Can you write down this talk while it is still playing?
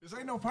This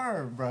ain't no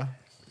perm, bro.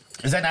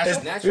 Is that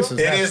natural? This is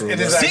natural. It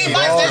is. See,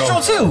 mine's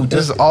natural too.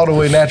 This is all the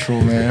way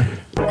natural, man.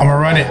 I'm gonna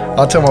run it.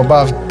 I'll tell my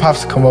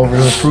pops to come over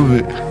and prove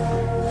it.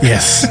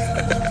 Yes.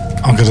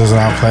 Uncle doesn't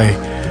outplay.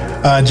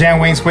 Jan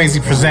Wayne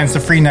Swayze presents the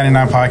Free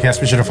 99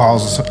 podcast. Be sure to follow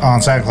us on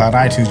SoundCloud,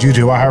 iTunes,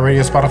 YouTube,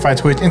 iHeartRadio, Spotify,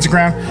 Twitch,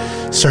 Instagram.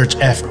 Search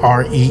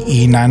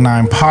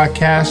FREE99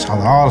 podcast. Shout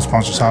out to all the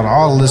sponsors, shout out to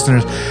all the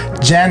listeners.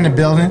 Jan in the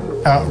building,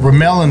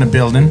 Ramel in the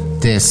building.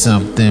 There's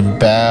something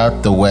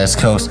about the West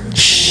Coast.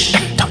 Shh,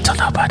 don't tell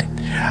nobody.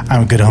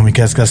 I'm a good homie,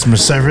 guest customer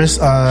service.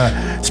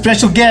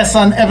 Special guest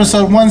on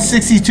episode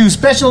 162.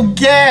 Special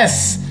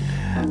guest.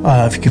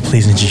 If you could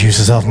please introduce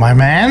yourself, my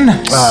man.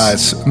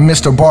 It's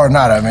Mr.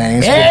 Barnada, man.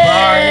 It's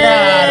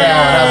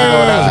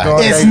How's it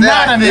going? It's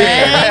not a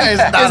man.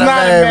 It's not a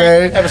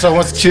man. Episode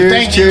 162.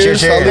 Thank you.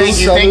 Cheers.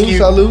 Thank you.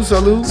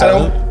 Salute.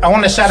 I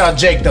want to shout out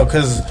Jake though,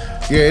 because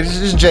Yeah, this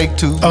is Jake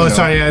too.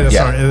 sorry.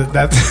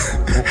 That's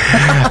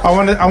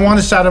I want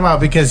to shout him out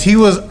because he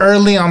was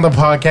early on the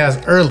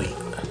podcast. Early.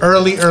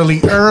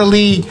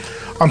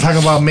 I'm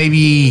talking about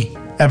maybe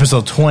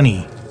episode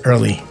 20.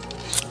 Early.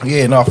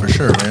 Yeah, no, for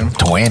sure, man.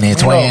 Twin.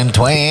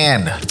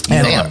 And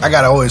I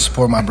gotta always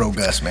support my bro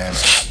Gus, man.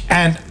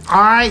 And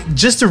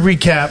just to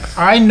recap,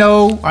 I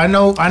know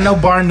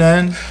bar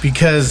none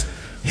because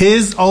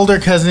his older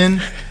cousin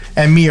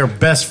and me are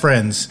best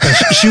friends.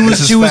 She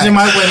was in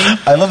my wedding.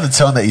 I love the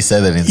tone that you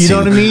said that in. You know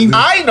what I mean?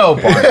 I know,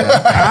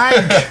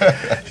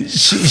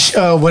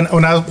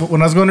 When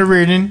I was going to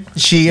Reardon,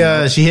 she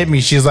hit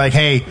me. She's like,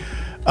 "Hey,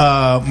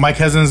 my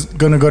cousin's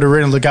gonna go to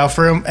Reardon. Look out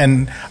for him."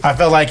 And I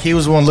felt like he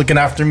was the one looking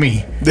after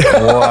me.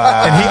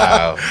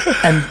 Wow.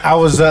 And I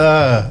was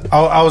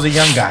a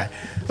young guy.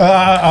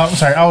 I'm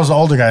sorry, I was an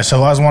older guy.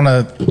 So I was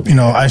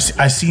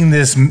I seen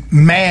this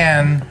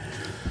man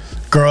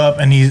grow up,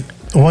 and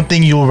one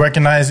thing you'll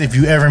recognize if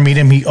you ever meet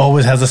him, he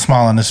always has a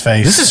smile on his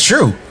face. This is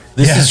true.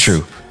 This is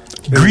true.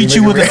 Greet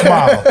you with a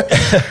smile.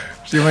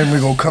 You make me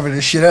go cover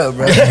this shit up,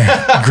 bro.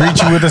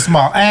 Greet you with a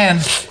smile. And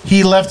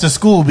he left the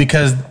school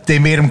because they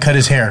made him cut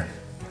his hair.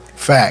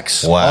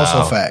 Facts. Wow.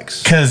 Also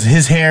facts. Because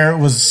his hair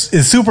is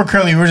super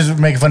curly. We were just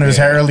making fun of his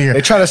hair earlier.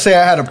 They try to say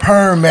I had a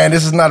perm, man.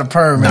 This is not a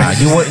perm, man.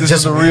 This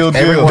is a real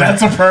deal.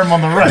 That's a perm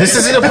on the right. This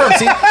isn't a perm.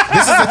 See,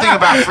 this is the thing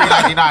about Free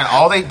 99.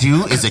 All they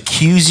do is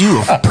accuse you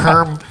of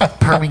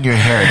perming your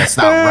hair. That's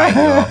not right,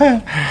 yo.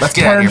 Let's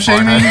get out of here,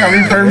 shaming? partner. Are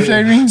we perm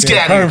shaming? Let's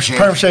get out of here.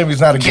 Perm shaming is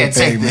not a good Can't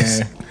take thing, this.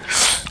 man.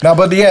 No,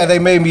 but yeah, they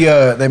made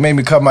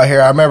me cut my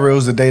hair. I remember it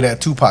was the day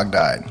that Tupac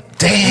died.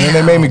 Damn. And then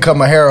they made me cut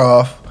my hair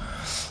off.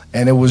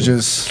 And it was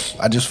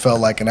I just felt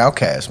like an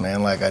outcast,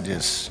 man. Like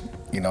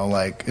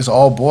like it's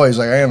all boys.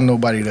 Like I have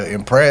nobody to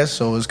impress.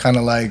 So it's kind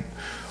of like.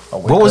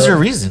 What was your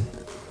reason?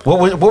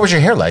 What was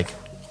your hair like?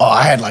 Oh,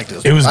 I had like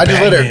this. It was I just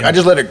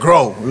banging. let it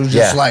grow. It was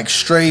just like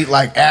straight,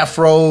 like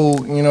afro.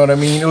 You know what I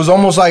mean? It was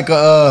almost like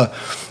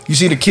you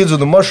see the kids with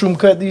the mushroom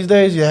cut these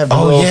days. You have the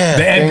little the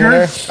thing Edgar.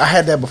 there. I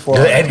had that before.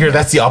 The Edgar,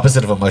 that's the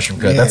opposite of a mushroom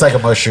cut. Yeah. That's like a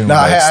mushroom. No,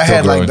 I still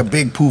had growing. like the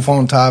big poof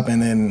on top, and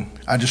then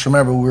I just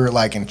remember we were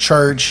like in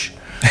church,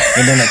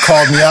 and then they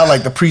called me out.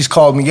 Like the priest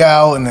called me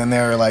out, and then they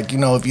were like,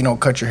 if you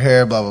don't cut your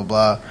hair, blah blah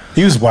blah.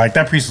 He was whack.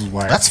 That priest was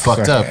whack. That's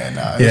fucked up.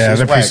 Yeah,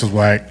 that priest was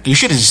whack. You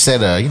should have just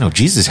said,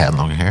 Jesus had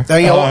longer hair.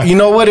 Now, you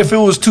know what? If it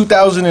was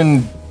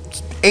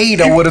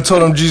 2008, I would have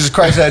told them Jesus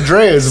Christ had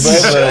dreads, but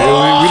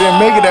we didn't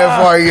make it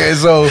that far yet.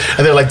 So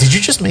And they're like, "Did you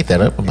just make that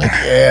up?" I'm like,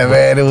 yeah,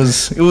 man, it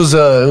was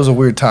a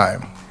weird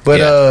time. But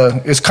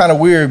it's kind of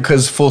weird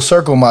because full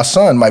circle, my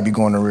son might be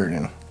going to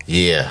Reardon.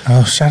 "Yeah."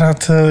 Oh, shout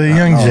out to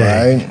Young All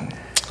Jay. right.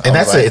 And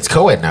that's it. It's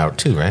co-ed now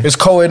too, right? It's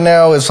co-ed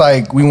now. It's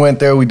like we went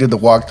there, we did the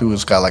walkthrough.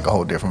 It's got like a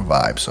whole different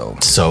vibe.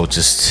 So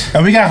just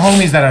And we got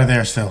homies that are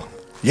there still.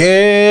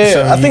 yeah,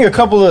 So I think a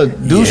couple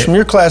of dudes from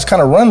your class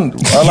kind of run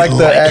like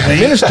the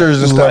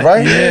ministers and stuff,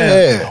 right?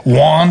 Yeah.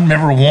 Juan,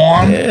 remember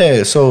Juan?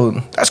 Yeah, so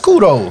that's cool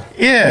though.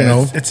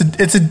 Yeah,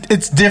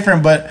 it's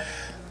different, but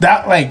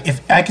that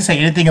if I can say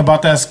anything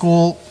about that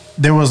school,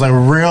 there was a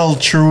real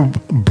true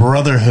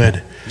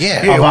brotherhood.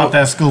 About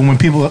that school when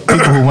people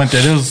who went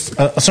there, there was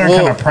a certain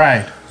kind of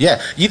pride. Yeah,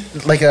 I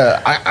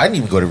didn't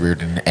even go to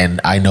Reardon,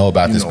 and I know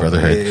about this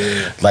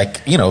brotherhood.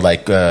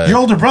 Yeah. Your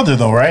older brother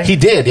though, right? He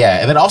did, yeah,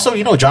 and then also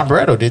John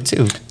Barretto did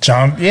too.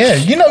 John,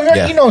 you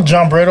know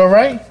John Barretto,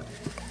 right?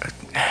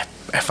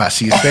 If I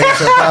see his face,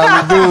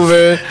 I probably do,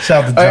 man.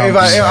 Shout out to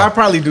John. I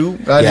probably do.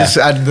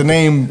 The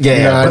name, But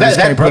I just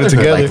that can't put it brotherhood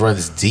together.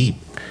 runs deep.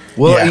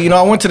 Well,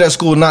 I went to that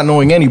school not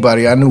knowing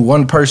anybody. I knew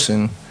one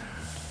person,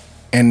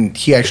 and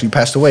he actually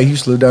passed away. He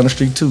used to live down the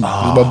street too. He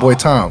was my boy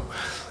Tom.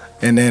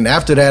 And then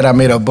after that, I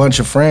made a bunch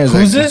of friends.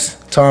 Who's this?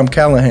 Tom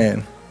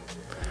Callahan.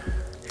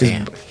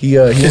 Damn. He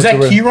Is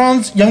that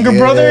Kieran's younger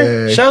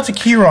brother? Shout out to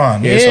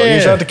Kieran. Yeah, so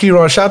shout out to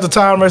Kieran. Shout out to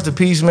Tom. Rest in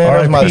peace, man. That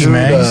was my R.I.P., dude.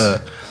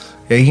 man.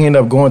 He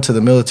ended up going to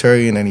the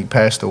military, and then he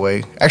passed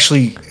away.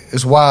 Actually,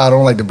 it's why I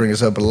don't like to bring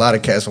this up, but a lot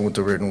of cats I went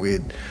to Reardon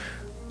with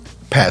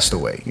passed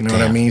away. You know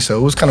what I mean? So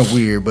it was kind of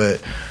weird,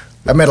 but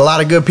I met a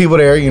lot of good people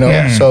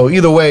there, So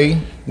either way,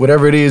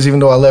 whatever it is, even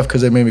though I left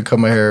because they made me cut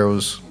my hair, it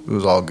was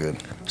all good.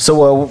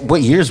 So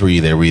what years were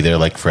you there? Were you there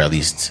for at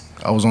least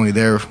I was only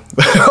there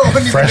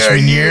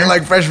Freshman year?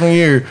 Like freshman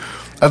year.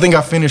 I think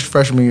I finished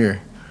freshman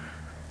year.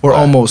 Or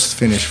almost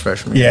finished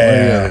freshman year.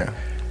 Yeah.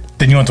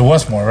 Then you went to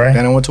Westmore, right?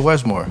 Then I went to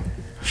Westmore.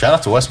 Shout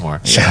out to Westmore.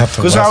 Shout out to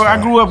Because Westmore.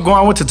 I grew up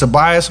I went to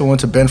Tobias, I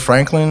went to Ben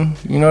Franklin.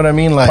 You know what I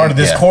mean? Like Part of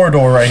this corridor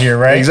right here,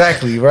 right?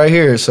 Exactly, right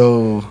here.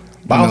 So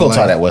My uncle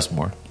taught at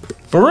Westmore.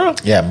 For real?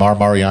 Yeah,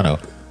 Mariano.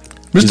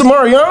 Mr.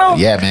 Mariano?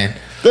 Yeah, man.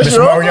 That's Mr.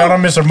 your Mariano,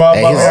 uncle? Mr. Hey,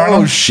 he's- Mariano. Oh,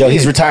 Yo, shit.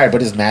 he's retired,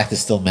 but his math is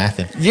still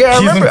mathing. Yeah,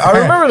 I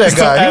remember that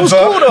Still guy. He was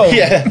adds up. cool though.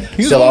 Yeah. He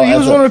was, Still he was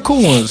adds one up. of the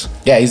cool ones.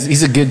 Yeah,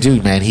 he's a good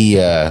dude, man. He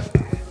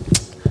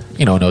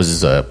knows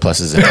his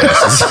pluses and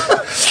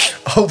minuses.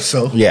 Hope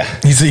so. Yeah.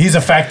 He's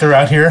a factor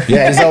out here.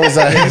 Yeah, he's always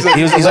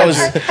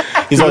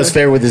he's always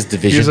fair with his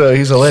division.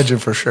 He's a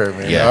legend for sure,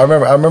 man. Yeah. I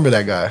remember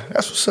that guy.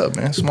 That's what's up,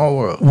 man. Small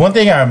world. One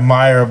thing I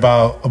admire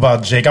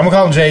about Jake, I'm gonna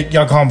call him Jake.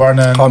 Y'all call him Bar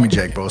None. Call me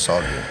Jake, bro. It's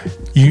all good.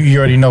 You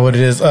already know what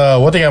it is.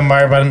 One thing I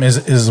admire about him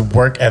is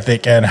work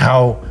ethic and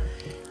how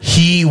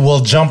he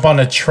will jump on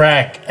a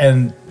track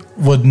and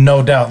with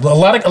no doubt. A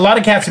lot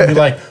of cats would be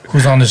like,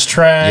 "Who's on this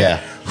track? Yeah.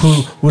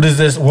 What is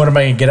this? What am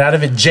I gonna get out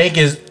of it?" Jake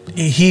is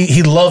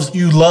he loves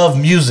you. Love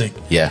music.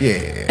 Yeah.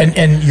 Yeah.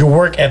 And your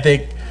work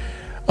ethic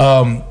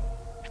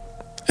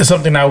is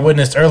something I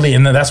witnessed early,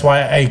 and then that's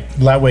why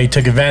Lightweight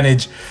took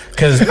advantage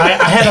because I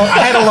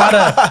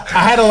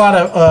had a lot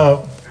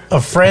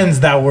of friends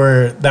that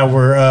were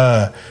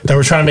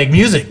trying to make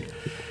music,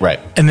 Right.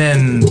 and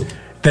then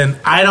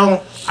I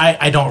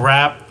don't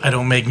rap, I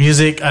don't make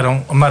music,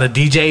 I'm not a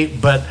DJ,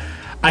 but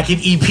I can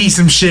EP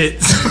some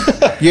shit.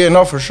 Yeah,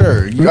 no, for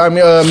sure.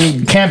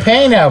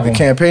 Campaign album.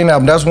 Campaign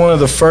album. That's one of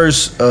the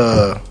first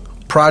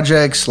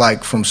projects,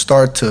 like from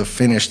start to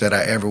finish, that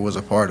I ever was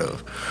a part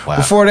of. Wow.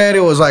 Before that, it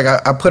was like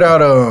I put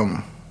out.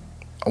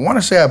 I want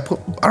to say I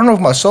don't know if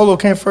my solo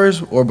came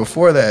first or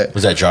before that.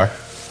 Was that Jar?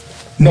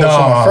 No, so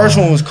my first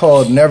one was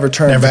called Never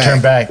Turn Back.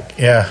 Turn Back.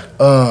 Yeah.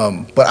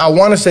 But I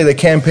want to say the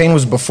campaign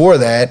was before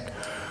that,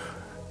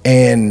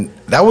 and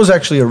that was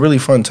actually a really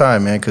fun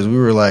time, man, because we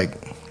were like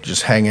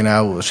just hanging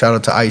out. Shout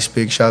out to Ice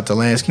Pick, shout out to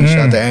Lansky, shout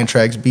out to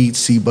Anthrax Beats,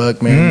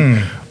 C-Buck,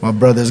 man. My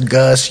brother's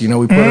Gus, we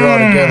put it all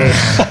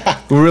together.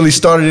 We really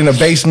started in a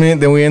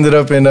basement, then we ended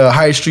up in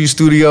High Street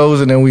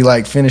Studios, and then we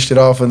like finished it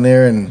off in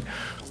there, and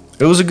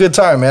it was a good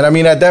time, man. I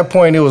mean, at that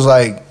point,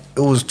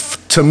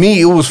 to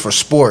me, it was for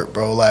sport,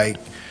 bro.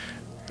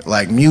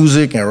 Like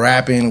music and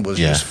rapping was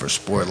just for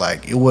sport.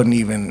 Like I wasn't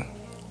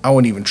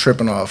even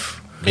tripping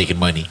off Making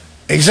money.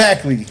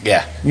 exactly.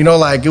 Yeah.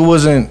 Like it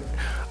wasn't.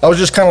 I was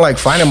just kind of like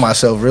finding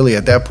myself really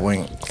at that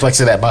point.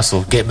 Flexing that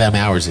muscle, getting them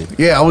hours in.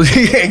 Yeah, I was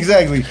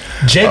exactly.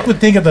 Jake would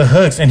think of the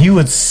hooks and he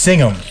would sing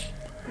them.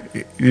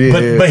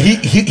 Yeah, But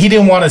he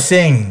didn't want to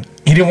sing.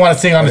 He didn't want to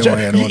sing on the track.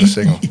 I didn't want to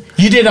sing 'em.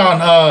 You did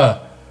on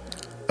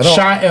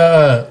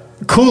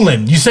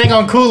Coolin'. You sang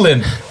on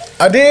Coolin'.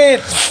 I did,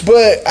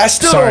 but I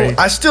still don't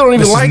even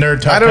This is like.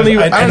 nerd talk, I don't 'cause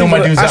even. I know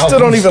my dude's I still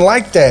don't albums. even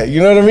like that.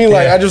 You know what I mean?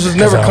 Like Yeah. I just was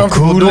never 'Cause I'm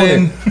comfortable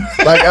doing coolin'.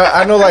 it. Like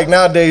I know, like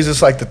nowadays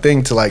it's like the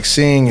thing to like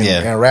sing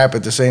and rap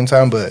at the same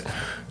time, but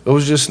it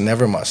was just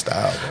never my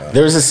style, bro.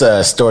 There was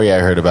this story I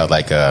heard about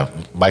like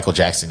Michael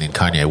Jackson and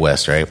Kanye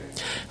West, right?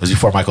 It was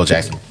before Michael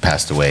Jackson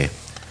passed away,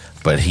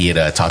 but he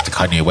had talked to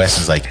Kanye West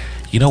and was like,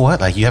 you know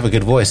what? Like you have a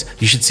good voice.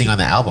 You should sing on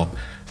the album.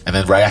 And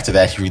then right after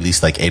that, he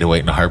released like 808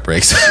 and the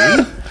Heartbreaks.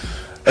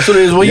 That's what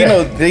it is.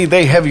 Well,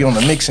 they heavy on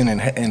the mixing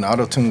and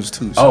auto tunes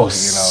too. So,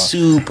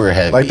 super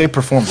heavy. like they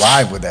perform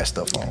live with that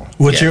stuff on.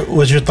 What's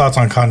your thoughts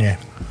on Kanye?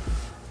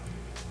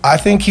 I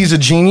think he's a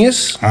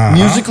genius.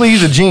 Musically,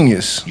 he's a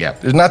genius. Yeah.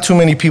 There's not too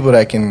many people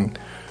that can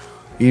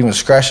even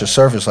scratch the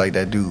surface like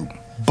that dude.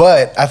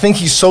 But I think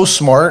he's so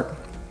smart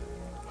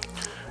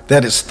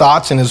that his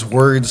thoughts and his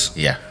words,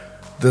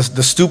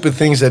 the stupid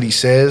things that he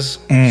says,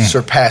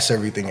 surpass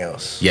everything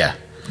else. Yeah.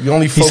 You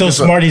only He's so focus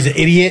on- smart. He's an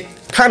idiot.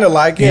 Kind of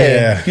like,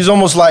 Yeah. He's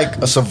almost like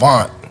a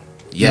savant.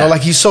 Yeah.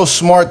 Like he's so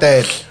smart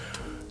that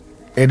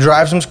it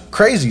drives him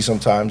crazy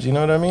sometimes. You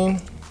know what I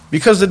mean?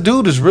 Because the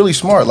dude is really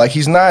smart. Like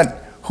he's not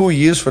who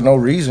he is for no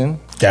reason.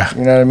 Yeah.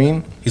 You know what I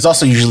mean? He's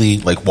also usually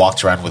like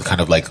walks around with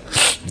kind of like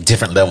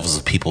different levels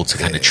of people to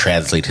kind of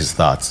translate his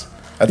thoughts.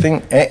 I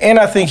think, and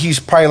I think he's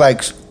probably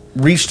like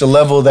reached a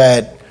level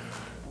that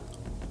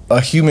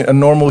a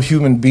normal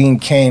human being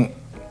can't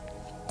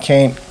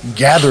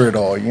gather it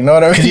all. You know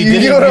what I mean? He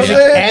did You it know in what I'm music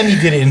saying? and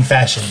he did it in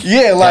fashion.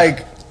 Yeah,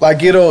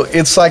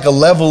 it's like a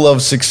level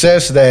of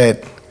success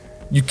that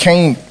you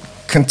can't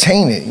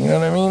contain it. You know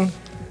what I mean?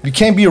 You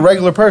can't be a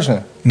regular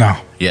person. No.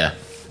 Yeah.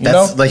 You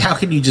That's know? like, how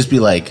can you just be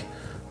like,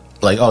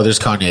 oh, there's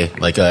Kanye,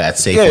 like at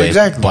Safeway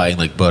exactly. buying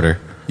like butter.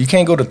 You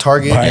can't go to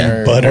Target Buying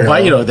or butter.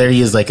 Or, there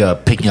he is, like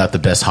picking out the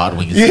best hot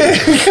wings. Yeah.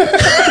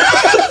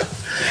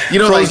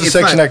 it's Frozen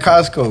section not- at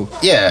Costco.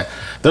 Yeah,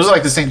 those are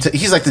like the same.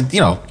 He's like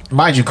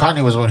mind you,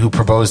 Kanye was the one who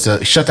proposed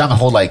to shut down the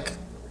whole like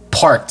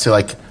park to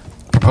like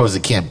propose to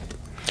Kim.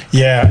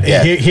 Yeah.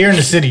 Yeah. Here in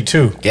the city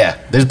too. Yeah,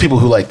 there's people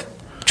who like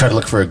try to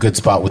look for a good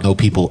spot with no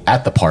people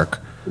at the park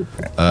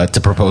to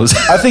propose.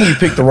 I think he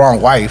picked the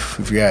wrong wife,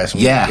 if you ask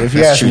me. Yeah, if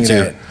you that's ask true me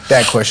too.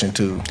 that question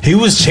too. He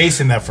was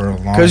chasing that for a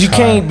long time. Because you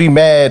can't be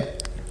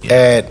mad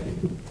at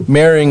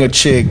marrying a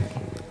chick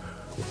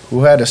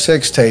who had a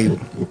sex tape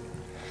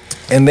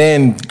and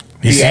then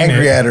be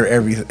angry at her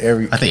every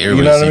I think you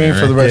know what I mean,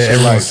 for the rest of your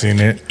everyone's life. seen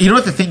it. You know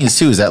what the thing is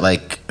too is that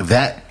like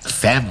that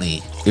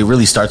family, it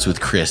really starts with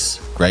Chris,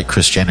 right?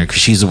 Kris Jenner,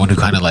 because she's the one who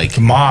kind of like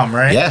Mom,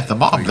 right? yeah, the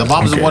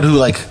mom's the one who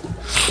like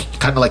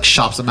kind of like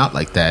shops them out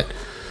like that.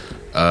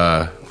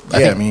 I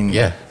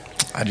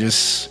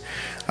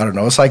don't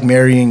know. It's like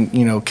marrying,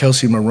 you know,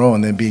 Kelsey Monroe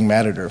and then being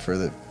mad at her for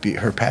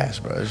her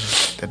past, bro. It's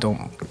just, that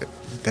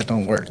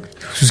don't work.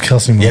 Who's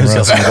Kelsey Monroe? Yeah, who's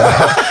Kelsey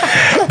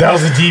Monroe? That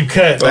was a deep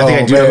cut. I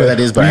think I do know who that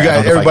is, but you I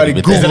guys, don't know if I everybody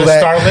can Google admit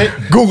that.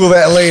 Starlet? Google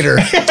that later.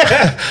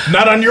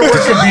 Not on your work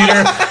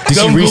computer.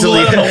 Don't Google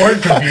it on a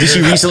work computer. Did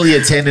she recently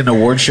attend an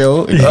award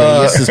show in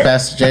Vegas this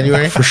past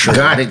January? For sure.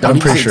 Got it. Don't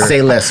even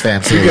say less,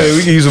 fam. Say less.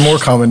 We can use a more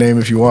common name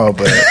if you want,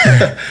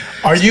 but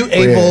Are you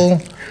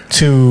able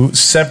to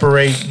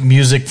separate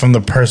music from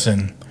the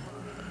person?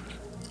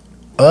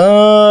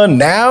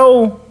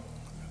 now,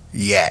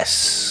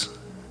 yes.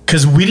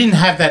 Because we didn't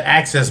have that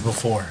access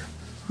before.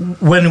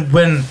 When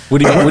What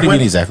do you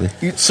mean exactly?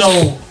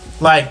 so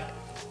like,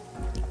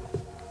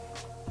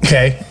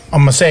 okay,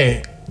 I'm gonna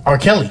say R.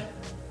 Kelly.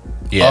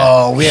 Yeah.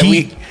 Oh, yeah,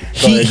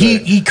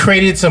 He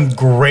created some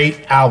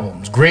great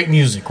albums, great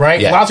music, right?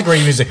 Yeah. Lots of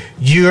great music.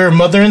 Your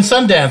Mother and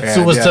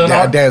Sundance was to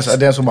I danced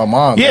with my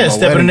mom. Yeah, at my Step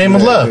in the wedding Name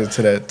of Love.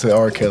 to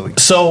R. Kelly.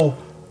 So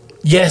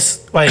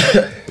yes, like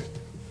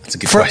That's a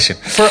good question.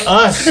 for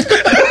us.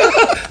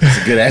 That's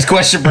a good ass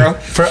question, bro.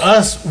 For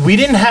us, we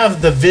didn't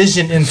have the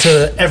vision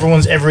into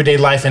everyone's everyday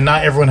life, and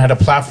not everyone had a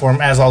platform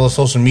as all the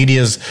social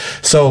medias.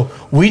 So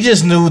we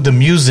just knew the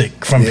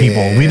music from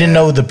people. We didn't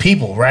know the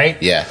people,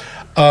 right? Yeah.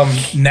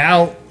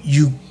 Now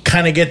you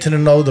kind of get to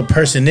know the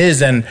person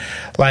is, and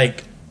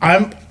like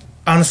I'm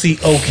honestly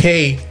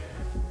okay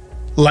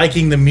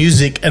liking the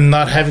music and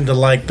not having to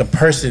like the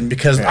person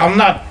because I'm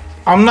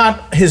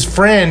not his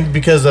friend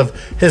because of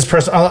his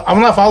person.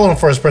 I'm not following him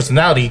for his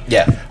personality.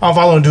 Yeah. I'm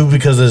following dude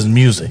because of his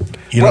music.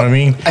 You know what I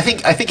mean? I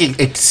think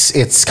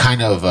it's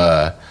kind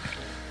of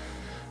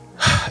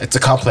it's a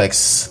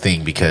complex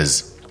thing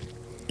because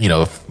you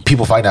know if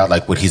people find out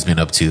like what he's been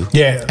up to,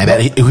 Yeah. and that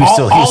he was All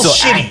still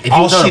shitty.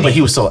 All shitty. but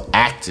he was so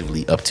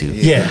actively up to,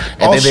 Yeah.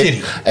 and All then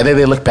shitty. and then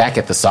they look back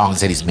at the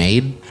songs that he's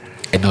made,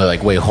 and they're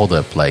like, wait, hold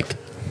up, like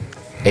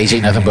age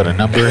ain't nothing but a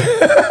number.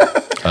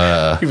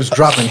 He was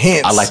dropping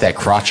hints. I like that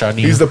crotch on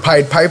you. He's the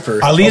Pied Piper.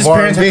 Ali's of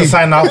parents had R&B. to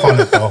sign off on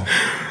it though,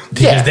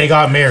 because Yeah. they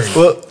got married.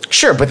 Well,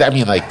 Sure, but I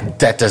mean, like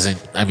that doesn't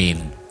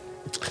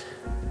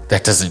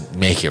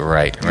make it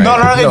right. No,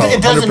 No,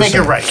 it doesn't make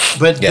it 100%. right.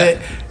 But Yeah.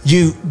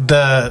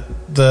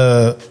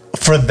 the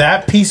for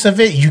that piece of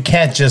it, you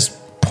can't just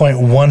point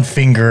one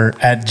finger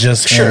at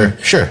just him,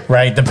 Sure.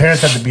 right? The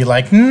parents have to be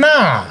like,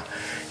 nah,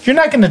 you're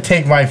not going to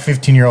take my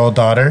 15-year-old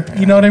daughter.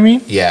 You know what I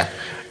mean? Yeah,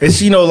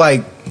 it's, you know,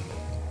 like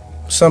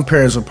some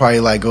parents will probably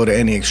like go to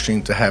any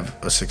extreme to have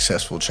a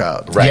successful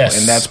child, Right. Yes.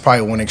 And that's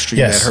probably one extreme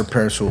Yes. that her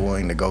parents were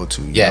willing to go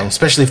to. You yeah. know?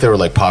 Especially if they were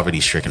like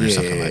poverty stricken or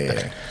something like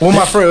that. Well,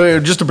 my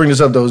friend, just to bring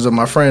this up though, is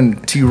my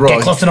friend T. Raw.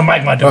 Get close to the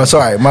mic, my dude. Oh,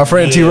 sorry, my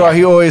friend T. Raw.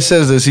 He always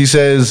says this. He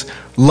says,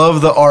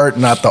 "Love the art,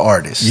 not the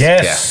artist."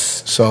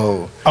 Yes.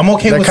 So I'm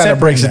okay that with kind of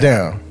breaks it separating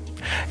down.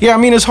 Yeah, I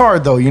mean it's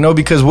hard though, you know,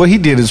 because what he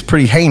did is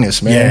pretty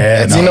heinous, man.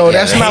 Yeah, you know, yeah,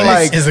 that's not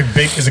like is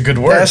a good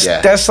word.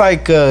 that's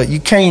like you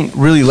can't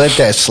really let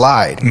that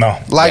slide. No.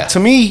 Like Yeah. to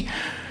me,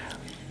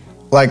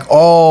 like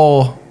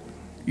all,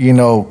 you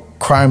know,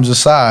 crimes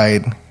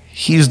aside,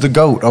 he's the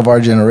GOAT of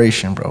our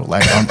generation, bro.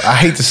 Like I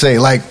hate to say,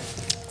 like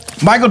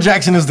Michael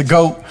Jackson is the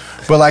GOAT,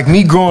 but like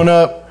me growing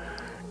up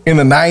in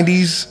the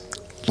 '90s,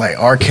 like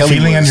R. Kelly,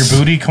 Feeling on your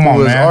booty? Come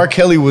on, man. R.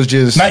 Kelly was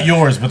just Not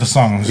yours, but the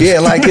songs. yeah,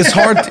 like it's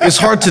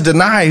hard to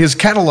deny his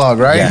catalog,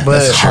 right? Yeah,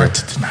 but It's hard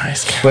to deny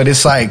his cat. but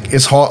it's like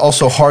it's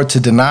also hard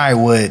to deny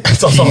what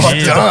It's also hard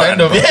to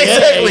defend him. Yeah,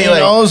 exactly. You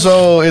know,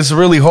 so it's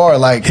really hard.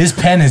 Like, His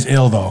pen is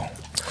ill, though.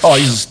 oh,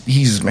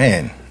 he's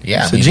man.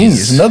 Yeah, he's I mean, a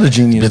genius. he's Another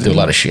genius. Been through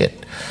a lot of shit.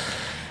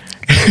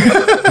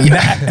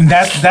 And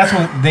that's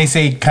what they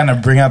say kind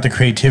of bring out the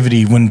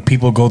creativity when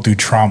people go through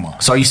trauma.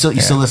 So are you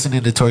still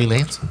listening to Tory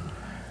Lanez?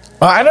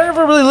 I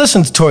never really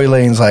listened to Tory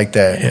Lanez like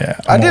that. Yeah,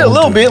 I did a old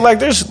little dude. bit. Like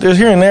there's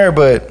here and there,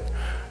 but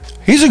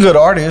he's a good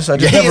artist. I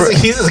just Yeah, never.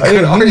 he's a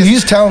good artist.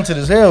 He's talented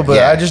as hell, but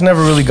Yeah. I just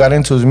never really got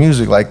into his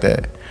music like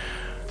that.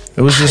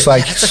 It was just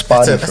like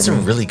spotty That's for a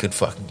me. really good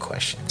fucking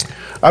question.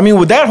 I mean,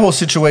 with that whole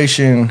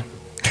situation,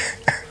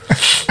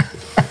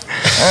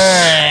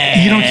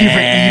 You don't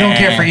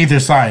care for either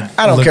side.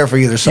 I don't Look- care for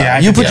either side. Yeah, I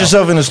you can put tell.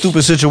 yourself in a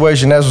stupid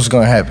situation, that's what's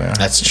gonna happen.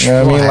 That's true. You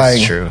know what I mean? That's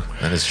Like, true.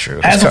 That is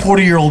true. As a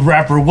 40-year-old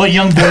rapper, what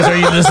young boys are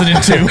you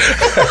listening to?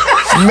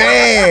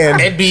 man,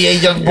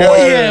 NBA young boy.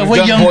 Yeah,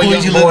 what young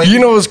boys you you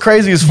know what's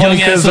crazy? It's funny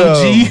Young because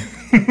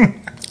SOG.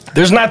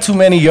 there's not too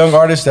many young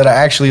artists that I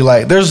actually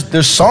like.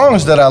 There's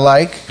songs that I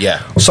like.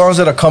 Yeah. Songs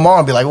that'll come on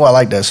and be like, well, I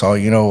like that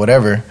song, you know,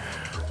 whatever.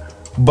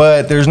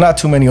 But there's not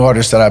too many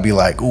artists that I'd be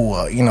like,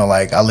 ooh, you know,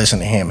 like I listen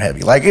to him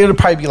heavy. Like it'll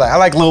probably be like I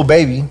like Lil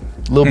Baby.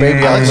 Lil Baby,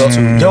 I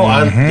listen to.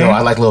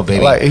 I like Lil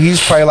Baby. Like he's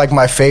probably like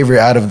my favorite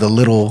out of the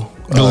little-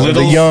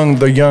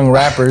 young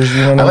rappers.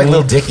 You know what I I like mean?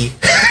 Lil Dicky.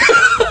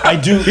 I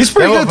do. He's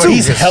pretty good too.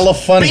 He's hella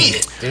funny,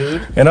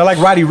 dude. And I like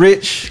Roddy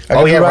Ricch. I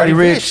got Roddy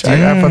Ricch.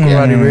 I fuck with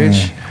Roddy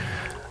Ricch.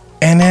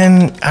 And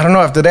then I don't know.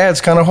 After that,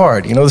 it's kind of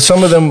hard. You know,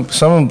 some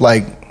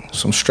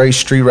straight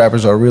street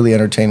rappers are really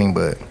entertaining,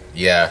 but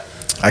Yeah.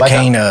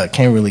 I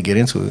can't really get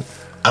into it.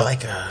 I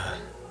like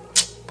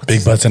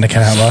Big butts in the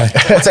cannot lie.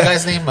 what's that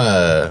guy's name?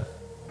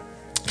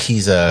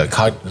 He's not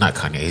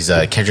Kanye. He's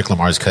Kendrick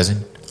Lamar's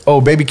cousin. Oh,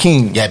 Baby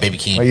Keem. Yeah, Baby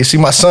Keem. Oh, you see,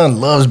 my son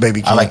loves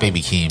Baby Keem. I like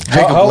Baby Keem.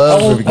 Jacob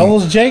loves Baby How Keem.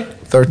 old is Jake?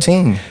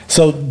 13.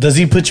 So does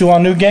he put you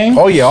on new game?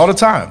 Oh yeah, all the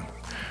time.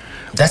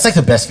 That's like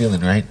the best feeling,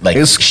 right? Like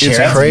It's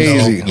sharing,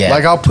 crazy. you know? Yeah.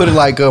 Like I'll put it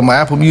like my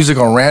Apple Music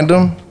on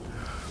random.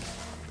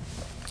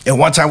 And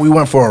one time we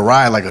went for a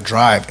ride, like a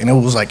drive, and it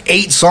was like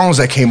 8 songs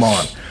that came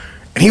on.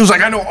 And he was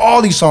like, I know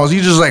all these songs. He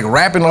just like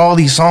rapping all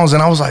these songs.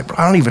 And I was like, bro,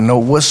 I don't even know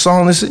what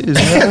song this is.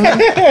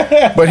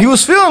 Man. But he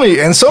was feeling it.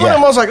 And some of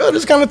them I was like, oh,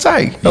 this is kind of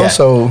tight. You know? Yeah.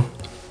 So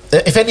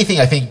If anything,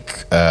 I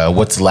think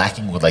what's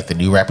lacking with like the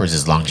new rappers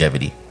is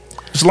longevity.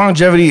 it's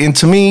longevity. And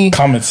to me,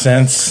 Common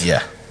sense.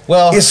 Yeah.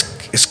 Well,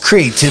 it's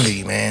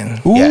creativity, man.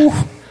 Ooh.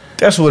 Yeah.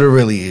 That's what it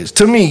really is.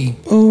 To me,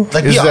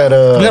 like is we that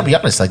gotta be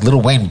honest. Like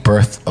Lil Wayne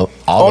birthed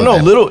all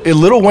of them.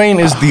 Lil Wayne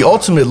is the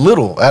ultimate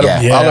little. Out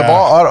of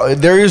all,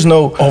 there is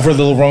no Over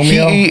Little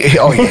Romeo.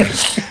 oh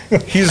yeah,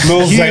 he's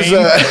Lil Zane.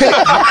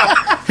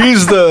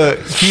 he's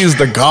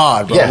the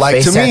god, bro. Yeah, like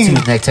face to me,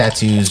 tattoos, neck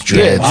tattoos, yeah,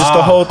 dreads, just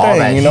the whole all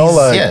that. thing. You know, He's-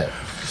 like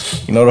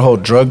yeah. you know the whole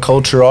drug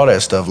culture, all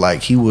that stuff.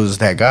 Like he was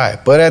that guy,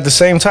 but at the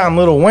same time,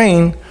 Lil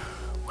Wayne,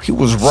 he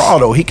was raw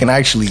though. He can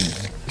actually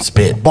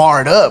spit.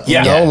 bar it up.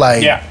 Yeah. You know, Yeah.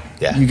 like Yeah.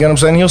 Yeah. you get what I'm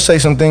saying. He'll say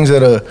some things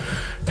that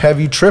have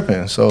you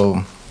tripping.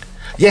 So.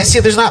 Yeah, see,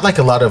 there's not like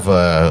a lot of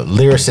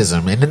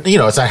lyricism, and you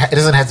know, it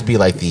doesn't have to be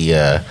like the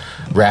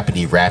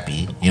rappity.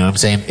 You know what I'm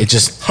saying? It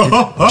just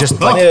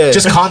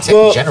content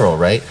in general,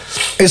 right?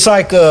 It's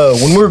like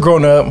when we were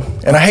growing up,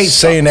 and I hate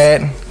saying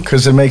that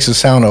because it makes it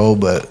sound old,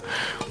 but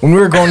when we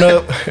were growing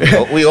up,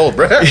 We old,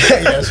 bro.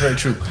 yeah, that's very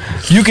true.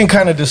 You can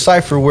kind of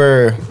decipher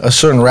where a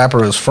certain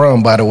rapper is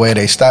from by the way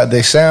they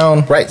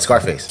sound, Right,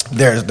 Scarface.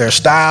 their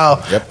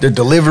style, Yep. their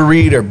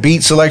delivery, their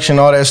beat selection,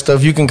 all that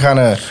stuff. You can kind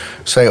of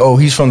say, oh,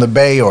 he's from the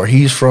Bay, or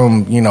he's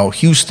from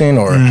Houston,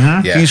 or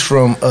Yeah. he's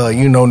from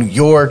New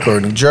York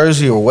or New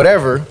Jersey or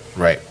whatever.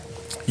 Right.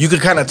 You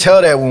could kind of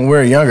tell that when we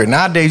were younger.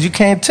 Nowadays, you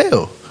can't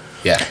tell.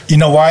 Yeah. You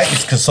know why?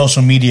 It's because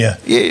social media.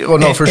 Yeah, well,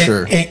 no, for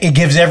sure. It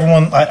gives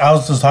everyone. I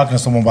was just talking to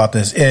someone about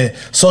this.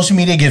 Social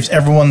media gives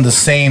everyone the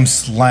same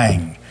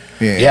slang.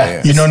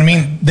 Yeah. You know what I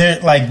mean? There,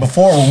 like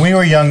before, when we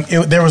were young,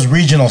 there was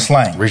regional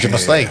slang. Regional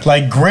slang.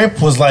 Like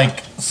grip was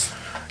like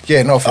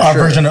Yeah, no, for our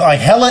sure. version of like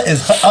hella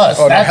is us.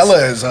 Oh, no, That's-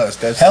 hella is us.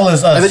 That's hella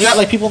is us. And then you got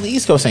like people on the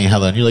East Coast saying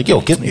hella, and you're like,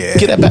 yo, get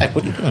that back.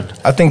 What are you doing?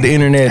 I think the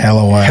internet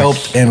Hella whack.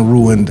 helped and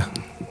ruined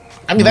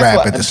I mean, rap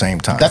why- at the same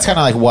time. That's kind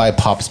of like why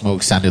Pop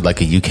Smoke sounded like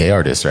a UK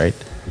artist, right?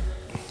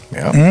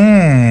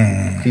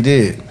 Yeah. He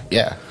did.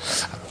 Yeah.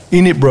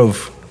 In it, bro.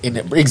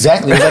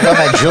 Exactly. It was like on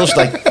that drill,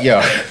 like,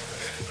 yo.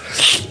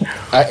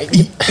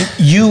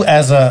 You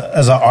as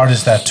an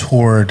artist that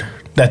toured.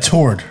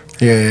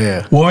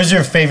 Yeah. What was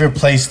your favorite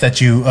place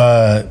that you?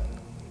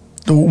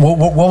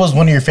 What was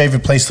one of your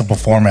favorite places to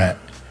perform at?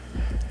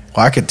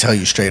 Well, I could tell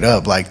you straight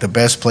up, like the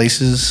best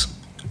places,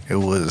 it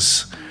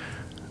was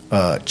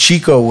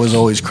Chico was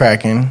always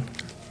cracking.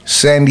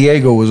 San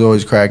Diego was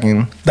always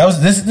cracking. That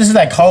was this is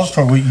that college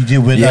tour you did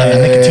with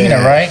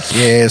Nicotina, right?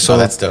 Yeah, so Oh,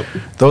 that's dope.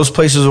 Those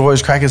places are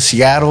always cracking.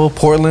 Seattle,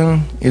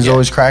 Portland is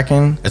always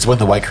cracking. It's when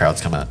the white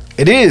crowds come out.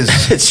 It is.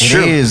 It's It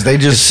true. is. They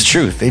just It's the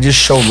truth. They just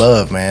show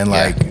love, man.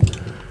 Like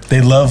They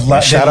love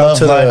shout out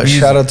to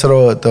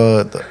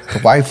the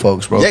white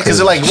folks, bro. Yeah, because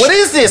they're like, what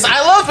is this?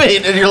 I love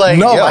it. And you're like,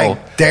 no, yo.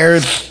 like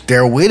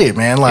they're with it,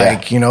 man.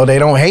 Like they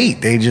don't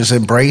hate. They just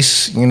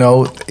embrace,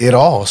 it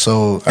all.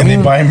 So and they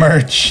buy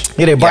merch.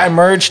 Yeah, they buy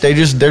merch. They're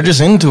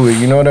just into it.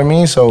 You know what I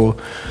mean? So,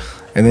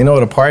 and they know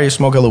the party,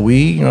 smoke hella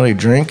weed. They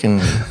drink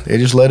and they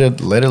just let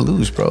it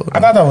loose, bro. I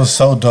thought that was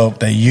so dope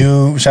that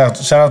you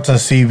shout out to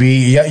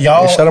CB. Y'all,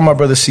 Yeah, shout out my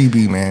brother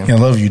CB, man. I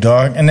love you,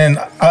 dog. And then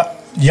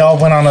y'all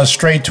went on a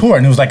straight tour,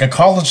 and it was like a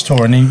college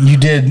tour, and then you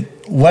did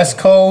West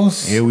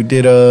Coast. Yeah, we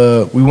did.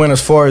 We went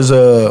as far as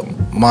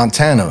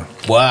Montana.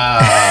 Wow.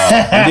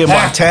 We did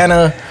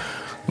Montana.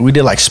 We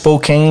did like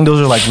Spokane.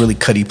 Those are like really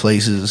cutty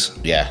places.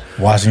 Yeah.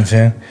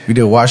 Washington. We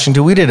did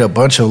Washington. We did a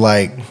bunch of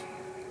like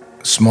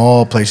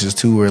small places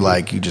too, where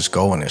like you just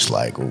go and it's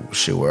like, oh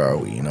shit, where are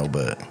we?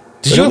 But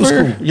Did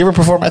you ever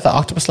perform at the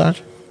Octopus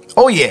Lounge?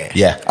 Oh yeah,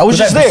 Yeah. I was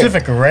just that there.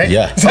 Pacifica, right?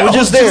 Yeah. I was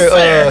just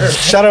there.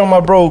 Shout out my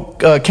bro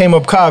Came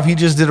Up Cobb. He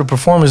just did a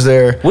performance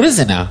there. What is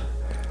it now?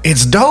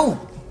 It's dope.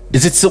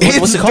 Is it still, what's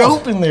It's it called?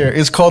 dope in there.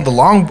 It's called the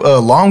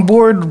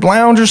Longboard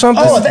Lounge or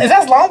something. Oh, is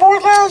that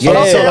Longboard Lounge? But Yeah.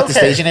 also like the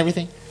stage and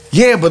everything?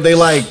 Yeah, but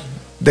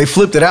they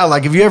flipped it out.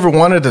 Like if you ever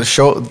wanted to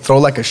throw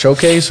like a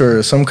showcase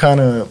or some kind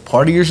of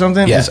party or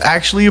something, Yeah. it's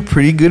actually a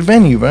pretty good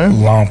venue, man.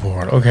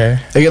 Longboard. Okay.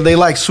 They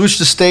like switched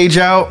the stage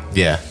out.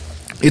 Yeah.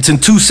 It's in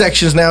 2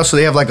 sections now, so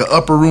they have like an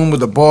upper room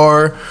with a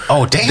bar.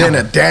 Oh, damn. Then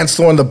a dance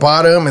floor on the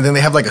bottom, and then they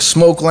have like a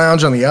smoke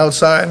lounge on the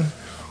outside.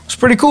 It's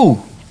pretty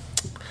cool.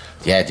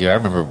 Yeah, dude, I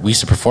remember we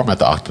used to perform at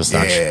the Octopus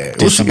Lounge. Yeah,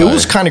 Did some, it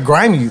was kind of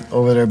grimy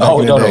over there back Oh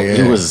in no, the no, day.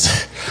 Yeah. it was.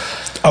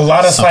 A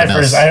lot of Something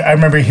ciphers. else. I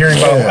remember hearing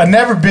about. Yeah. I've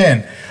never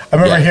been. I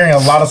remember Yeah. hearing a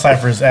lot of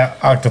ciphers at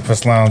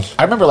Octopus Lounge.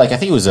 I remember, like, I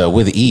think it was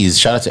with Ease.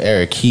 Shout out to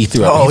Eric. He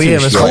threw. Oh he threw yeah,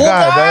 a that's show. my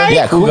guy, bro.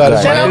 Yeah, cool guy.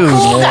 guy. That's my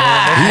dude,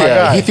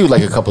 man. He threw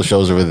like a couple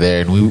shows over there,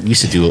 and we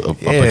used to do a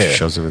bunch Yeah. of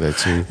shows over there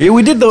too. Yeah,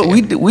 we did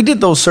we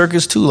did those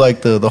circuits too,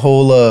 like the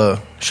whole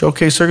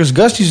showcase circus.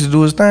 Gus used to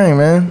do his thing,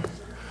 man.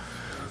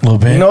 A little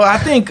bit. You know, I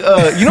think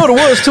you know what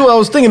it was too. I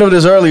was thinking of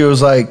this earlier. It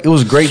was like it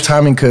was great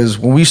timing because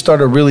when we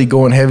started really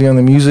going heavy on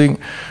the music,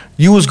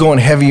 you was going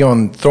heavy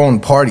on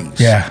throwing parties.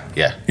 Yeah.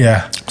 Yeah.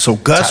 Yeah. So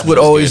Gus Timing would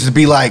was always good.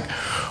 be like,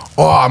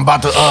 "Oh,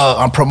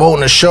 I'm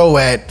promoting a show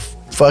at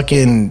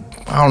fucking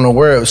I don't know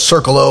where it was,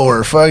 Circle O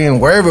or fucking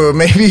wherever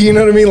maybe you know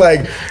what I mean,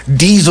 like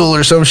Diesel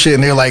or some shit."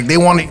 And they're like, they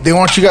want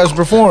you guys to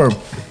perform,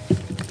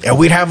 and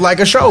we'd have like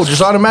a show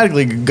just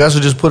automatically. Gus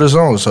would just put us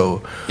on.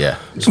 So Yeah.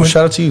 so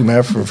shout out to you,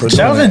 man, for That was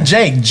doing in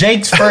Jake.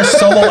 Jake's first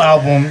solo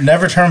album,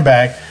 Never Turn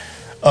Back.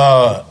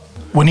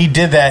 When he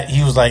did that,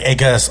 he was like, "Hey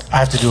Gus, I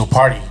have to do a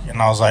party,"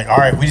 and I was like, "All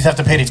right, we just have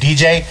to pay the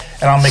DJ,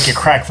 and I'll make it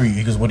crack for you."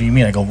 He goes, "What do you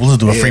mean?" I go, "We'll just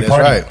do a Yeah, free that's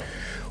party." right.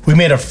 We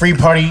made a free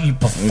party. You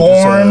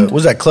performed.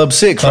 was that Club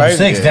 6, Club right?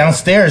 6 Yeah.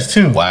 downstairs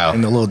too. Wow.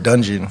 In the little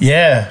dungeon.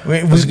 Yeah,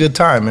 It was a good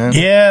time, man.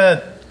 Yeah,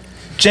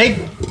 Jake,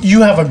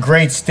 you have a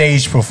great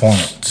stage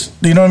performance.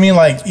 You know what I mean?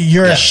 Like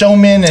you're Yeah, a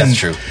showman, and That's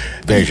true.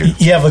 Very true.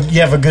 You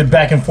have a good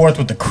back and forth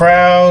with the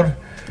crowd.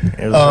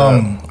 It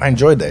was, I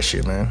enjoyed that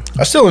shit, man.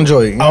 I still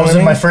enjoy it. You know I was what in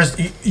mean? my first.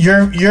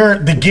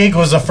 The gig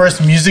was the first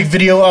music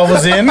video I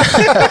was in.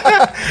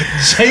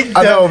 Jake,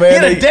 I know, he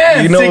had man. a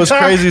dance, You know what's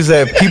TikTok. crazy is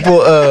that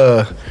people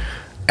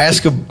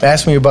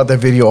ask me about that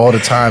video all the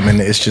time,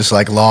 and it's just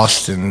like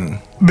lost in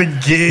The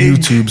gig.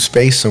 YouTube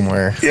space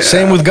somewhere.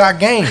 Same with Got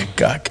Game.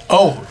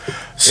 Oh,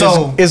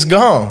 so It's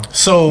gone.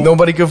 So-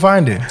 nobody can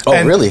find it. Oh,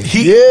 and really?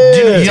 He,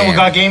 Yeah. You know what Damn.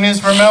 God Game is,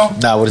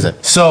 Vermel? Nah, what is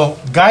it? So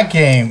God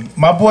Game,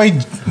 my boy,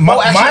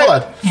 Oh, actually,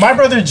 hold my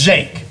brother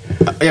Jake.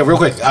 Yeah, real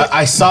quick.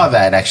 I saw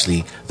that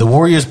actually. The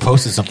Warriors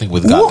posted something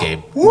with God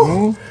Game.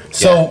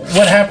 So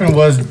what happened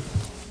was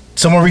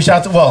someone reached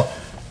out to. Well,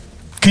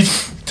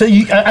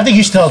 I think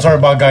you should tell a story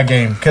about God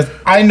Game because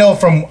I know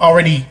from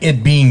already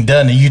it being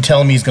done and you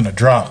telling me it's gonna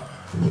drop.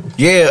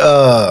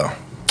 Yeah,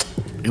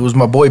 it was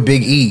my boy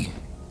Big E.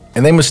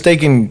 And they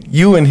mistaken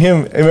you and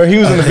him. Remember, he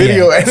was in the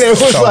video, Yeah. and it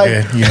was It's all like,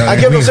 good. You know, I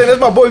kept on we- saying, "That's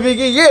my boy Big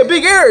E." Yeah,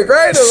 Big Eric,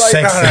 right? They're like,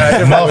 Sexy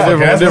different, motherfucker.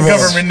 That's the different.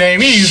 government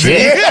name.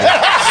 Easy.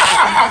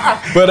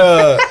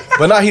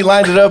 But now he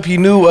lined it up. He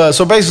knew.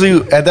 So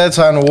basically, at that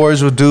time, the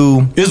Warriors would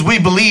do. Is We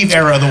Believe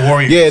era of the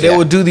Warriors. Yeah, they Yeah.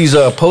 would do these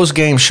post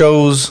game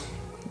shows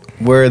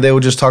where they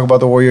would just talk about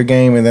the Warrior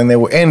game, and then they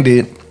would end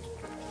it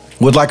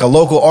with like a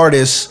local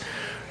artist.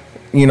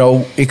 You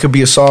know, it could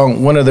be a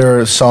song, one of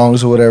their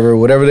songs or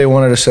whatever they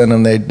wanted to send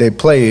them, they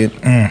play it.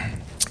 And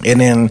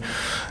then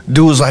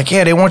dude was like,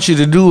 "Yeah, they want you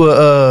to do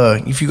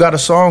if you got a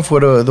song for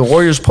the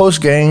Warriors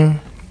post game,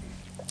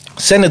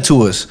 send it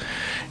to us."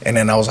 And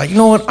then I was like, "You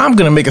know what? I'm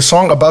gonna make a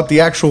song about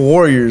the actual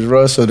Warriors,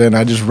 bro." So then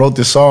I just wrote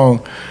this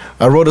song.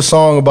 I wrote a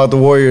song about the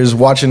Warriors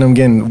watching them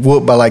getting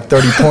whooped by like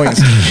 30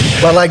 points.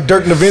 By like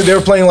Dirk Nowitzki. They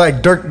were playing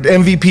like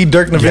MVP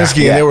Dirk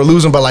Nowitzki, yeah. and they were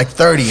losing by like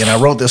 30. And I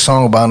wrote this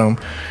song about them.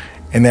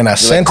 And then I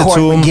sent it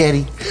to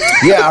him.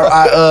 Yeah,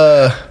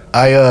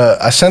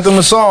 I sent them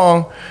the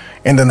song,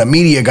 and then the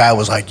media guy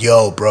was like,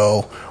 "Yo,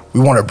 bro, we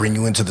want to bring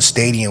you into the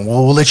stadium.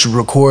 We'll let you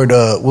record.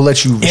 We'll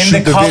let you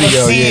shoot the the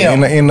video. Yeah,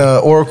 Coliseum. in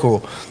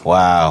Oracle."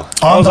 Wow.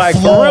 I On was the like,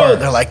 floor. "For real?"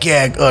 They're like,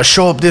 "Yeah,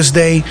 show up this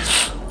day.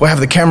 We'll have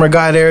the camera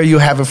guy there. You'll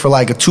have it for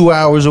like 2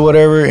 hours or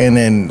whatever." And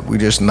then we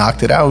just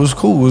knocked it out. It was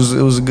cool.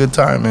 It was a good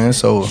time, man.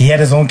 So He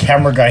had his own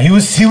camera guy. He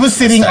was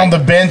sitting on the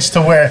bench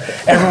to where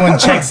everyone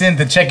checks in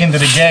to check into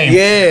the game.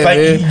 Yeah, like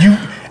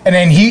man. And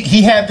then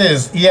he had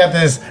this.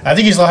 I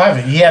think you still have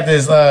it. He had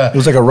this. it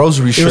was like a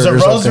rosary shirt. It was a or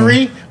something.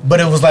 rosary, but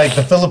it was like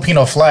the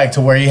Filipino flag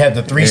to where he had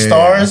the 3 Yeah.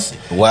 stars.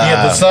 Wow. He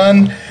had the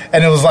sun,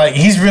 and it was like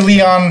he's really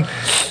on. Like,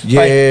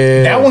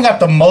 Yeah. that one got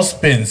the most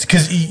spins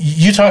because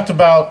you talked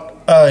about.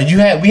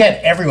 We had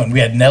everyone. We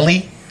had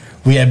Nelly,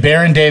 we had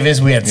Baron Davis,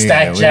 we had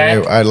Stack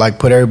Jack. I like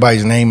put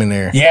everybody's name in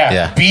there. Yeah,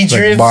 Yeah. Like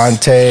Beatrice.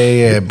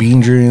 Bonte,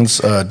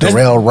 Beandrins,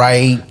 Darrell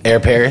Wright, Air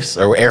Paris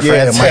or Air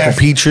yeah, France. Michael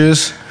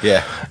Petrus,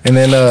 Yeah. and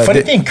then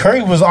Funny thing,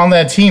 Curry was on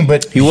that team,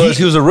 but he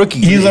was a rookie.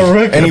 He's a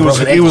rookie. and he was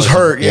Broken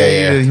hurt. ankle.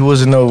 Yeah, He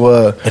wasn't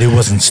no. But it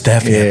wasn't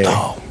Steph yet, Yeah,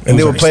 though. and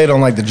they would play it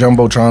on like the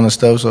jumbotron and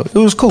stuff, so it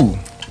was cool.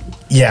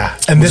 Yeah,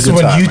 and this a is good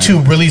when time,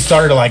 YouTube really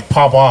started to like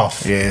pop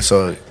off. Yeah,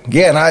 so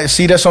yeah, and I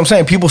see that's what I'm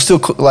saying. People still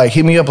like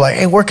hit me up like,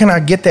 "Hey, where can I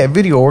get that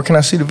video? Where can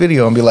I see the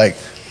video?" And be like,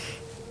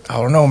 "I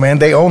don't know, man.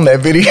 They own that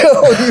video."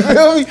 You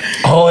feel me?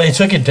 Oh, they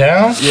took it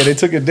down. Yeah, they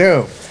took it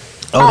down.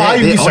 I'll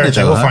they own research it it.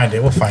 though, We'll huh? find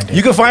it. We'll find it.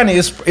 You can find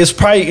it. It's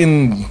probably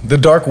in the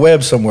dark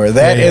web somewhere.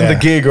 That Yeah, and yeah. the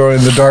gig are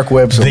in the dark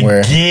web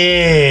somewhere.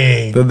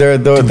 The gig.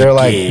 They're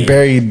like gig.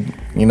 buried,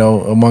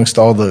 amongst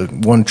all the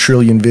 1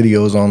 trillion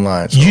videos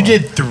online. So. You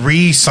did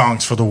 3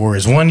 songs for the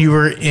Warriors. One you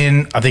were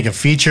in, I think, a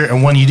feature,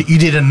 and one you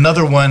did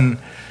another one.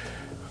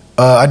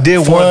 I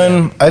did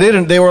one. I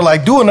didn't. They were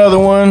like, do another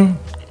one.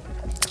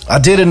 I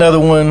did another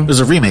one. It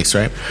was a remix,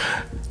 right?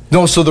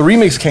 No, so the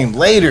remix came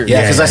later.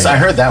 Yeah, because I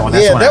heard that one.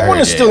 That's that one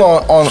is still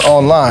on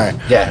online.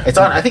 Yeah, it's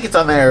on. I think it's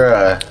on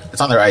their. It's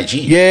on their IG.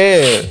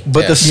 Yeah,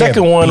 but the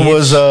second one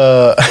was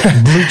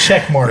blue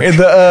check mark.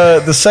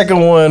 The second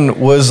one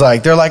was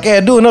like they're like,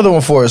 yeah, do another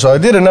one for us. So I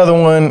did another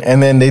one,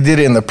 and then they did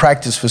it in the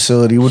practice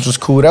facility, which was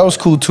cool. That was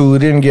cool too. It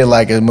didn't get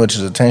like as much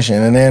as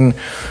attention, and then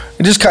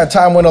it just kind of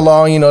time went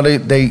along. You know,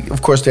 they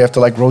of course they have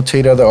to like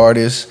rotate other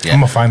artists. Yeah.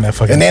 I'm gonna find that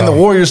fucking. And then song.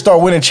 the Warriors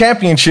start winning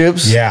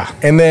championships. Yeah.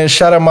 And then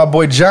shout out my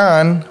boy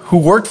John, who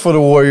worked for the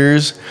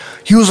Warriors.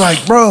 He was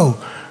like, bro,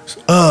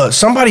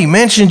 somebody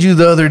mentioned you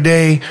the other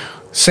day,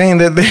 saying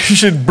that they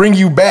should bring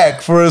you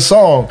back for a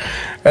song.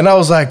 And I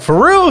was like, for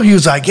real? He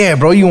was like, yeah,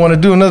 bro, you want to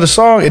do another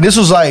song? And this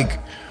was like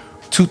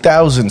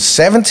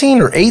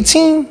 2017 or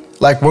 18,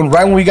 like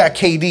right when we got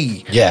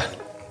KD. Yeah.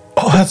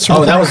 Oh, that's right.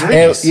 Oh, that was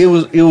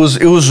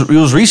It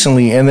was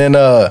recently, and then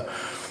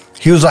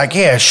he was like,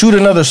 yeah,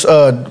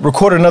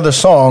 record another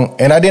song,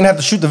 and I didn't have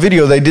to shoot the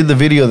video. They did the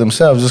video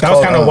themselves. That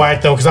was kind of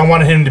whack though, because I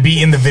wanted him to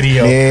be in the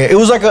video. Yeah, it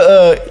was like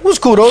it was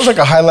cool though. It was like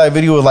a highlight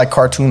video with like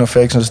cartoon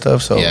effects and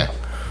stuff. So yeah.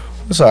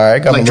 It's all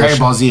right. Like Dragon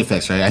Ball Z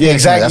effects, right? Yeah,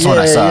 exactly. That's what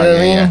I saw. You know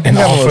what I mean? And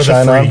all for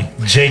the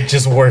free. Jake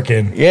just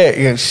working. Yeah,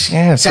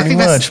 pretty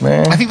much,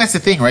 man. I think that's the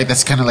thing, right?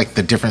 That's kind of like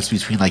the difference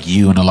between like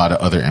you and a lot of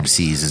other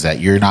MCs is that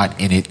you're not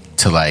in it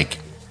to like,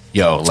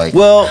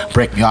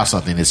 break me off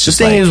something. It's just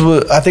the thing is,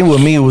 I think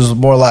with me it was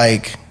more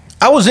like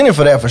I was in it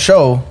for that for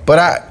sure, but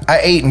I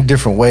ate in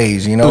different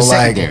ways, you know, it was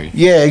like secondary.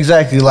 Yeah,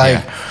 exactly. Like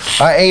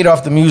I ate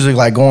off the music,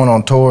 like going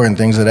on tour and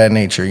things of that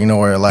nature, you know,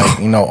 where like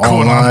going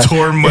online. On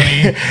tour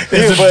money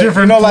is a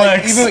different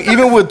flex. Like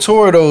even with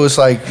tour though, it's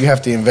like you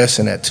have to invest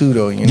in that too,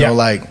 though. You know,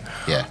 like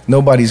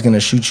nobody's gonna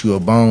shoot you a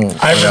bone.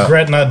 I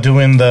regret not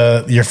doing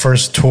your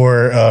first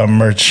tour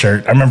merch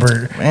shirt. I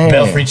remember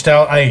Belf reached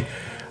out.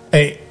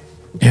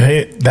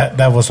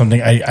 That was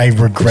something I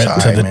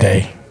regret to the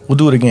day. We'll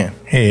do it again.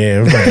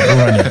 Yeah,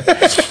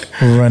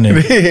 we're running.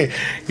 Yeah,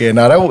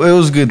 it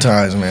was good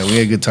times, man. We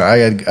had good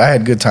time. I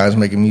had good times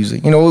making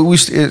music. You know,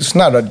 it's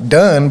not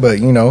done, but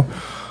you know,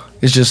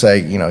 it's just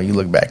like you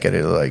look back at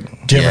it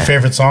like. Do you have a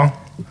favorite song?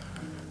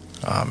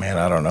 Oh man,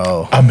 I don't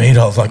know. I made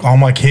all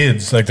my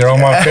kids. Like they're all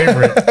my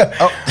favorite.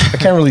 I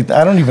can't really.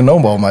 I don't even know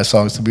all my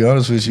songs, to be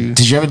honest with you.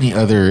 Did you have any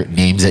other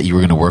names that you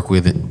were going to work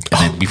with, and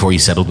then before you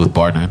settled with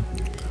Bar None?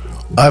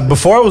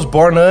 Before I was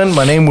Bar None,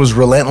 my name was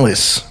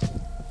Relentless.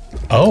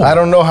 Oh, I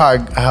don't know how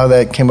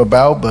that came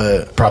about,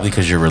 but probably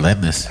because you're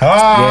relentless.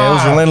 Yeah, it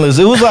was relentless.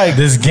 It was like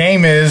this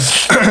game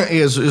is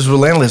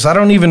relentless. I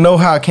don't even know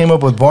how I came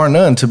up with Bar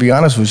None, to be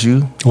honest with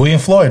you. William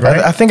Floyd, right?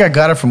 I think I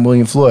got it from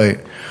William Floyd,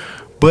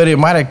 but it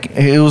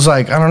was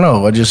like I don't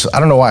know. I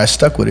don't know why I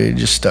stuck with it. It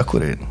just stuck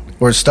with it,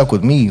 or it stuck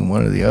with me,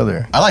 one or the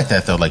other. I like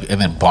that though. Like,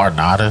 and then Bar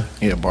Nada.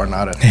 Yeah, Bar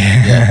Nada.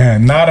 Yeah.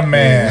 Not a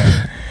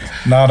man.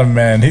 Not a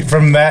man.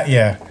 From that,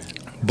 yeah.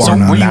 So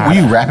were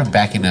you rapping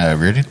back in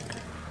Reardon?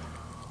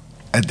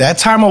 At that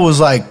time, I was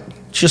like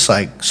just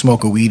like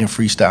smoking weed and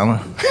freestyling.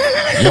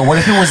 Yo, what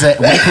if it was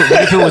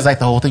what if it was like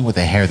the whole thing with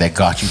the hair that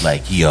got you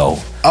like, yo?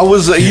 I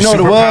was, you know what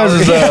it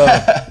was?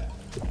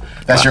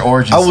 That's your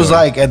origin. I was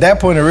like at that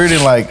point, I really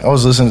I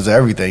was listening to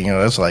everything. You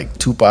know, that's like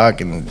Tupac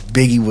and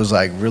Biggie was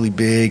like really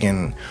big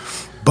and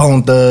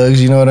Bone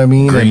Thugs. You know what I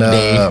mean? Green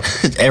Day,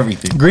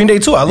 everything. Green Day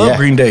too. I love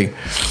Green Day,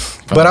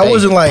 but I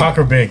wasn't like Pac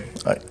or Big.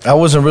 I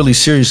wasn't really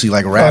seriously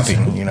like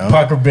rapping. You know,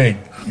 Pac or Big.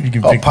 You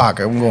can pick Pac.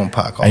 I'm going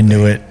Pac. I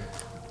knew it.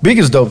 Big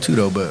is dope too,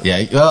 though. But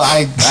yeah, well,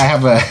 I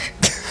have a,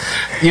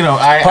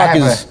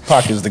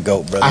 Pac is the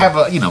GOAT, brother. I have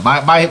a,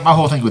 my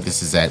whole thing with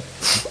this is that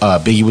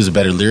Biggie was a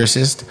better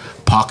lyricist.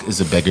 Pac is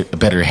a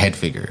better head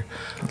figure.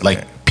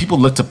 Like people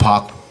look to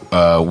Pac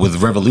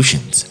with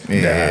revolutions.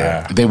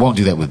 Yeah, they won't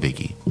do that with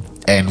Biggie,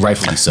 and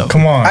rightfully so.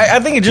 Come on,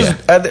 I think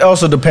it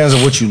also depends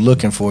on what you're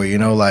looking for. You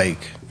know, like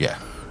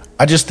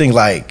I just think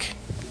like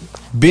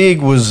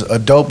Big was a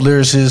dope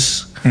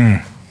lyricist.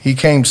 He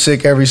came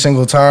sick every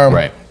single time.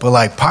 Right. But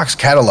like Pac's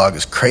catalog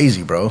is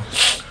crazy, bro.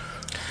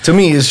 To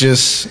me, it's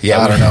just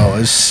I don't know.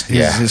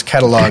 His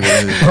catalog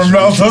is.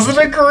 Ramel doesn't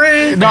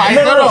agree. No.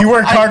 He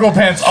wore cargo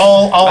pants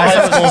all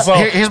high school. So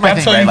here's my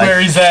that's thing. Right? Where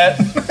he's at.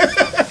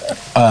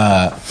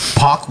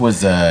 Pac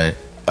was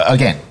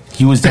again.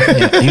 He was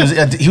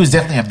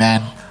definitely a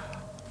man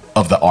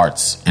of the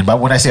arts, and by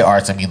when I say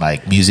arts, I mean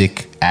like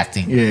music,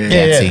 acting,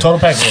 dancing. Total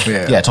package.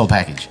 Yeah, total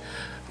package.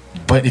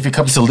 But if it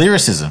comes to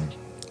lyricism,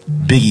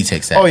 Biggie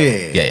takes that. Oh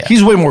yeah.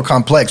 He's way more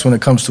complex when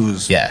it comes to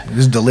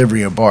his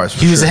delivery of bars.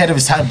 He was ahead of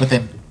his time, but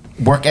then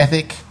work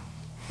ethic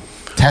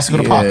has to go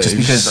to Pac just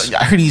because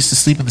I heard he used to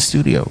sleep in the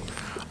studio.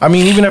 I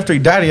mean, even after he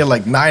died, he had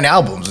like 9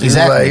 albums.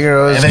 Exactly. Like, you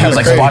know, and then he was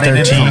like spotted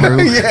in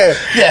Peru. yeah,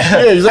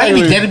 Exactly. exactly. I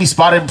didn't get to be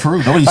spotted in Peru.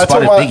 Nobody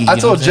spotted Biggie. I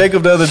told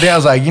Jacob the other day, I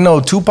was like, you know,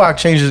 Tupac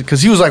changes,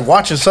 because he was like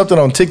watching something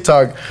on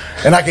TikTok,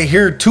 and I could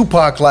hear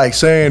Tupac like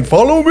saying,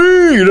 "Follow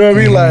me," you know what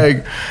I mean?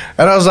 Like,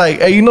 and I was like,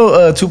 hey, you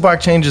know, Tupac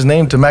changed his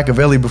name to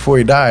Machiavelli before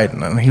he died,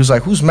 and he was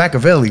like, who's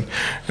Machiavelli?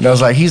 And I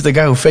was like, he's the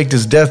guy who faked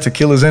his death to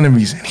kill his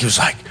enemies, and he was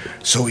like,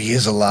 so he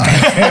is alive.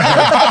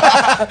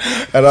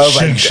 And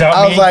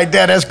I was like,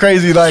 Dad, that's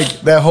crazy.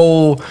 Like that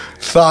whole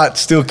thought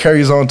still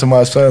carries on to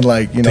my son.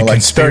 Like, you know,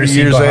 like 30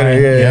 years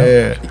later.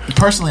 Yeah.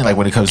 Personally, like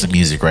when it comes to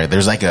music, right?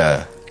 There's like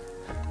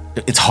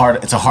it's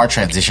hard. It's a hard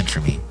transition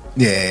for me.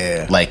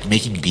 Yeah. Like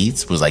making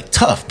beats was like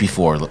tough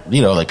before,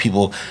 you know, like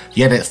people,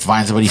 you had to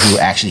find somebody who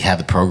actually had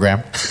the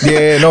program.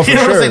 Yeah, no, for you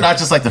know sure. What I'm saying? Not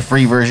just like the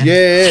free version.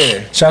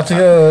 Yeah. Shout out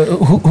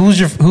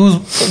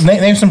to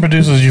name some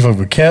producers you fuck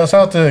with. Shout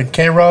out to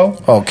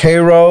K-Ro. Oh,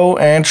 K-Ro,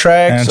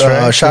 Anthrax.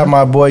 Shout out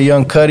my boy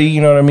Young Cuddy.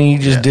 You know what I mean?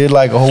 He just did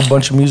like a whole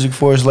bunch of music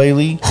for us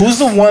lately. Who's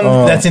the one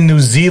that's in New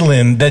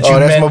Zealand that you met?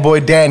 That's my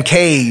boy Dan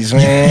Kays,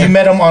 man. You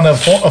met him on a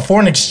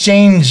foreign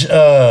exchange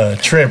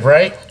trip,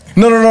 right?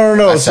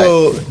 No.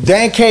 So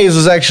Dan Kays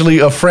was actually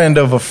a friend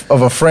of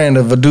a friend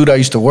of a dude I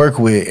used to work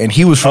with, and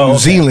he was from New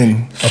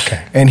Zealand.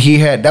 Okay. And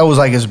that was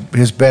like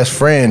his best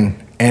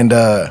friend, and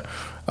I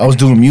was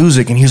doing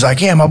music, and he was like,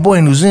 yeah, my boy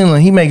in New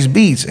Zealand, he makes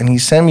beats, and he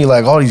sent me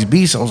like all these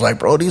beats. I was like,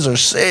 bro, these are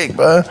sick,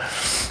 bro.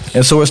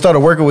 And so I started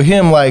working with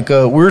him. Like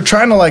we were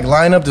trying to like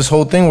line up this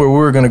whole thing where we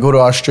were gonna go to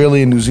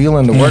Australia and New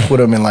Zealand to work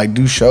with him and like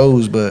do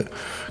shows, but.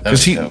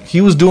 Because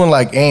he was doing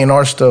like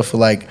A&R stuff for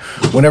like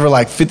whenever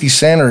like 50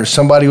 Cent or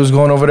somebody was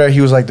going over there,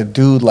 he was like the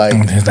dude, like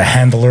the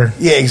handler.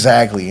 Yeah,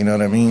 exactly. You know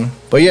what I mean?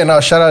 But yeah,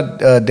 no, shout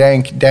out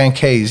Dan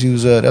Kays. He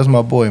was that's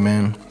my boy,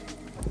 man.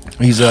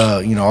 He's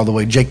you know, all the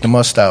way Jake the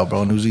Must style,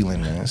 bro, New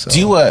Zealand, man. So. Do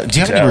you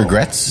have any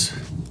regrets?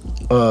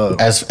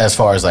 As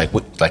far as like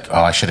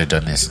I should have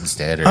done this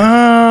instead, or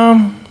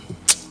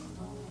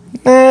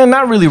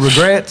not really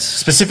regrets.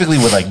 Specifically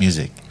with like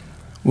music.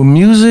 With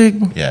music,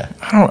 yeah,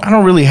 I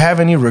don't really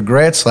have any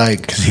regrets, like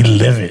because he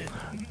live it.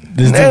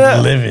 This dude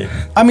live it.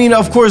 I mean,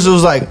 of course, it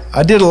was like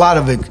I did a lot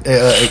of it.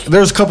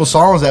 There's a couple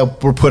songs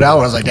that were put out.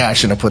 Where I was like, I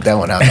shouldn't have put that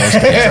one out.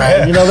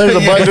 Right? You know, there's a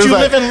bunch. But you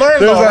live and learn,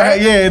 though,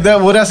 right? Yeah,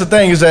 that's the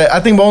thing is that I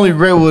think my only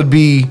regret would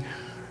be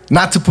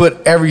not to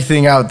put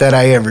everything out that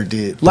I ever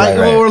did, like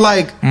or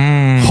like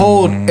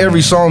hold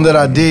every song that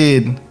I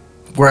did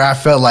where I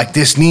felt like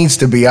this needs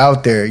to be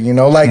out there. You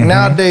know, like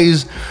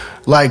nowadays.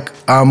 Like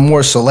I'm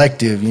more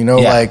selective, you know.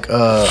 Like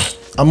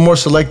I'm more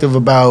selective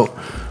about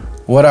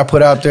what I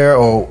put out there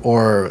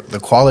or the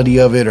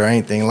quality of it or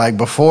anything. Like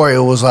before, it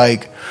was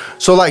like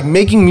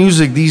making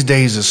music these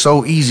days is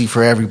so easy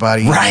for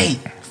everybody, right?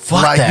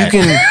 Fuck like that.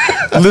 you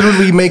can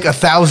literally make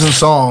 1,000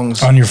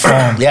 songs on your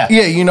phone. Yeah,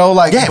 you know,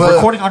 like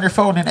recording on your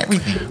phone and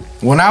everything.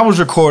 When I was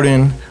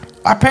recording,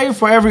 I paid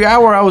for every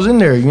hour I was in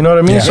there. You know what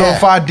I mean? Yeah. So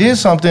if I did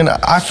something,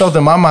 I felt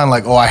in my mind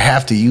like, I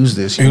have to use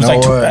this. It was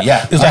like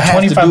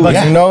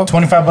 $25, you know,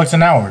 $25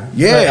 an hour.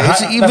 Yeah,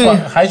 that's what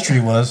High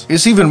Street was.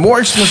 It's even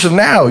more expensive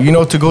now, you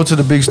know, to go to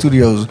the big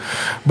studios.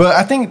 But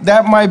I think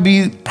that might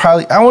be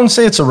probably. I wouldn't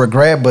say it's a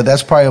regret, but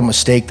that's probably a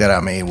mistake that I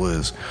made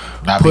was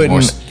not putting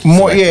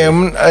more. Yeah,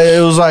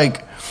 it was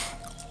like.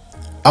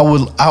 I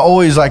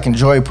always like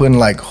enjoy putting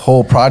like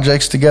whole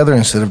projects together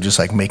instead of just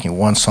like making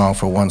one song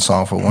for one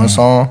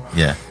song.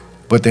 Yeah.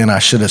 But then I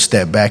should have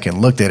stepped back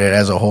and looked at it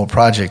as a whole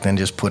project and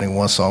just putting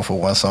one song for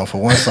one song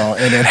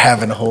and then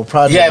having a whole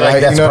project. Yeah, like right?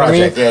 that's you know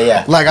project. What I mean?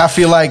 Yeah. Like I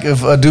feel like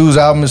if a dude's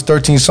album is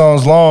 13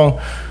 songs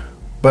long,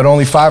 but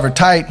only 5 are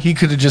tight, he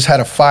could have just had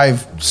a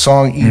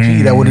 5-song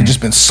EP that would have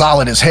just been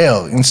solid as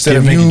hell instead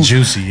of you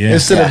juicy. Yeah.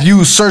 Instead of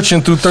you searching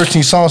through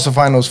 13 songs to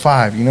find those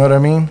 5. You know what I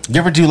mean? You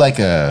ever do like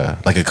a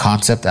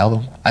concept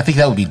album? I think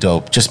that would be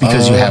dope, just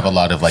because you have a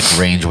lot of like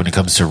range when it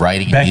comes to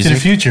writing and music. Back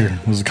to the Future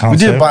was a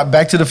concept. We did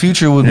Back to the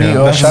Future with me.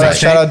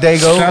 Shout out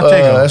Dago.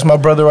 That's my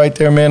brother right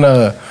there, man.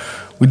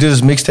 We did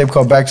this mixtape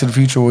called Back to the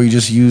Future where we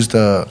just used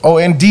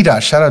and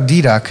D-Dot. Shout out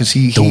D-Dot because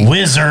he the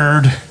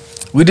wizard.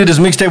 We did this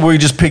mixtape where we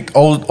just picked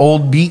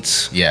old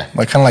beats. Yeah.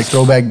 Like kind of like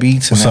throwback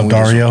beats. What's up,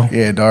 Dario?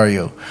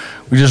 Dario.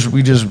 We just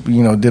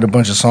did a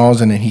bunch of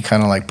songs and then he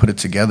kind of like put it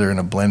together in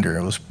a blender.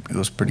 It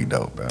was pretty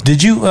dope, bro.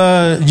 Did you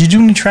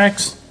do any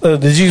tracks? You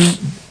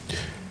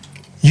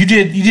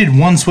did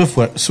one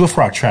Swift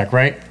Rock track,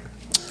 right?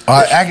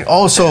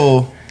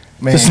 Also,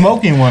 man, the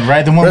smoking one,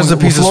 right? The one with Rest in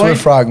Peace of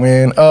Swift Rock,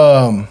 man.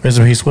 Rest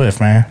in Peace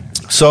Swift, man.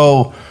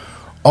 So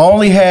I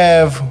only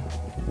have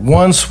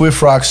one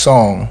Swift Rock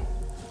song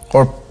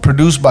or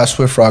produced by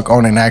Swift Rock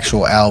on an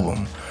actual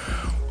album.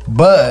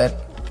 But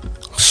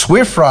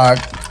Swift Rock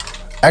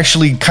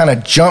actually kind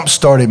of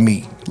jump-started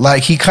me.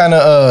 Like he kind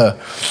of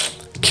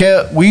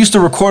we used to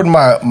record in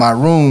my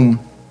room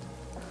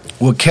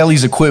with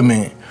Kelly's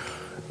equipment.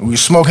 We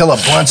smoke hella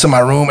blunts in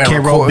my room and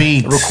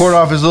record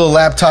off his little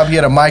laptop. He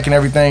had a mic and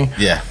everything.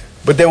 Yeah.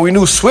 But then we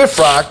knew Swift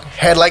Rock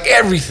had like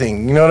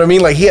everything. You know what I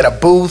mean? Like he had a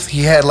booth.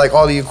 He had like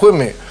all the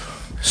equipment.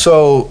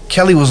 So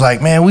Kelly was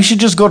like, man, we should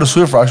just go to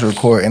Swift Rocks to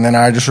record. And then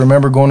I just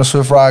remember going to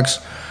Swift Rocks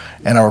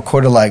and I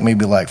recorded like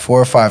maybe like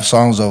 4 or 5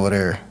 songs over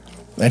there.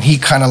 And he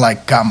kind of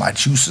like got my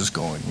juices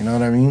going, you know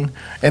what I mean?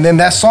 And then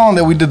that song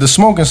that we did, the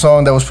Smoking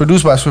song that was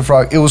produced by Swift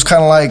Rock, it was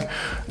kind of like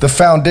the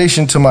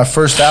foundation to my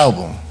first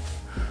album.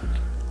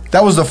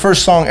 That was the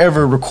first song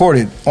ever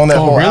recorded on that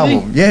whole really?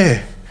 album.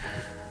 Yeah.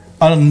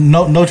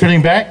 No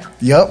Turning Back?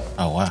 Yep.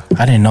 Oh wow.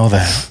 I didn't know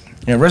that.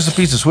 Yeah, rest in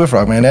peace to Swift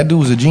Rock, man. That dude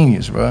was a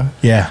genius, bro.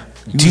 Yeah.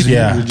 Do you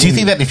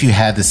think that if you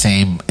had the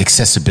same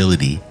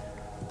accessibility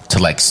to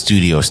like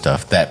studio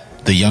stuff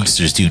that the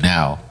youngsters do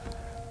now,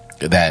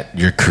 that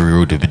your career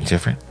would have been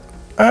different?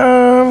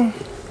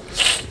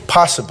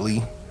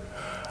 Possibly.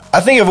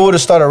 I think if I would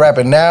have started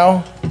rapping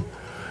now,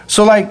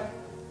 so like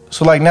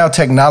now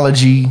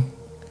technology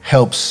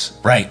helps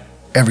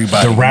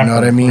everybody. The rapper. You know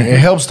what I mean? It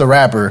helps the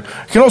rapper.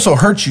 It can also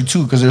hurt you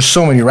too, because there's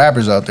so many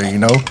rappers out there, you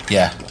know?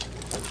 Yeah.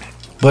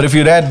 But if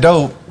you're that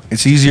dope,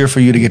 it's easier for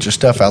you to get your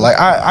stuff out. Like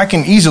I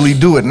can easily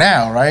do it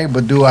now, right?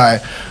 But do I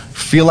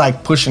feel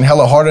like pushing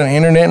hella hard on the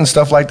internet and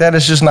stuff like that?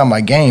 It's just not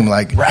my game.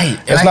 Like,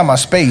 it's not my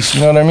space.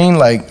 You know what I mean?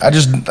 Like, I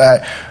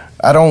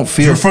don't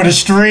feel. You're for the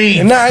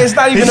street. Nah, it's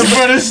not even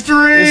for the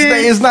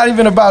street. It's not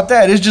even about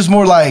that. It's just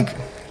more like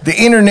the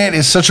internet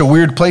is such a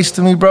weird place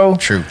to me, bro.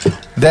 True.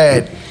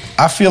 That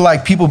I feel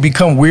like people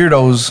become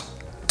weirdos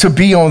to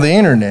be on the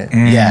internet.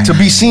 Yeah. To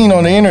be seen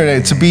on the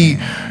internet. To be.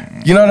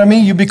 You know what I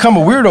mean? You become a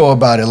weirdo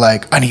about it.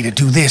 Like, I need to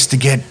do this to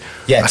get to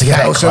get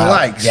that 1,000 clout.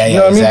 likes. Yeah, you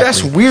know what I mean?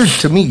 exactly. That's weird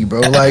to me, bro.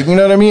 Like, you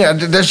know what I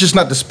mean? That's just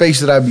not the space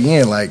that I be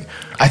in. Like,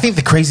 I think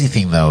the crazy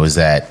thing though is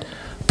that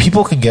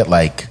people can get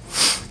like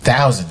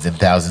thousands and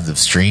thousands of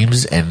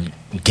streams and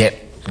get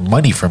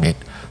money from it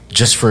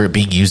just for it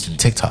being used in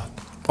TikTok.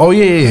 oh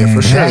yeah,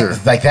 for sure.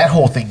 That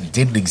whole thing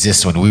didn't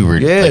exist when we were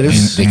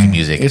making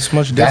music. it's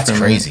much That's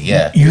different, crazy.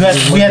 man.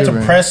 Yeah. We had to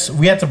press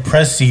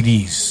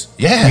CDs.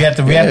 Yeah. We had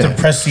to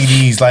press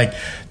CDs. Like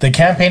the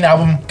campaign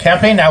album.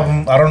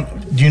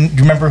 Do you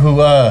remember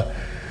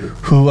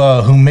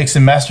who mixed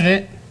and mastered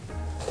it?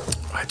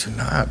 I do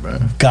not, bro.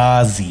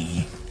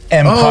 Ghazi.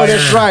 Empire. Oh,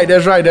 that's right.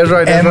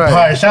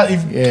 Empire.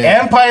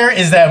 Empire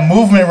is that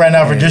movement right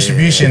now for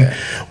distribution. Yeah.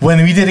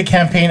 When we did a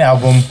campaign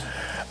album,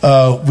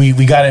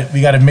 we got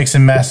it mixed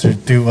and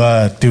mastered through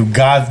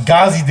Ghazi.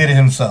 Ghazi did it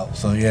himself.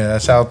 So yeah,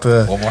 shout out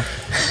to One more.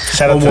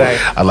 shout out to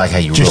that I like how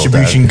you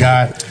distribution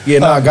guy. Yeah,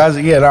 guys.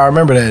 Yeah, I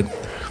remember that.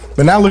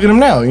 But now look at him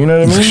now. You know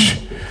what I mean?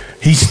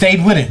 He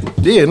stayed with it.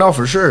 Yeah, no,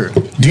 for sure.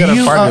 You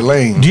gotta find your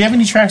lane. Do you have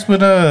any tracks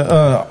with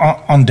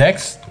on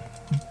Dex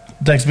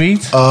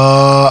Beats?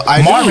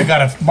 Marvin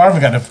got a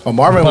Marvin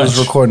was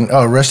bunch. recording.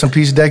 Oh, rest in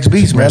peace, Dex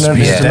Beats, man. Rest in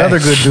That's peace, another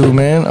Dex. good dude,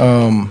 man.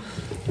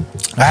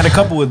 I had a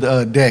couple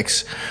with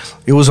Dex.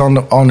 It was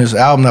on this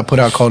album I put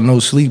out called No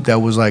Sleep. That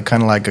was like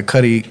kind of like a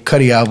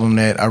Cuddy album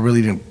that I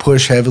really didn't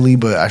push heavily,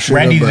 but I should.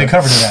 Randy did the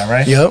cover to that,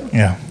 right? Yep.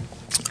 Yeah.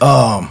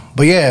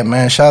 But yeah,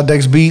 man, shout out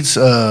Dex Beats.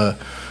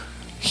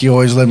 He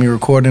always let me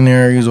record in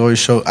there. He was always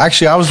show.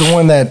 Actually, I was the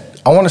one that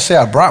I want to say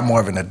I brought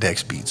Marvin to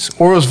Dex Beats,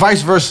 or it was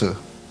vice versa.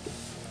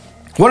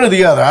 One or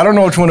the other. I don't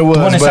know which one it was.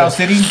 The one in but, South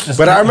City?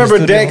 But I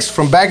remember Dex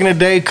from back in the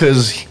day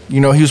because, he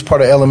was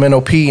part of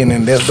LMNOP, and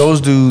then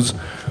those dudes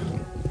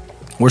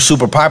were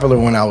super popular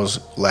when I was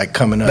like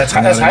coming up. That's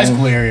you know what I high mean?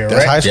 school area,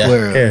 That's right? high school Yeah.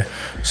 area. Yeah.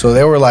 So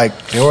they were like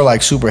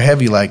super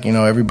heavy. Like,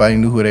 everybody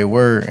knew who they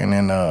were. And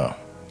then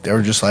they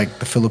were just like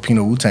the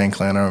Filipino Wu-Tang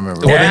Clan, I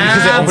remember.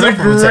 That's a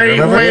great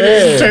way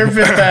to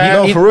interpret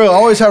that. For real, I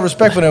always have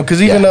respect for them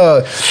because even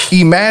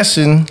E.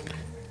 Masson,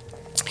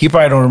 he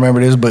probably don't remember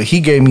this, but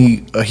he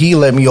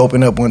let me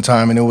open up one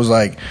time, and it was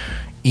like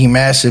E.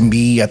 Masson,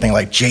 B, I think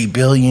like J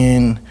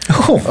Billion,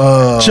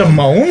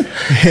 Jamone?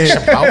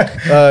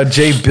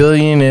 J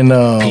Billion,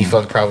 and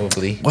P-Funk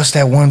probably. what's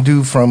that one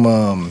dude from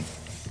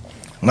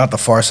not the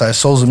Far Side,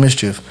 Souls of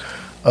Mischief,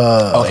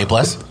 A+?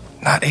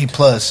 not A+.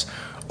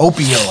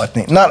 Opio, I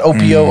think. Not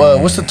Opio.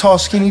 What's the tall,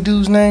 skinny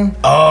dude's name?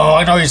 Oh,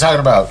 I know what you're talking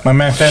about. My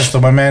man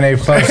Festo, my man A+.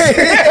 Dope,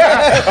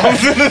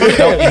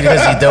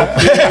 because he dope.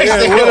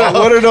 Yeah,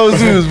 what are those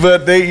dudes?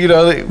 But they,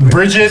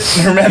 Bridget,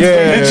 her man's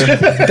a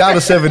midget. down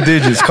to 7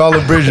 digits. Call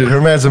her Bridget.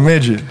 Her man's a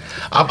midget.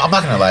 I'm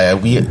not gonna lie. I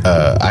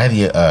had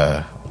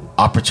the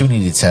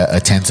opportunity to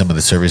attend some of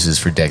the services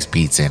for Dex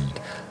Beats, and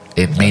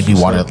it made me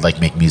want to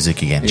make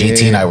music again.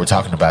 JT and I were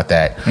talking about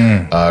that.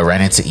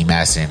 Ran into E.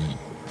 Masson.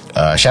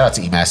 Shout out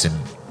to E. Masson.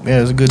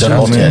 Yeah, it's a good Done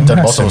job, man.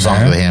 multiple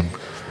songs with him.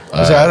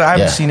 I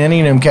haven't seen any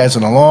of them cats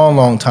in a long,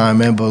 long time,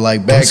 man. But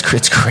like back, It's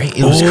great.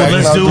 It Ooh, was great.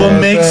 let's do a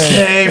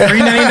mixtape.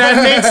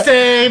 $3.99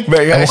 mixtape.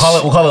 man, And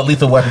we'll call it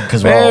Lethal Weapon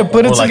because we're Man, all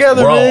put it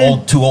together, we're man.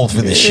 all too old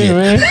for this shit.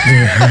 man.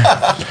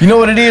 You know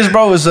what it is,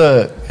 bro? It's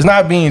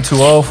not being too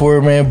old for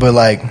it, man. But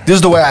like, this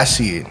is the way I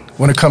see it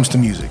when it comes to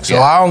music. So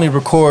Yeah. I only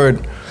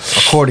record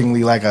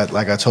accordingly, like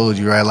I told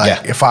you, right?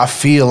 Like if I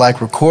feel like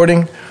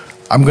recording,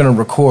 I'm gonna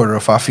record, or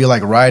if I feel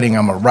like writing,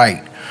 I'm gonna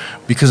write.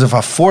 Because if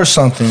I force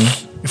something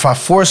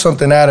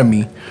out of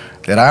me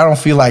that I don't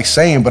feel like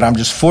saying, but I'm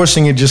just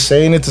forcing it, just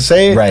saying it to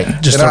say it, Right.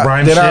 Just then to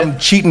rhyme then shit? I'm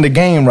cheating the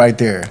game right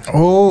there.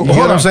 Oh, You get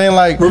what I'm saying?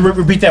 Like,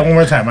 repeat that one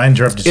more time. I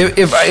interrupted you.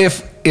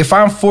 if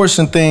I'm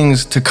forcing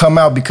things to come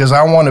out because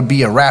I want to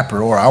be a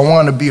rapper or I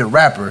want to be a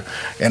rapper,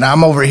 and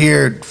I'm over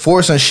here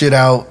forcing shit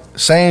out,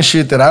 saying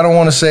shit that I don't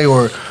want to say,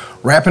 or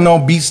rapping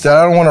on beats that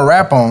I don't want to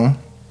rap on,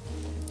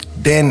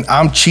 then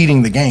I'm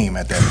cheating the game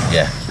at that point.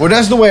 Yeah. Well,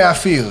 that's the way I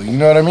feel. You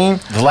know what I mean?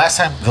 The last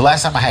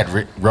time I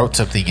had wrote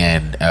something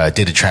and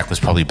did a track was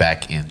probably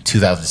back in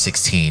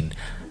 2016,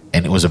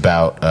 and it was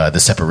about the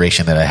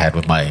separation that I had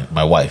with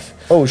my wife.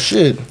 Oh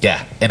shit.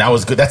 Yeah, and I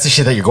was good. That's the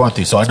shit that you're going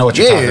through. So I know what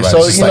you're talking about.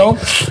 So it's you know,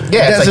 it's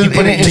like you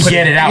put it to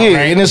get it out, yeah,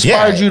 right? and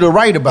inspired you to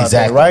write about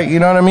exactly. that, right? You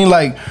know what I mean?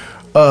 Like,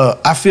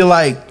 I feel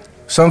like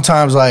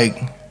sometimes like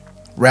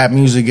rap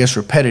music gets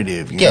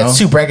repetitive. You know? It's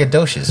too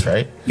braggadocious,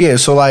 right? Yeah,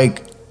 so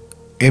like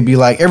it'd be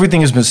like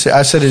everything has been said.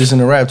 I said it in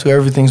the rap too.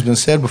 Everything's been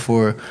said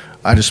before.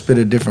 I just spit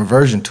a different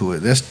version to it.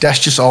 That's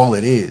just all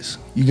it is.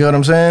 You get what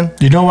I'm saying?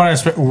 You know what I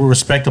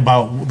respect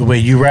about the way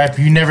you rap?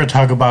 You never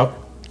talk about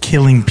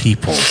killing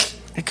people.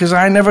 Because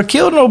I ain't never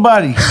killed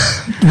nobody.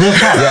 Real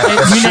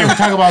talk. You never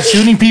talk about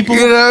shooting people.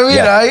 You know what I mean?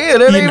 Yeah.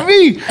 That ain't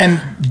me.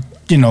 And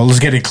let's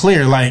get it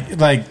clear. Like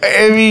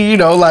I mean,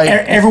 like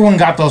everyone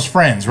got those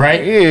friends,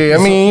 right? Yeah,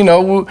 I mean,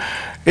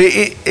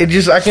 it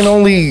just I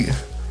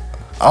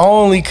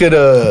only could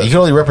You can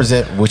only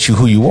represent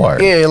who you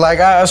are. Yeah, like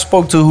I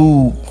spoke to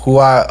who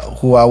I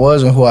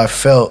was and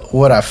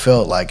what I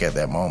felt like at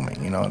that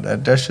moment. You know,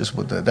 that's just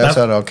that's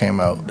how it all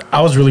came out.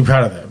 I was really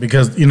proud of that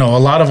because a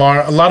lot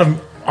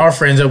of our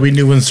friends that we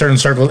knew in certain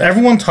circles,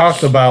 everyone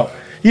talked about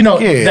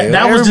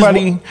that was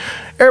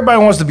everybody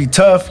wants to be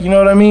tough, you know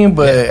what I mean?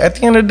 But at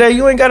the end of the day,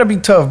 you ain't gotta be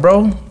tough,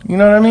 bro. You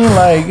know what I mean?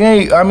 Like,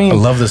 I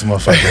love this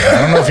motherfucker.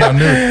 I don't know if y'all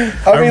knew.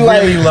 I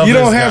really love you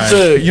don't have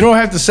to. You don't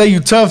have to say you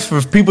tough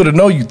for people to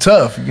know you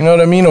tough. You know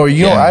what I mean? Or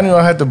I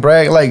don't have to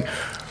brag. Like,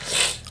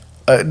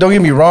 don't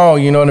get me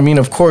wrong. You know what I mean?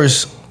 Of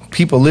course,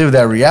 people live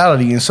that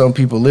reality, and some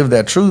people live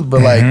that truth.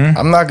 But like,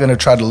 I'm not gonna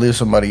try to live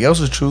somebody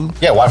else's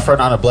truth. Yeah, why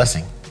front on a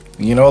blessing?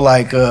 You know,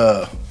 like,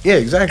 yeah,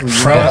 exactly.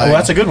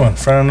 That's a good one.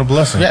 Front on a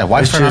blessing. Yeah,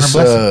 why front on a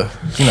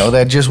blessing?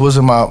 That just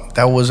wasn't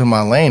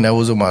my lane. That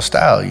wasn't my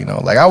style. You know,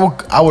 like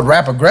I would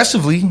rap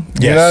aggressively.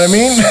 You know what I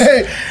mean?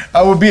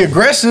 I would be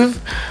aggressive,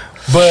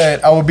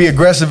 but I would be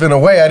aggressive in a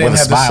way I didn't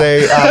have to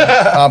say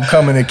I'm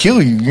coming to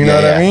kill you. You know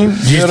what I mean?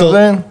 You know what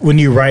I'm saying? When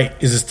you write,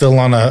 is it still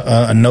on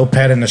a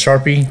notepad and a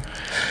Sharpie?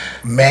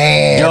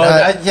 Man,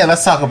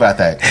 let's talk about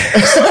that.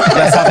 Let's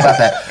talk about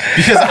that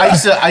because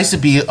I used to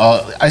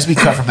be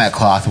cut from that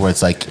cloth where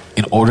it's like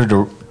in order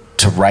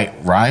to write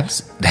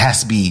rhymes, it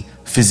has to be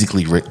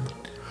physically written.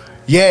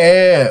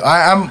 Yeah.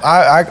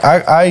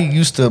 I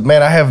used to,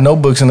 man. I have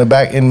notebooks in the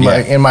back in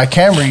my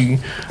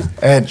Camry.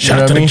 And shout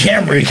out to the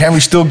Camry.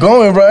 Camry's still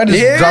going, bro. I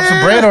just dropped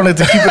some bread on it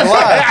to keep it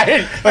alive.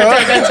 I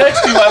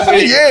texted you last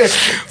week. Yeah,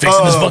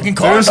 fixing this fucking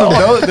car.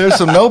 There's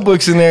some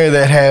notebooks in there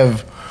that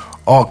have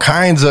all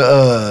kinds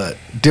of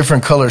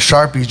different color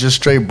Sharpies, just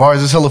straight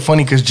bars. It's hella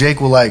funny because Jake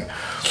will like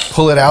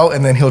pull it out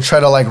and then he'll try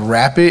to like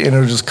rap it and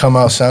it'll just come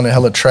out sounding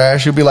hella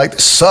trash. He'll be like,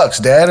 "This sucks,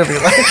 Dad." I'll be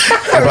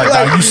like,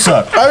 "No, you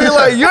suck." I'll be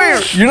like,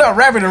 you're not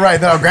rapping it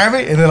right." Then I'll grab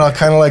it and then I'll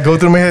kind of like go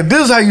through my head.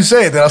 This is how you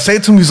say it. Then I'll say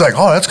it to him. He's like,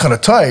 "Oh, that's kind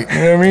of tight." You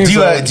know what I mean? Do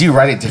you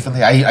wrise it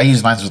differently? I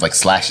use mine with like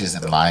slashes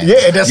and lines.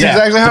 Yeah, that's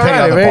exactly how I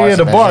write it, man. Yeah,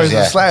 the bars,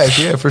 the slash.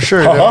 Yeah, for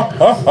sure.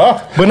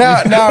 But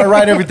now I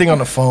write everything on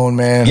the phone,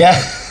 man.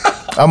 Yeah.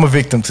 I'm a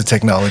victim to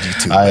technology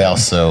too. I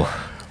also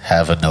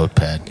have a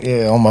notepad.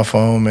 Yeah, on my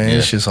phone, man. Yeah.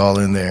 It's just all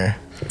in there.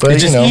 But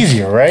it's just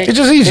easier, right? It's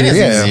just easier. It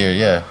is easier,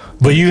 yeah.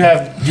 But you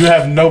have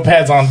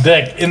notepads on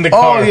deck in the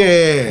car. Oh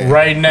yeah,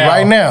 right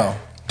now.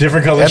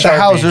 Different colors. At the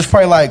house, there's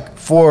probably like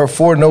four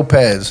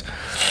notepads.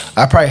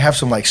 I probably have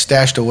some like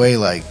stashed away,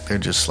 like they're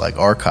just like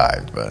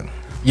archived. But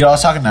I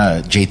was talking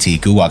to JT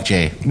Guwak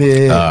J.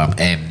 Yeah.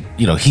 And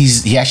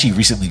he actually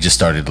recently just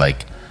started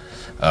like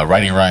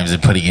writing rhymes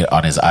and putting it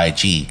on his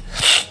IG,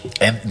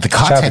 and the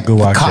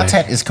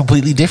content is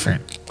completely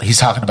different. He's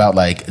talking about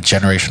like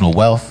generational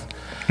wealth.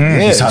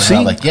 He's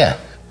talking about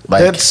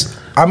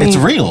it's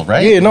real,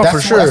 right? Yeah, no, for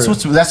sure.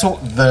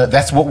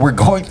 That's what we're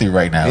going through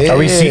right now. Yeah.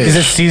 Is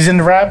it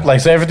seasoned rap?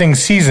 Like, so everything's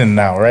seasoned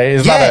now, right?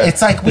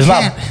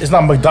 It's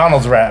not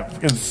McDonald's rap.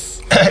 It's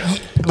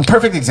the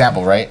perfect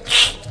example, right?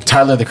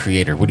 Tyler the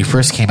Creator, when he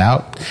first came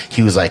out,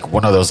 he was like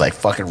one of those like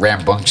fucking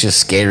rambunctious,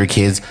 scary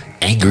kids,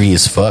 angry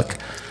as fuck.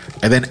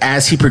 And then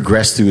as he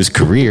progressed through his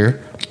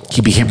career,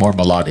 he became more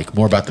melodic,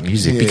 more about the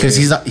music because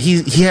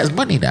he has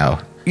money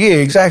now. Yeah,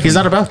 exactly. He's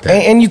not about that.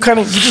 And you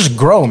just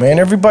grow, man.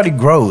 Everybody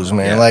grows,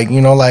 man.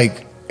 Yeah.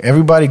 Like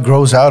everybody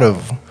grows out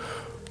of.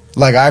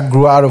 Like I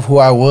grew out of who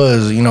I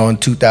was, in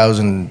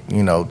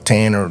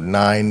 2010 or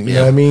 9. You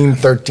know what I mean?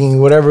 13,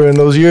 whatever in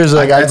those years.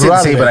 Like I grew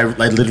out of it.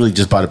 But I literally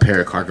just bought a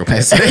pair of cargo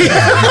pants today.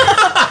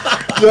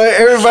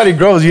 Everybody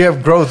grows. You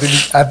have growth. And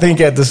I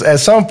think at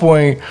some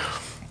point,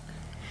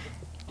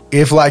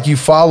 if like you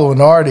follow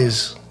an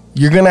artist,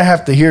 you're gonna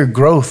have to hear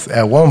growth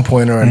at one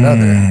point or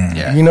another.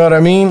 Yeah. You know what I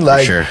mean?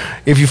 Like sure.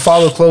 If you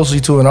follow closely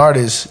to an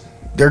artist,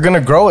 they're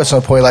gonna grow at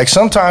some point. Like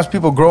sometimes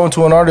people grow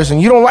into an artist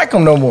and you don't like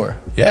them no more.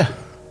 Yeah.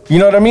 You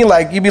know what I mean?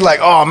 Like you'd be like,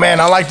 oh man,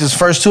 I like his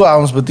first 2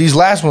 albums, but these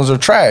last ones are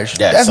trash.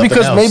 Yeah, that's something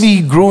because else. maybe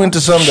he grew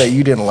into something that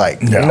you didn't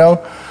like. Yeah. You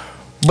know.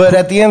 But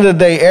at the end of the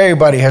day,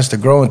 everybody has to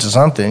grow into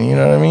something. You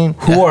know what I mean?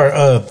 Who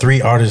are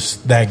 3 artists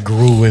that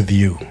grew with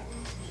you?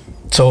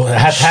 So it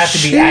has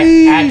to be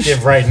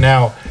active right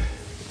now.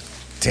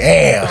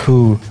 Damn,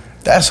 Who?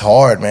 that's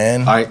hard,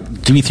 man. All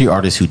right, give me 3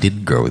 artists who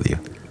didn't grow with you.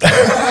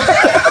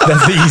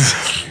 That's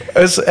easy.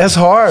 It's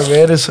hard,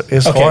 man. It's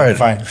Okay, hard.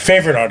 fine.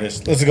 Favorite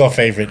artist. Let's go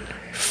favorite.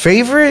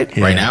 Favorite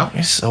Right now?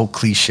 It's so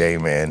cliche,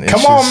 man. It's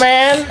Come on, just-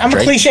 man. I'm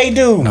Drake? a cliche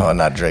dude. No,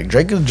 not Drake.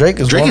 Drake is Drake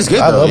is good,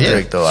 I though, love yeah.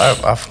 Drake though. I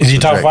fuck Is he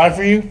with top Drake. 5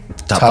 for you?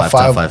 Top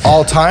five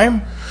all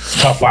time?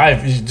 Top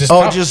 5. Just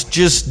Oh, top.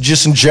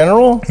 just in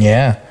general.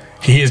 Yeah.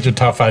 He is your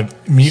top 5.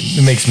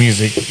 Makes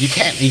music. You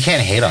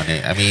can't hate on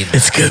it. I mean,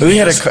 It's good. We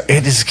had it's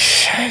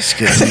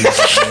good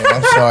music, man.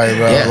 I'm sorry,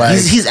 bro. yeah, Like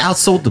he's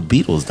outsold the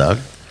Beatles, dog.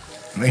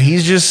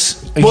 he's just.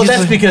 Well, he's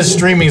that's a- because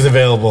streaming's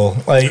available.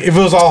 Like, if it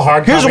was all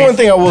hard Here's copy, one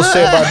thing I will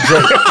say about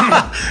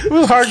Drake. It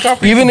was hard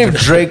copy. Even if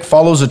Drake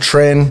follows a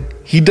trend,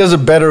 he does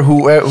it better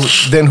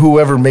than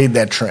whoever made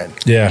that trend.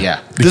 Yeah. Yeah.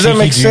 The Does that Kiki,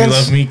 make Do You sense?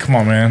 Love Me? Come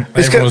on, man.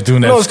 It's Everyone was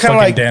doing that no, it's kinda fucking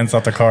like- dance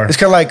out the car. It's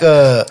kind of like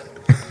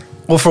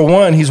well, for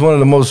one, he's one of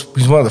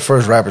the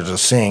first rappers to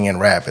sing and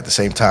rap at the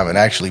same time and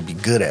actually be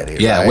good at it.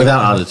 Yeah, right?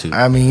 without autotune.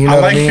 I mean, you know I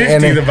what like I mean.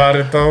 50 And about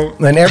it, though.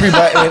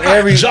 everybody, and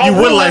every Ja you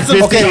would Rule like has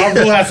some, 50. Ja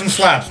Rule has some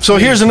slaps. So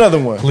here's another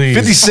one. Please.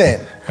 50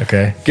 Cent.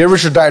 Okay. Get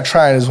Rich or Die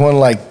Trying is one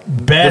like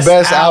Best the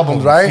best albums,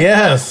 albums, right?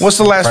 yes. What's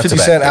the last Front to 50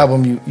 back, Cent yeah.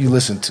 album you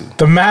listened to?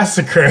 The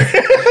Massacre. All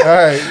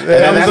right. And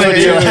that's But when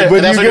you you're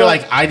get-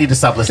 like, I need to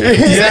stop listening.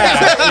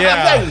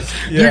 yeah.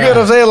 You get what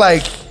I'm saying?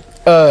 Like,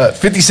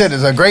 50 Cent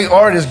is a great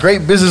artist,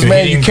 great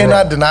businessman. He You didn't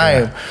cannot grow. deny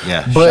him.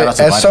 Yeah. Shout out But to at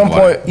Vitamin some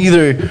Water. point,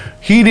 either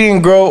he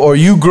didn't grow or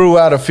you grew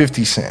out of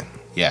 50 Cent.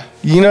 Yeah.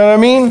 You know what I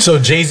mean? So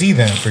Jay-Z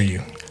then for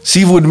you.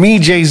 See, with me,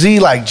 Jay-Z,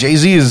 like,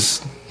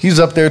 Jay-Z he's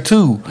up there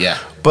too. Yeah.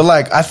 But,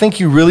 like, I think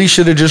you really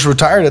should have just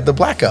retired at the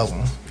Black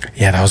Album.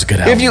 Yeah, that was a good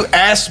album. If you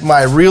ask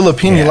my real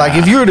opinion, Yeah. like,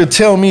 if you were to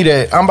tell me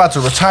that I'm about to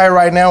retire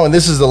right now and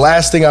this is the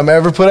last thing I'm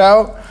ever put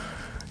out,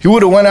 he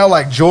would have went out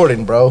like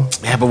Jordan, bro.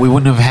 Yeah, but we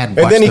wouldn't have had.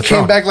 And then he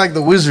came back like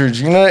the Wizards.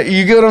 You know,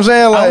 you get what I'm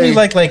saying? I only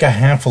Like, like a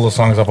handful of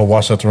songs off of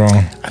Watch the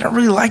Throne. I don't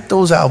really like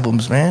those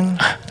albums, man.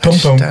 Dum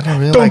dum. I don't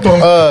really Dum like dum.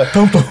 them.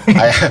 Dum dum.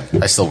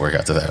 I still work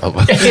out to that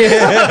album.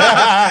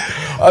 I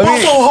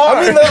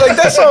mean, like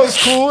that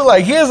song's cool.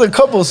 Like he has a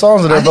couple of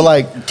songs in there, but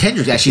like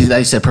Kendrick, actually, like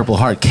you said, Purple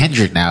Heart.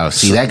 Kendrick now,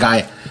 see that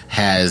guy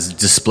has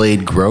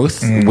displayed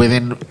growth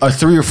within a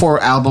 3 or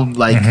 4 album.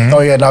 Like, oh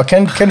yeah, no,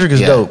 Kendrick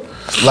is Yeah. dope.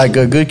 Like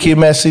a Good Kid,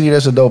 Mad City,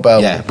 that's a dope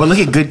album. yeah. But look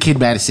at Good Kid,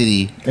 Mad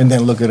City. And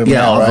then look at him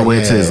Yeah, now, all right? the way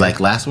to Yeah. his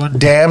like last one.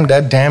 Damn,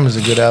 that Damn is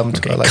a good album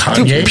too. I like that.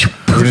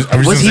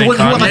 Kanye. Was he won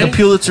like a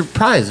Pulitzer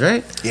Prize,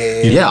 right?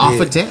 Yeah, off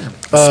yeah. of Damn.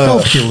 Spell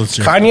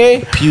Pulitzer.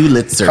 Kanye.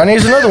 Pulitzer.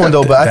 Kanye's another one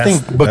though, but I That's-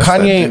 think, but that's that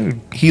Kanye,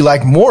 he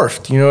like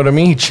morphed. You know what I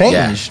mean? He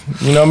changed.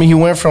 You know what I mean? He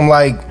went from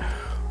like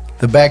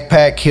the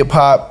backpack hip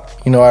hop.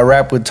 You know, I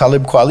rap with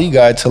Talib Kweli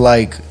guy to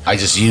like I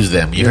just used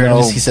them. You You heard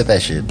know, him? He said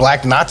that shit.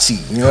 black Nazi.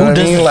 You know Who what I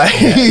doesn't- mean? Like,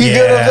 Yeah, you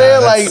get what I'm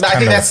saying? that's Like, I think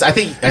kinda- that's. I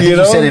think You you,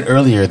 know? said it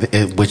earlier,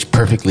 which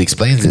perfectly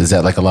explains it. Is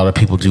that like a lot of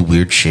people do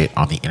weird shit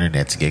on the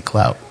internet to get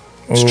clout.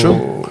 it's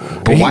true.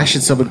 But why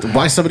should somebody?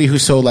 Why somebody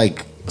who's so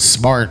like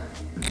smart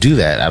do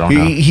that? I don't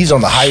know. He's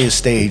on the highest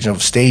stage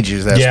of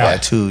stages. That's Yeah. why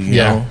too. You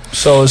Yeah. know,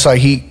 so it's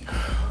like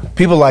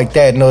people like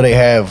that know they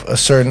have a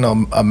certain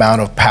amount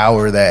of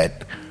power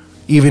that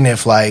even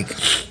if like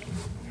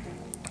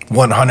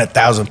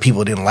 100,000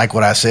 people didn't like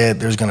what I said,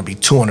 there's gonna be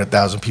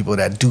 200,000 people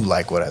that do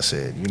like what I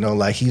said. You know,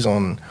 like he's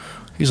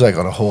like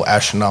on a whole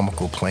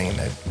astronomical plane.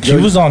 That He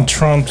was on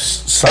Trump's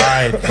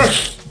side.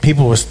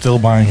 People were still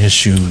buying his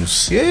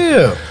shoes.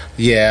 yeah.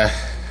 Yeah.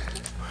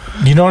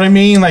 You know what I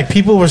mean? Like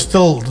people were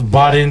still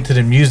bought into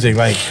the music.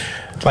 Like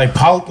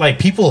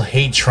people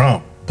hate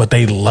Trump, but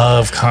they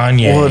love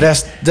Kanye. Well,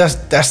 that's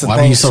the Why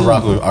thing. do you still too.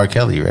 rock with R.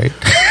 Kelly, right?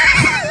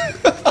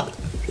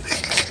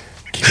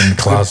 Keep in the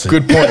closet.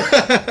 Good point.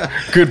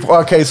 Good.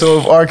 Okay, so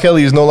if R.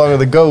 Kelly is no longer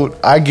the GOAT,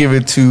 I give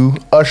it to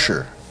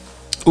Usher.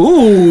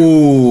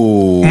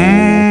 Ooh.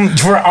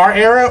 For our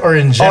era or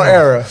in general? Our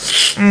era.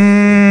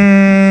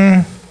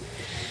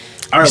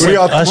 All right, What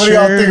do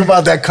y'all think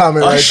about that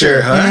comment Usher,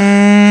 right there?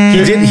 huh?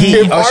 He did.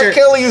 If Usher, R.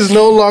 Kelly is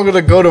no longer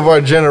the GOAT of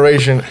our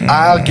generation,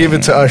 I'll give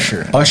it to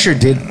Usher. Usher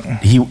did.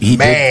 He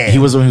Man. did. He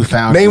was the one who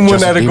found. Name one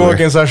Justin that'll go Bieber.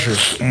 against Usher.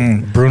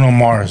 Bruno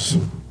Mars.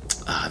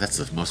 That's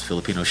the most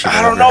Filipino shit. I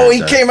I've don't ever know. heard,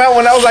 He though. came out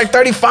when I was like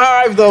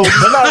 35, though.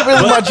 That's not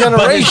really my But his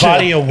generation.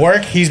 body of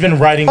work, he's been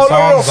writing Oh,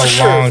 songs for a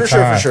sure, long for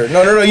time. sure.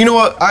 No. You know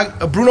what?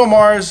 Bruno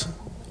Mars.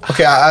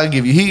 Okay, I'll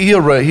give you.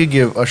 He'll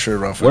give Usher a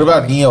run for What it.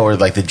 about Neo or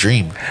like the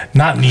Dream?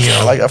 Not Neo.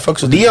 I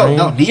fucks with Neo, the Dream.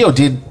 no, Neo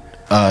did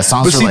songs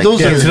But for see, like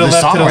those are to the left,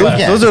 to the songwriters. left.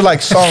 Yeah. Those are like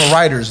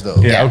songwriters, though.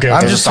 Yeah, okay, I'm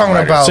okay. just talking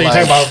Songwriters. about. So you're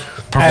like, talking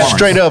about performance.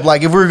 straight up,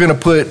 like if we were gonna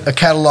put a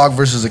catalog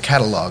versus a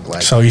catalog,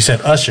 like So you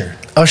said Usher.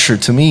 Usher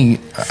to me.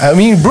 I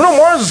mean, Bruno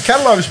Mars'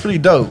 catalog is pretty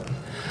dope.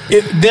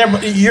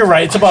 You're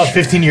right. It's about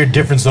 15-year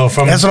difference though.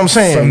 From That's what I'm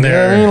saying. From You know what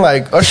there, I mean?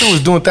 Like Usher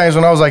was doing things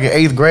when I was like in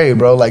 8th grade,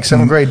 bro. Like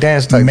 7th grade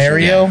dance type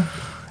Mario. shit.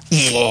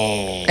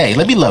 Yeah. Hey,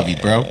 let me love you,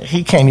 bro.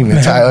 He can't even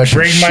tie Usher's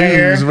Braid my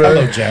hair. shoes, bro.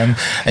 Hello, Jen.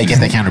 Hey, get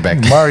that counter back.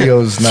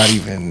 Mario's not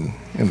even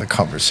in the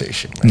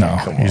conversation. Man.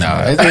 No, Come he's on.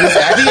 No,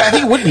 I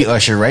think it would be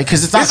Usher, right?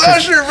 Because it's not It's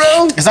Chris, Usher,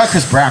 bro. It's not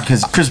Chris Brown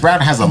because Chris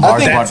Brown has a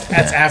large think body.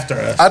 That's after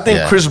us. I think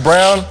Yeah. Chris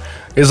Brown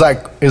is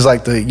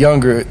like the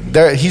younger.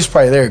 He's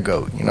probably their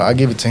GOAT. You know, I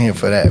give it to him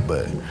for that.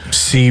 But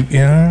See,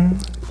 yeah.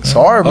 it's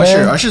hard,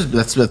 man. Usher's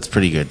that's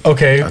pretty good.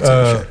 Okay.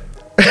 I'll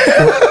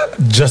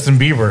take Justin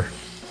Bieber.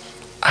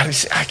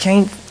 I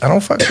can't. I don't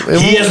fuck with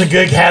He has a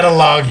good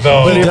catalog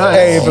though. But if, does.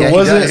 hey, Yeah, he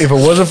does. if it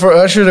wasn't for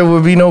Usher, there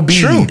would be no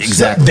beef. True.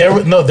 Exactly.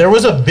 There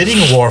was a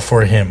bidding war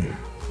for him.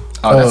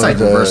 Oh, that's Oh, like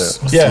the- reverse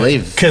Yeah,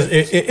 slave. because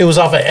it was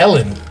off of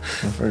Ellen.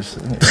 First,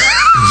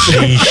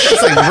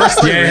 It's like reverse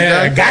slave.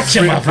 Yeah, right? gotcha,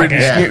 motherfucker.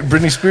 Yeah.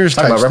 Britney Spears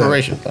Talk type about stuff.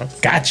 reparations.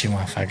 Gotcha,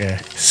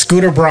 motherfucker.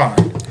 Scooter Braun.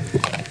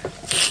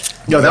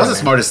 Yo, that was the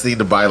smartest thing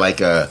to buy, like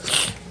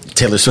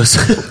Taylor Swift's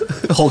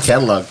whole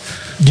catalog.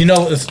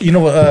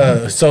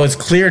 So it's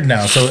cleared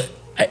now. So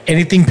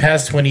anything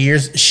past 20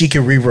 years, she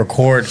can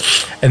re-record,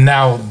 and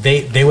now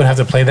they would have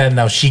to play that. And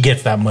now she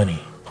gets that money.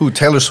 Who?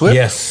 Taylor Swift?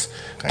 Yes,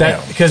 Damn.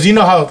 that because you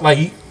know how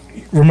like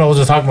Ramon was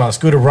just talking about.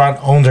 Scooter Braun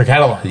owns her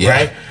catalog, Yeah.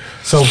 right?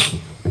 So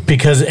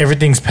because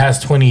everything's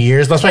past 20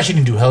 years, that's why she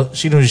didn't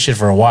do shit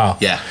for a while.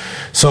 Yeah.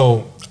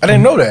 So I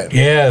didn't know that.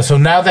 yeah, so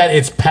now that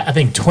it's I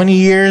think 20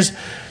 years,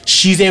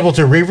 she's able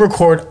to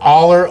re-record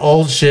all her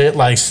old shit,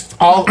 like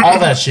all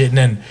that shit, and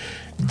then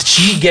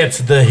she gets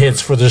the hits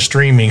for the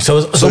streaming. So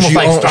it's So almost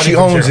like starting she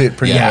from owns zero. it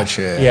pretty Yeah. much.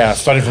 Yeah. Yeah,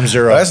 starting from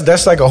zero.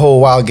 That's like a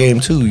whole wild game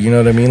too. You know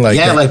what I mean? Like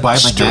Yeah, that- like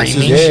buying like masters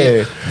and Yeah.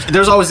 shit.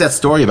 There's always that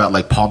story about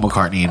like Paul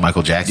McCartney and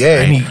Michael Jackson. yeah.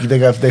 right? And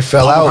they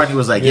fell Paul out. McCartney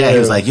was like, he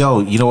was like, yo,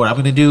 you know what I'm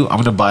gonna do? I'm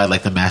gonna buy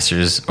like the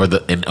masters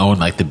and own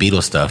like the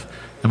Beatles stuff.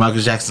 And Michael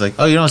Jackson's like,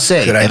 oh, you don't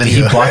say. Good and then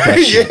idea. he bought that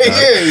shit. dog.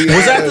 yeah.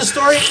 Was that the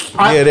story?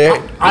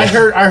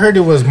 I heard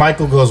it was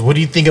Michael goes, what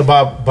do you think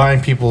about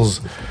buying people's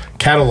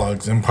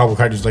catalogs? And Paul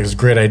McCartney was like, it's a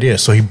great idea.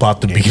 So he bought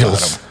the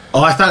Beatles.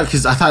 Oh, I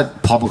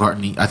thought Paul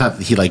McCartney. I thought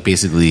he like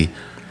basically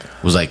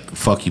was like,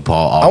 "Fuck you,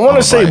 Paul." I want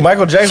to say buy it."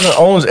 Michael Jackson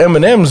owns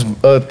Eminem's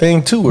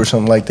thing too, or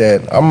something like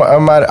that.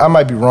 I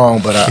might be wrong,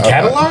 but The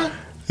catalog?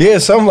 yeah,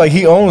 something like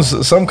he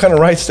owns some kind of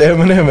rights to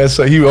Eminem.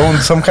 So he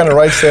owns some kind of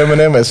rights to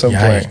Eminem at some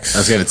point. Yikes.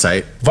 Let's get it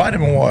tight.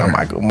 Vitamin water.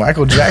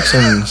 Michael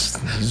Jackson's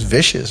he's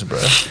vicious, bro.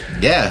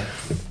 Yeah,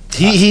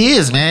 he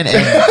is, man.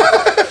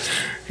 And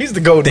He's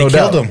the GOAT. They no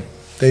killed doubt. him.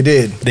 They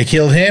did. They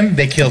killed him.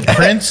 They killed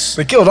Prince.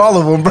 They killed all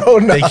of them, bro.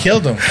 No. They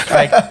killed him.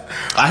 Like,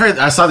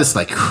 I saw this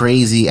like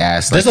crazy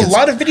ass. there's a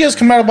lot of videos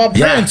come out about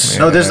Yeah. Prince.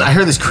 No, I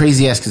heard this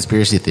crazy ass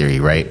conspiracy theory,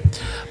 right?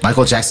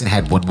 Michael Jackson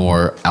had one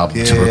more album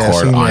to Yeah, I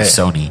record seen on that.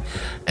 Sony.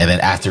 And then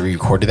after he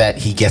recorded that,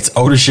 he gets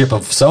ownership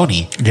of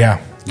Sony.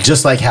 Yeah.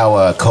 Just like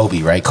how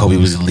Kobe, right? Kobe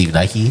was going to leave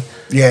Nike.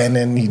 Yeah, and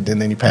then he passed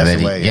And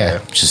then away. yeah,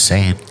 just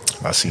saying.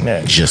 I seen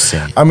that. Just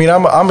saying. I mean,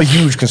 I'm a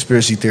huge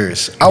conspiracy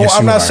theorist. Yes,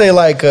 I'm you not are. saying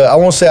like I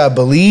won't say I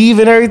believe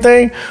in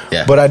everything,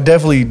 Yeah. but I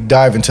definitely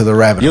dive into the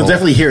rabbit You'll hole.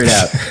 definitely hear it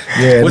out.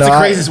 Yeah, What's no, the I-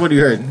 craziest one you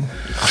heard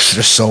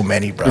There's so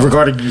many, bro.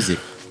 regarding music?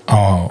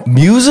 Oh.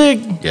 Music?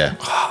 Yeah.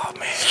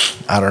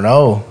 I don't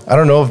know. I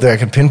don't know if I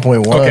can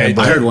pinpoint one. Okay, I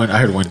but heard one.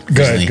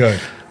 Recently. good.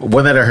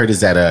 One that I heard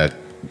is that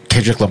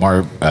Kendrick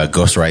Lamar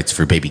ghost writes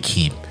for Baby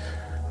Keem,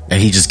 and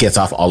he just gets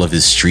off all of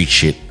his street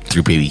shit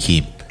through Baby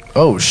Keem.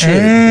 oh shit.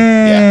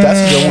 Yeah,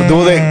 That's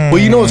well,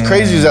 you know what's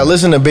crazy is I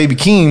listened to Baby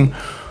Keem.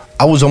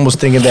 I was almost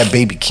thinking that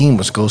Baby Keem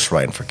was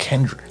ghostwriting for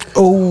Kendrick.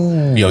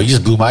 Yo, you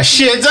just blew my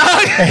shit,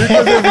 dog.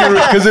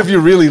 Because if you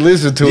really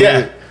listen to Yeah.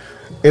 it,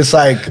 it's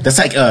like That's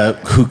like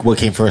what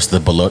came first, the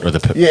Balut or the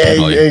yeah,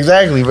 Panoy?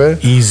 exactly, bro.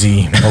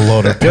 Easy. A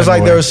load of Just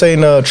like they were saying,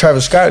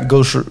 Travis Scott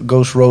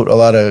ghost wrote a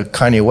lot of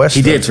Kanye West.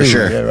 He stuff, did for too.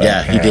 sure. right.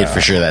 Yeah, he did for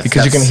sure. That's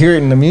Because you can hear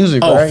it in the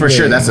music. Oh, right? for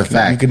sure, that's a you can-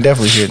 fact. You can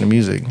definitely hear it in the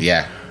music.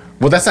 Yeah.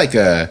 Well, that's like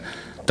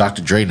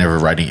Dr. Dre never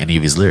writing any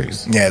of his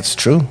lyrics. Yeah, it's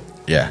true.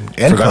 Yeah.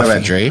 And Forgot Puffy.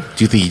 about Dre?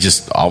 Do you think he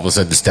just all of a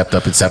sudden stepped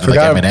up and sounded like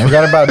Eminem?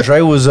 Forgot about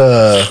Dre was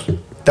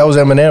that was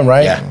Eminem,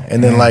 right? Yeah.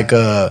 And then like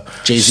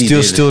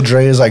Jay-Z still did it.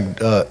 Dre is like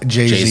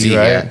Jay-Z, Jay-Z,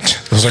 right? yeah.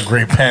 Those are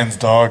great pens,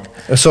 dog.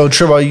 So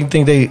Trevor, you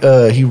think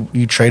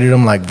he traded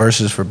him like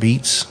verses for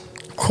beats?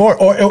 Or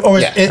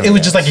Yeah. it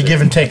was just like a give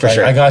and take. Right?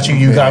 sure. I got you,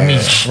 you got me.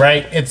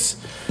 Right? It's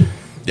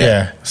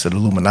yeah. It's the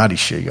Illuminati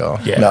shit, y'all.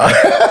 Yeah. No.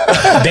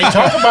 They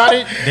talk about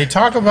it. They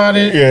talk about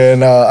it. Yeah,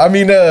 no. I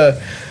mean,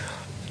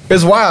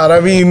 it's wild.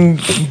 I mean,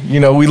 you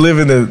know, we live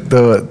in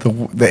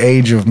the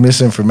age of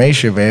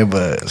misinformation, man.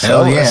 But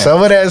Hell yeah.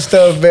 some of that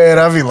stuff, man,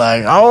 I be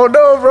like, I don't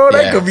know, bro.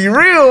 That Yeah. could be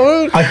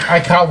real.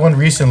 I caught one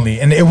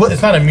recently, and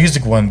it's not a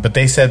music one, but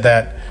they said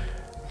that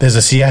there's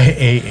a CIA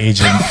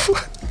agent,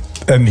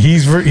 and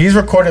he's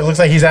recorded. It looks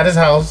like he's at his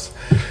house.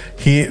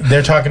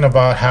 They're talking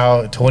about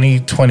how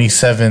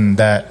 2027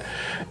 that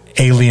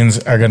aliens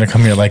are going to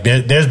come here. Like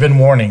there's been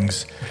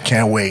warnings.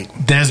 Can't wait.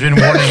 There's been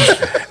warnings.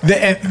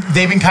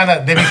 They've been kind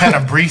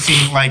of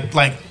briefing like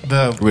We're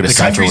gonna the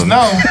cipher countries them.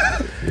 know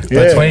But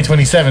Yeah.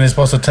 2027 is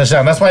supposed to touch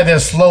down. That's why they're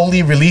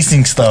slowly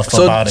releasing stuff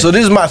about it. So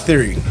this is my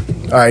theory.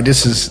 All right,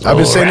 this is I've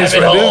been saying this.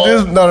 rabbit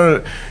hole.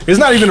 No. It's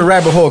not even a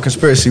rabbit hole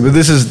conspiracy, but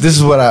this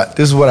is what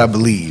I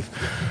believe,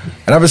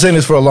 and I've been saying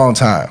this for a long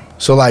time.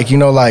 So like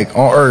like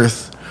on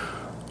Earth,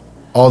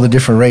 all the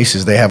different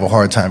races, they have a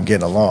hard time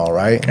getting along,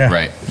 right? Yeah.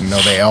 Right.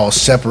 They all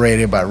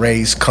separated by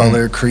race,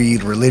 color,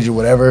 creed, religion,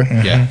 whatever.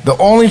 Yeah. The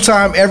only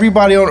time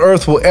everybody on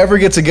Earth will ever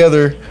get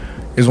together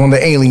is when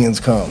the aliens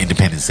come.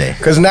 Independence Day.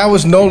 Because now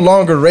it's no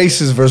longer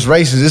races versus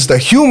races. It's the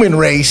human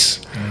race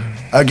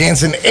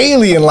against an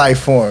alien life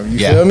form. You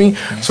feel me?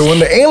 So when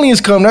the aliens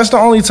come, that's the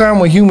only time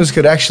when humans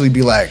could actually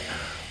be like,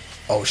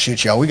 oh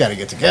shit, y'all, we got to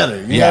get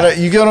together. You know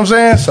you get what I'm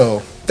saying?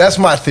 So that's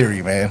my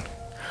theory, man.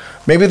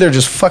 Maybe they're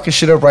just fucking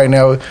shit up right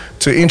now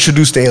to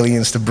introduce the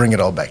aliens to bring it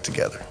all back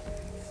together.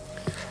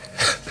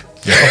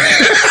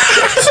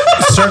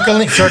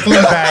 Circling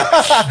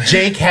back,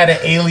 Jake had an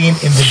alien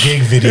in the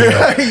Gig video.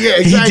 Yeah,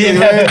 exactly. He did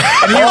man.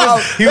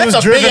 he was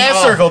driven big ass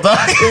off. circle, dog.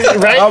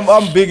 Right?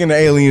 I'm big into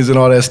aliens and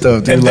all that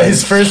stuff, dude. And Like,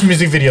 his first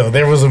music video,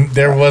 there was an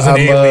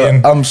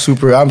alien. I'm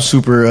super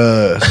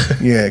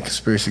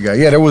conspiracy guy.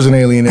 Yeah, there was an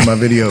alien in my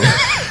video.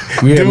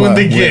 We had Doing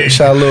the gig.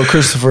 Shot little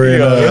Christopher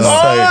and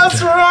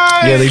that's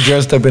right. yeah, they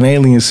dressed up in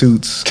alien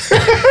suits.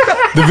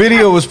 The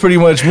video was pretty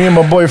much me and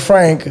my boy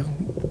Frank.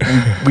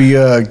 We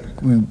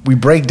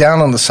break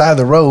down on the side of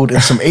the road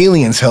and some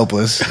aliens help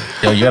us.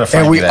 Yo, you gotta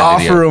find And we me that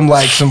offer video. them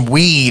like some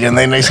weed, and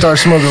then they start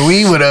smoking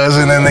weed with us,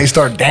 and then they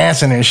start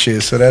dancing and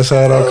shit. So that's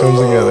how it all comes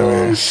together,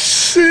 man.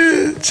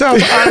 Shit.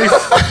 Sounds ice.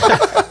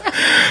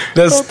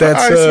 That's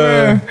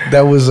man.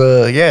 that was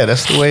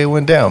that's the way it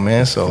went down,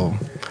 man. So,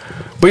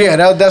 but yeah,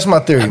 that's my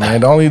theory,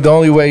 man. The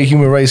only way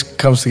human race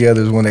comes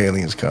together is when the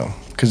aliens come,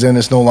 because then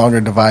it's no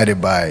longer divided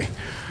by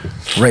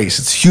race;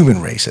 it's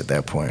human race at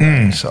that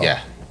point. So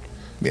Yeah.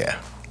 yeah.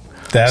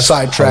 That's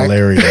Sidetrack.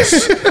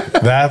 hilarious.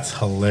 That's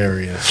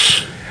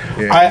hilarious.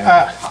 Yeah.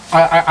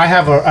 I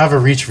have a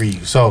reach for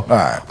you. So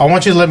right. I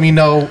want you to let me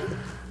know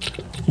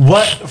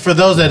for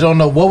those that don't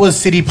know, what was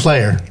City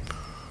Player?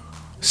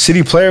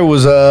 City Player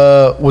was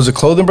a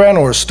clothing brand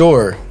or a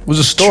store? It was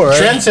a store,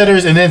 right?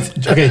 Trendsetters and then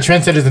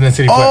Trendsetters and then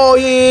City Player. Oh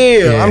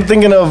yeah. I'm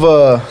thinking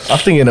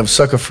of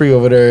Sucker Free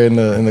over there in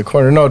the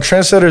corner. No,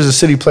 Trendsetters is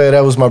City Player.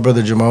 That was my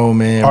brother Jamon,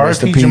 man.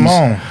 Rest in R.I.P. peace.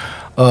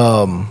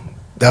 Jamon.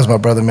 That was my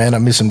brother, man. I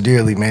miss him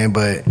dearly, man.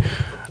 But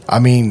I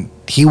mean,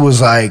 he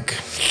was like,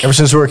 ever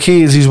since we were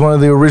kids, he's one of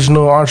the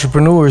original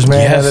entrepreneurs,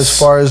 man. Yes. And as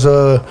far as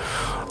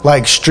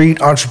like street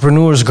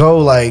entrepreneurs go,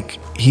 like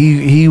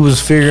he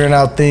was figuring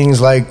out things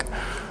like,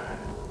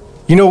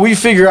 we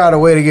figure out a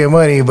way to get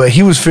money, but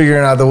he was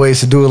figuring out the ways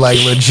to do it like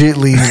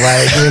legitly,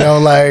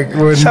 like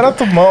when, Shout out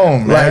to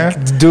Moan, man.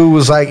 like the dude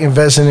was like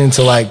investing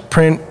into like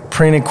print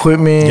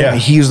equipment. Yeah.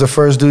 He was the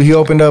first dude. He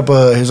opened up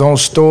his own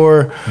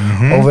store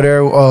over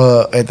there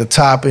at the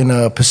top in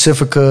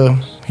Pacifica.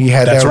 He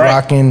had That's that right.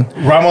 rocking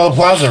Ramallah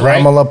Plaza,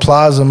 right? Ramallah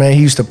Plaza, man.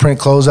 He used to print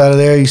clothes out of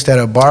there. He used to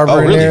have a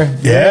barber in really? there.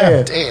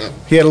 Yeah. Damn.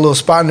 He had a little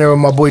spot in there with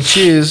my boy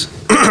Chiz.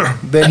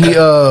 Then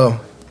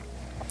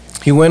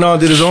he went on,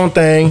 did his own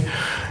thing.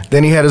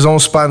 Then he had his own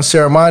spot in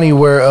Ceremony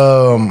where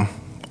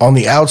on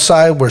the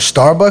outside where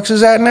Starbucks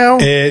is at now.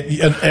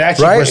 It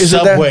actually Right? where Is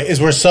it that- Subway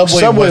is where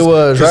Subway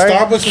was, 'Cause right?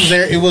 Starbucks was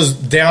there. It was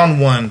down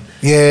one.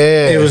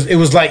 Yeah. It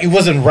was like it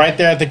wasn't right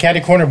there at the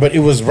caddy corner, but it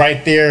was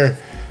right there.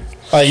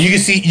 You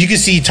can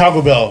see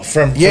Taco Bell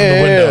from the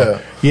window.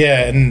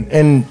 Yeah,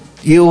 and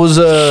it was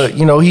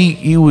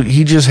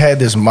he just had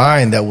this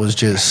mind that was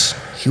just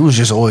he was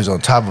just always on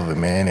top of it,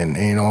 man. And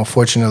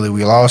unfortunately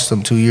we lost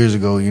him 2 years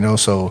ago,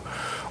 so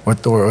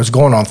or it's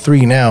going on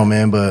 3 now,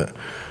 man. But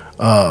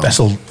that's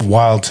so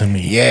wild to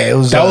me. yeah, it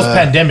was That was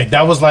pandemic.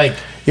 That was like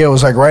yeah, it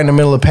was like right in the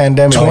middle of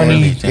pandemic.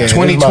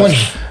 2020.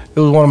 It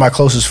was one of my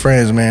closest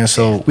friends, man.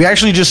 So we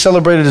actually just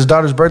celebrated his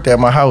daughter's birthday at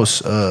my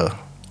house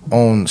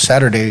on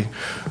Saturday.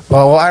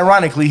 Well,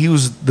 ironically, he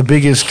was the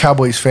biggest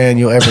Cowboys fan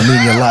you'll ever meet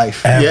in your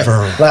life.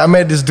 ever. Like I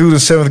met this dude in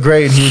 7th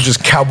grade, and he was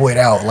just cowboyed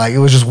out. Like it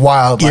was just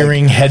wild. Like,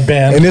 Earring,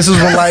 headband. and this is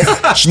when like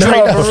Straight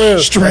no, up. for real.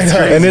 Straight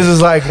up. And this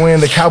is like when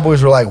the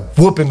Cowboys were like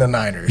whooping the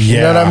Niners. You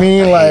know what Yeah. I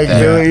mean? Like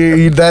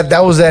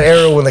that was that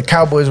era when the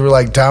Cowboys were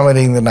like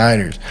dominating the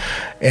Niners.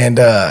 And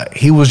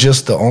he was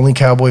just the only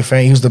Cowboy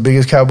fan. He was the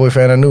biggest Cowboy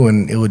fan I knew,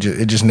 and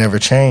it just never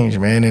changed,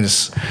 man.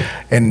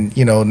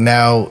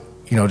 Now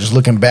just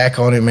looking back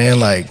on it, man,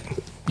 like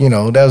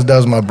that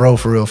was my bro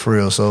for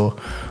real. So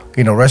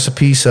rest in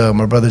peace,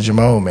 my brother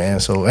Jamon, man.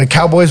 So and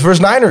Cowboys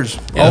versus Niners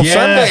on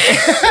Sunday.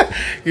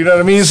 You know what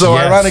I mean? So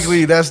Yes.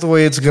 ironically, that's the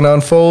way it's gonna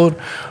unfold.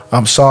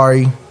 I'm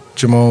sorry,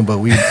 Jamon, but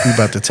we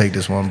about to take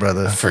this one,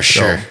 brother. For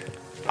sure.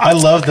 I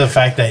love the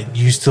fact that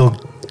you still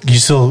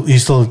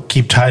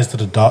keep ties to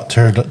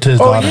to his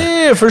Oh daughter.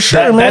 yeah, for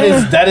sure,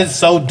 man. That is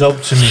so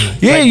dope to me.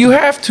 Yeah, you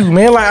have to,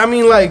 man. Like, I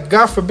mean, like,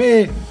 God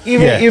forbid,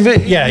 Even if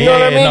it, Yeah, you know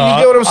what I mean? no,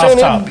 you get what I'm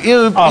saying?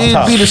 off top.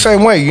 It'd be the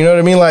same way. You know what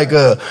I mean? Like,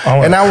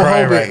 and I would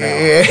cry hope right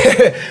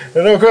it.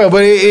 No cry,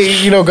 but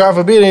you know, God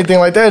forbid anything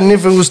like that. And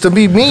if it was to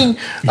be me,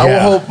 I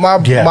would hope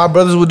my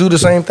brothers would do the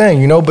same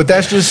thing. You know, but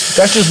that's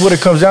just what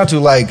it comes down to.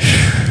 Like,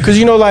 because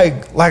you know, like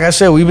I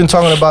said, we've been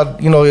talking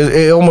about. You know,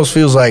 it almost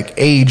feels like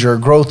age or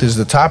growth is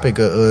the topic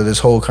of this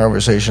whole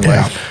conversation.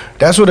 Like,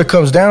 that's what it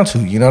comes down to.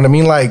 You know what I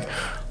mean? Like,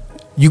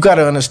 you got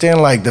to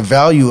understand like the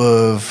value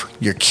of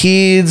your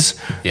kids,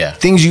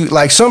 things you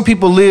like. Some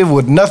people live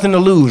with nothing to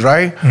lose,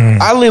 right?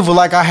 I live with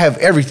like I have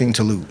everything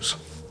to lose.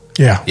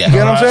 Yeah, you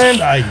know what I'm saying?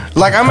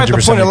 Like I'm at the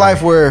point in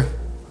life where,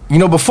 you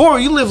know, before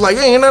you live like,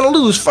 hey, ain't nothing to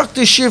lose. Fuck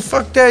this shit.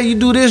 Fuck that. You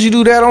do this. You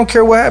do that. I don't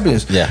care what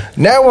happens. Yeah.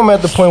 Now I'm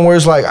at the point where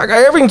it's like I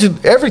got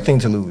everything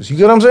to lose. You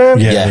get what I'm saying?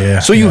 Yeah.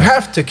 So you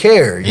have to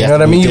care. You know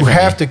what I mean? You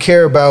have to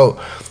care about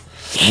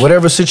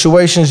whatever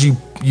situations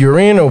you're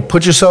in or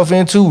put yourself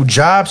into,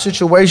 job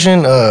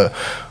situation,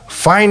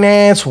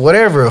 finance,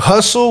 whatever,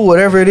 hustle,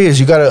 whatever it is.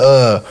 You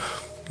gotta,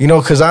 you know,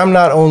 because I'm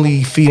not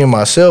only feeding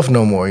myself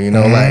no more. You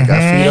know, like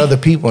I feed other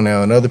people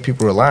now, and other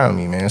people rely on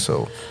me, man.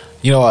 So,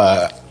 you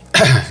know,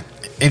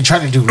 in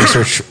trying to do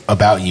research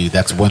about you,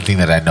 that's one thing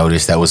that I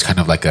noticed that was kind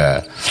of like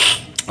a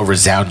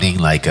resounding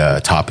like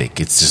topic.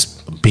 It's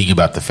just being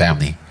about the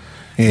family.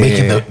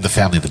 Making the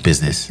family the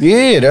business.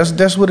 Yeah,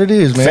 that's what it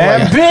is,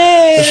 man.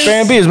 It's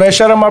fan biz, man.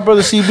 Shout out my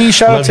brother CB.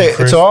 Shout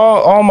out to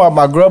all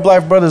my Grub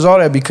Life brothers, all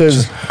that,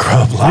 because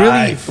Grub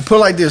Life. Really, put it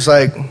like this,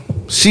 like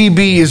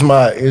CB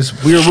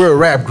we're a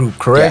rap group,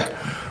 correct?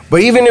 Yeah.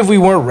 But even if we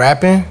weren't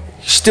rapping,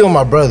 he's still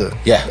my brother.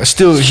 Yeah.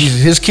 Still,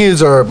 his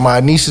kids are my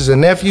nieces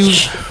and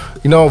nephews.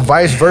 You know,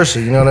 vice versa.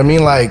 You know what I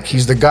mean? Like,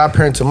 he's the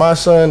godparent to my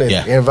son,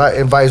 and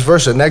vice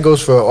versa. And that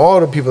goes for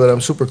all the people that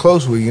I'm super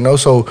close with. You know,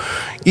 so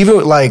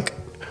even like.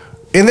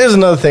 And there's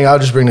another thing, I'll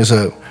just bring this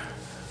up.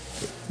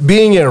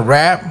 Being in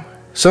rap,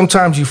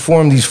 sometimes you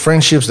form these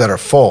friendships that are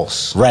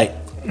false. Right.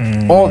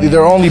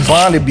 They're only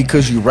bonded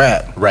because you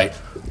rap. Right.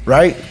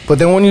 But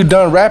then when you're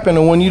done rapping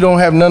and when you don't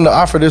have nothing to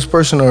offer this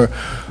person or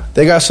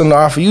they got something to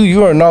offer you,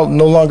 you are no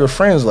longer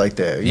friends like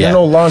that. You're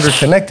no longer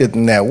connected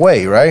in that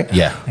way, right?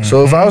 Yeah.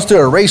 So if I was to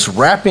erase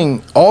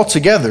rapping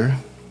altogether,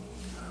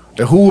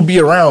 then who would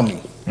be around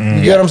me?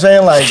 You get what I'm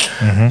saying? Like,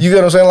 you get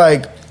what I'm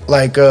saying?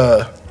 Like,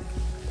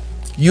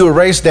 you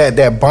erased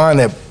that bond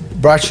that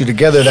brought you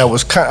together that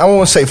was I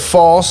won't say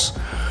false,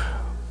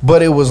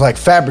 but it was like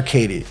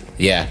fabricated.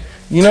 Yeah.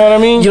 You know what I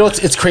mean? You know,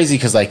 it's crazy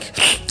because like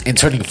in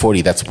turning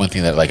 40, that's one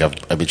thing that like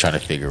I've been trying to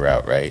figure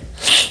out, right?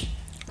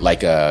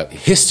 Like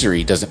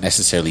history doesn't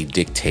necessarily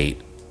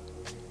dictate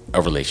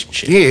a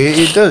relationship. Yeah,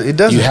 it does. It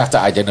does. You have to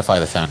identify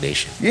the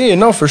foundation. Yeah,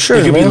 no, for sure.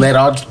 It can be led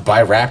on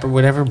by rap or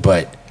whatever,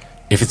 but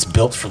if it's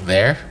built from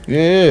there,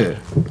 then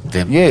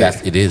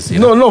it is. You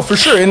know? No, for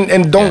sure.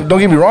 And don't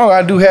get me wrong.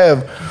 I do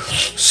have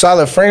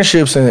solid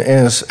friendships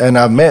and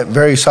I've met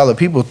very solid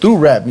people through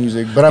rap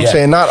music. But I'm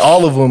saying not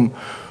all of them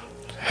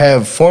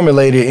have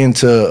formulated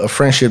into a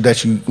friendship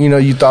that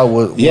you thought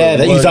was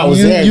you thought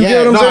was there. You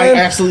get what I'm saying?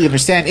 I absolutely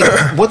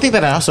understand. One thing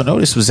that I also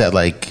noticed was that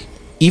like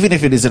even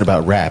if it isn't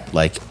about rap,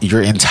 like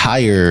your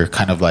entire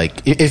kind of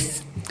like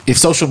if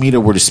social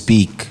media were to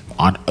speak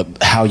on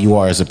how you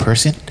are as a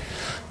person.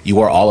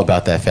 You are all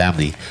about that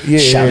family.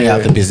 Shouting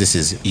out the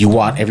businesses. You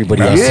want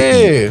everybody else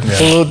to eat.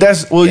 So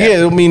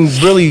I mean,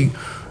 really,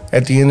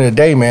 at the end of the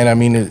day, man, I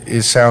mean,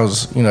 it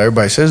sounds,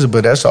 everybody says it,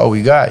 but that's all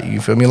we got.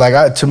 You feel me?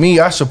 Like, to me,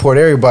 I support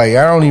everybody.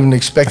 I don't even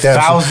expect that.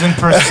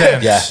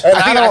 1,000%. Yeah.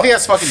 I think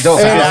that's fucking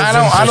dope. And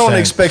I don't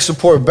expect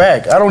support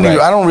back. I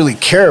don't really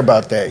care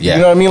about that. Yeah.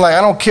 You know what I mean? Like,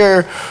 I don't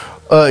care.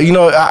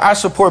 I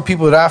support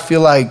people that I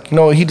feel like,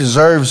 he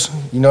deserves,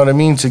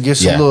 to get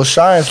some little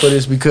shines for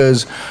this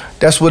because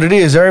that's what it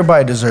is.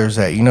 Everybody deserves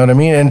that, you know what I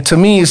mean? And to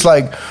me, it's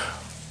like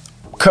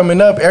coming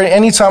up,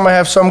 anytime I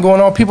have something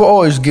going on, people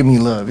always give me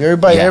love.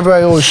 Everybody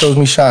always shows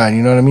me shine,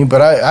 you know what I mean?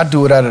 But I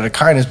do it out of the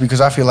kindness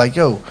because I feel like,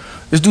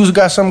 this dude's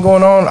got something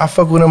going on. I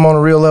fuck with him on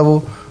a real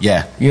level.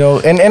 Yeah.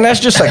 And that's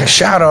just like a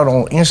shout out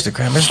on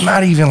Instagram. It's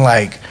not even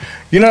like,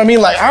 you know what I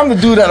mean? Like, I'm the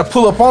dude that'll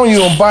pull up on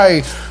you and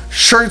buy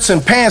shirts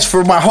and pants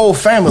for my whole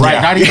family.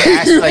 Right, not even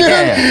ask,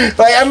 like,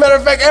 Like, as a matter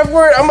of fact,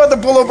 F-word, I'm about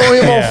to pull up on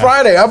him on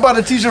Friday. I bought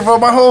a t-shirt for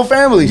my whole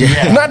family.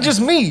 Yeah. Not just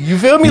me. You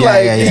feel me?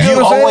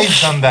 You've always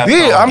done that.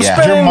 Yeah, I'm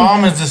spending. Your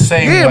mom is the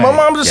same way. Yeah, my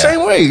mom's the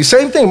same way.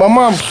 Same thing. My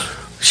mom,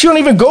 she don't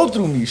even go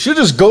through me. She'll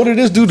just go to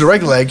this dude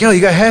directly, like, you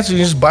got hats, and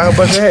you just buy a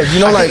bunch of hats.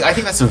 I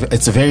think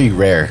it's a very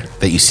rare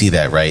that you see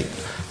that, right?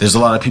 There's a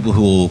lot of people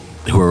who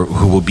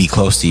will be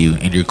close to you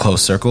in your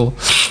close circle,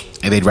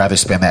 and they'd rather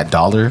spend that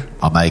 $1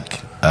 on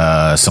like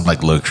some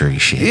like luxury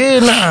shit. Yeah,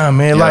 nah,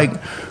 man. Yeah.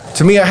 Like,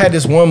 to me, I had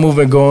this one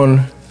movement going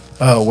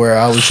where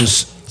I was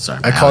just. Sorry,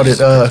 I called it.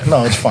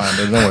 No, it's fine,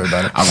 but don't worry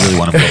about it. I really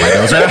want to put my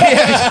nose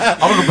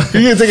right.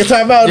 You gonna take a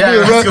time out?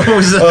 Yeah, bro.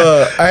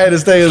 I had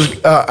this thing.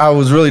 I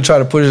was really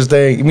trying to push this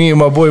thing. Me and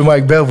my boy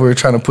Mike Bev were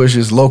trying to push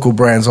this local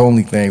brands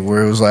only thing,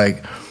 where it was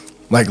like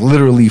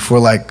literally for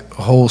like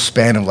a whole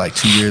span of like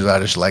 2 years, I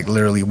just like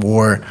literally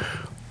wore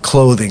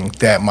clothing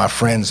that my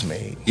friends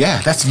made.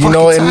 Yeah, that's you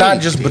know, fucking and tight,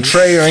 not just dude.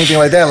 betray or anything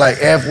like that. Like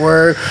F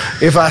word.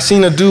 If I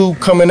seen a dude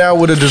coming out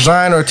with a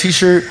design or a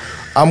T-shirt,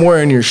 I'm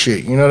wearing your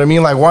shit. You know what I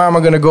mean? Like, why am I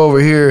gonna go over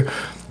here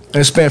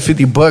and spend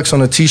 $50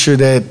 on a T-shirt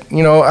that,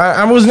 you know,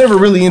 I was never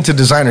really into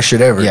designer shit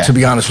ever. Yeah. To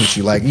be honest with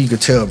you, like you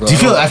could tell, bro. Do you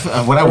feel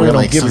when I wear don't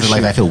like give a something like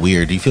shit. that? I feel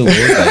weird. Do you feel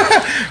weird?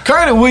 Like,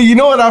 Kind of weird. You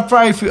know what?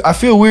 I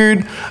feel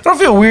weird. I don't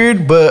feel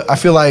weird, but I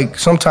feel like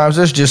sometimes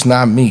that's just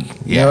not me.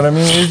 You Yeah. know what I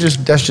mean?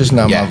 That's just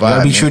not yeah, my vibe.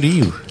 gotta be man. true to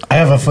you. I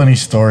have a funny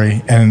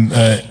story, and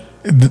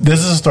this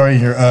is a story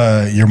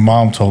your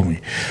mom told me.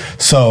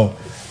 So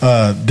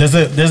there's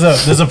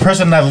a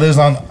person that lives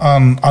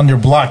on your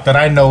block that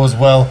I know as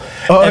well.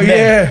 Oh, and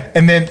yeah.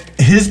 and then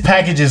his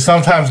packages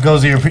sometimes go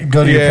to your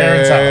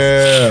parents'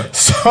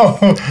 house.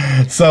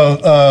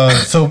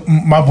 So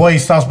my boy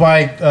stops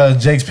by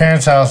Jake's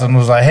parents' house and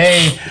was like,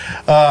 "Hey,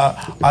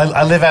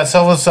 I live at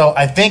so and so.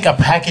 I think a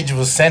package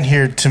was sent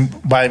here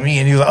by me."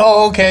 And he was like,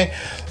 "Oh, okay.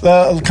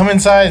 Come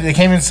inside." They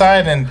came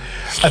inside, and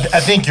I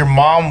think your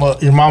mom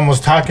was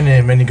talking to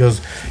him, and he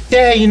goes,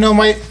 "Yeah, you know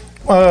my."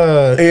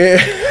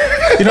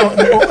 You know,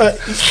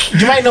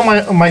 you might know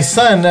my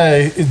son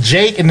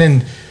Jake, and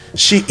then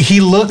he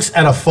looks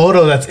at a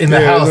photo that's in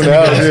the house, and he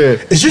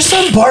goes, "Is your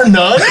son Bar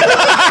None?"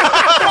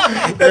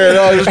 Yeah,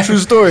 no, it's a true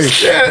story.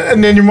 Yeah,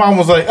 and then your mom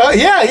was like,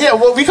 yeah.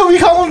 Well, we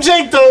call him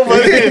Jake though,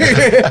 but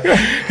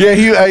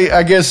Yeah,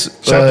 I guess.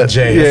 Shout out to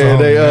Jay,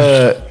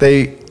 Yeah,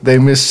 that's they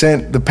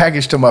missent the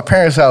package to my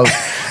parents' house,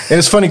 and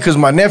it's funny because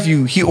my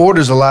nephew, he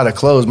orders a lot of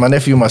clothes. My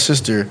nephew and my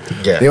sister,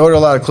 Yeah. they order a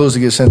lot of clothes to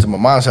get sent to my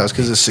mom's house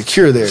because it's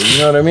secure there. You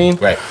know what I mean?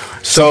 Right.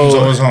 So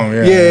Someone's always home,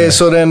 yeah.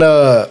 So then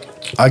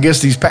I guess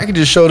these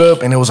packages showed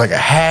up, and it was like a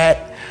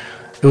hat.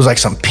 It was like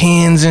some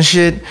pins and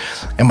shit.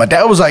 And my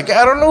dad was like,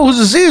 I don't know who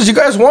this is. You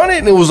guys want it?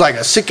 And it was like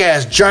a sick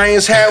ass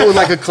Giants hat with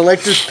like a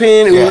collector's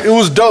pin. It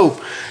was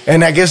dope.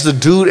 And I guess the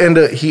dude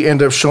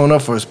ended up showing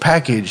up for his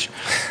package.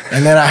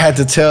 And then I had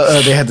to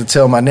they had to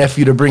tell my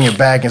nephew to bring it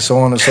back and so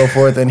on and so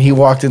forth. And he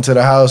walked into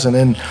the house, and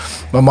then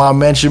my mom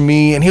mentioned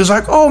me, and he was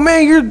like, "Oh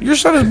man, your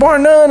son is Bar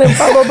None," and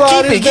blah blah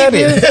blah. Keep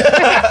it.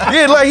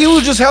 Yeah, like he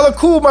was just hella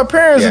cool with my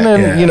parents. And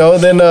then you know,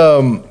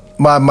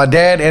 my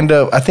dad ended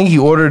up, I think he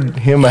ordered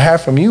him a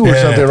hat from you or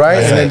something,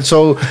 right? And then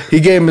so he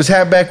gave him his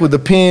hat back with the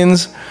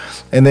pins,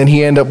 and then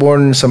he ended up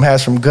ordering some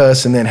hats from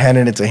Gus and then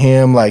handing it to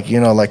him, like, you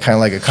know, like kind of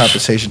like a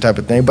compensation type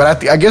of thing.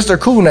 But I guess they're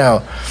cool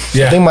now.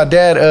 Yeah. I think my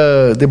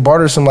dad, they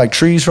bartered some like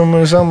trees from him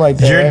or something like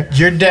that.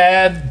 Your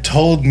dad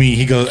told me,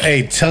 he goes,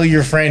 "Hey, tell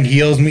your friend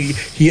he owes me."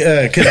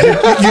 Because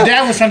your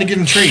dad was trying to give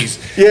him trees.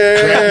 Yeah.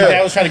 Your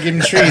dad was trying to give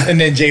him trees, and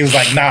then Jay was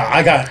like,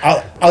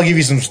 "Nah, I'll give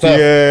you some stuff."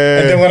 Yeah.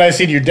 And then when I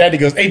see your dad, he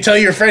goes, "Hey, tell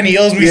your friend he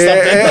owes me something."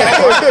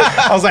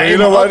 I was like, "Hey,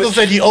 my uncle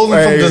said he owes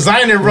me from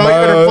designer, bro. You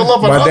better pull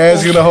up an My dad's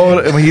uncle." gonna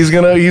hold. He's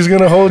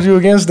gonna hold you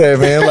against that,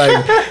 man.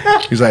 Like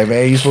he's like,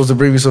 man, you're supposed to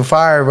bring me some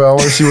fire, bro. I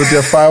want to see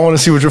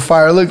what your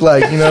fire look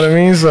like. You know what I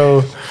mean?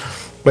 So,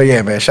 but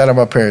yeah, man, shout out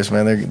my parents,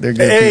 man. They're good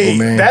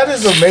people, man. That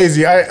is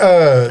amazing.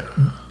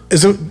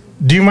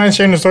 Do you mind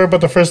sharing the story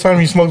about the first time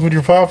you smoked with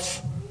your pops?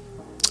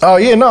 Oh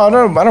yeah, no, I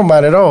don't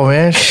mind at all,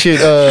 man. Shit.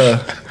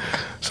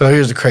 So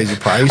here's the crazy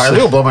part. I used All right,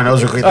 to- we'll blow my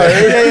nose real quick.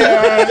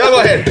 Yeah. Go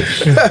ahead.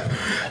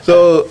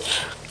 So,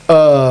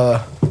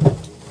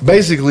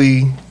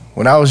 basically,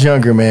 when I was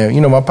younger, man,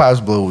 you know, my pops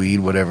blow weed,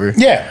 whatever.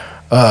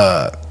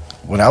 Yeah.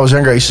 When I was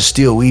younger, I used to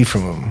steal weed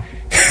from him.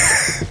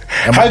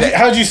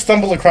 How'd you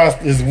stumble across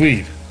this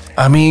weed?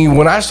 I mean,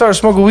 when I started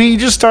smoking weed, you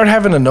just start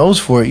having a nose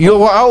for it. You know,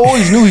 well, I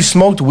always knew he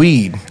smoked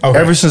weed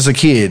ever since a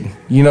kid.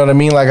 You know what I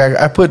mean? Like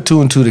I put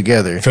two and two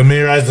together.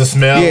 Familiarize the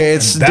smell. Yeah,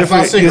 it's That's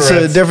different. not It's a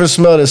cigarettes. different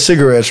smell than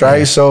cigarettes,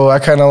 right? So I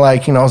kind of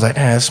like, you know, I was like,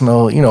 that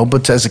smell, you know.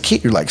 But as a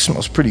kid, you're like,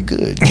 smells pretty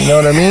good. You know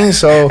what I mean?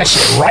 So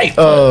Right.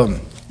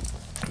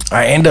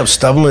 I end up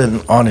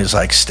stumbling on his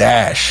like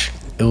stash.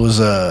 It was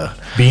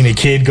Being a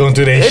kid going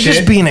through that it's shit.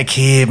 just being a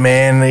kid,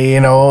 man. You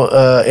know,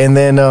 and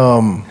then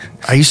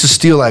I used to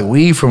steal like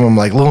weed from him,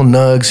 like little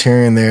nugs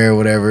here and there, or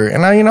whatever.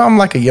 And I, you know, I'm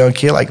like a young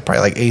kid, like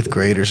probably like 8th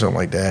grade or something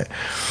like that.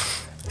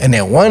 And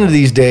then one of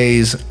these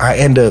days, I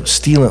end up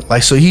stealing.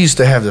 Like, so he used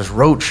to have this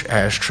roach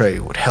ashtray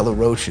with hella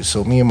roaches.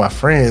 So me and my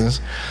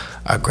friends,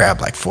 I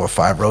grabbed like 4 or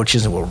 5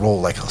 roaches and we'll roll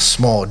like a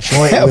small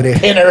joint with it,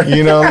 pinner.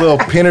 you know, a little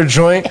pinner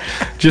joint,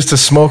 just to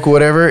smoke or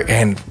whatever.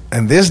 And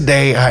this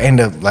day, I end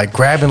up like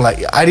grabbing,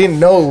 like I didn't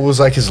know it was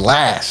like his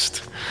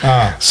last.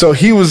 So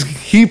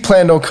he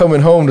planned on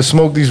coming home to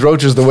smoke these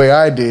roaches the way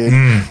I did,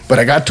 but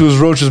I got to his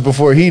roaches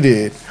before he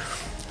did.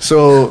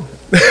 So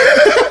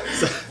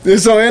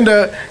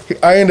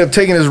I end up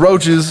taking his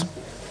roaches.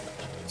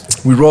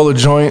 We roll a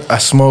joint. I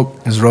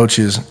smoke his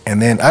roaches,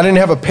 and then I didn't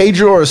have a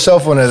pager or a cell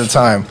phone at the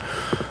time.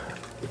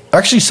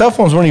 Actually, cell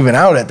phones weren't even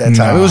out at that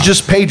time. It was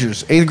just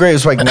pagers. 8th grade, it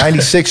was like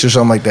 96 or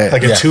something like that.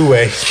 like a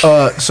two-way.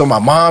 So my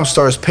mom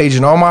starts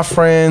paging all my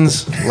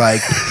friends,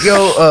 like,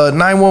 yo,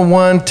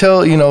 911,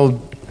 tell, you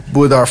know,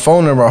 with our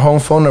phone number, our home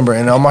phone number.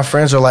 And all my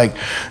friends are like,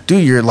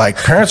 dude, your like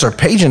parents are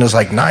paging us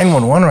like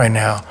 911 right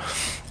now.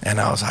 And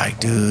I was like,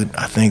 dude,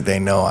 I think they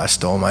know I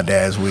stole my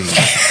dad's weed.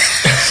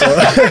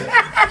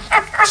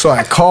 So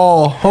I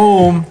call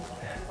home,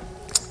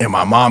 and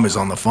my mom is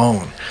on the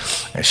phone,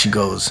 and she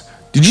goes,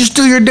 "Did you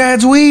steal your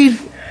dad's weed?"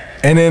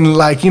 And then,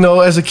 like, you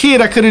know, as a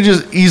kid, I could have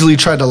just easily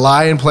tried to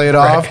lie and play it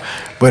off.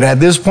 But at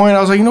this point, I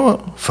was like, you know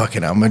what? Fuck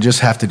it. I'm going to just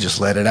have to just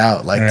let it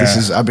out. Like, this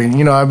is, I've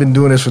been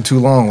doing this for too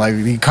long. Like,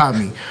 he caught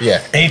me.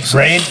 Yeah. 8th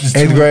grade?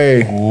 8th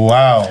grade.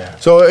 Wow.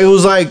 So it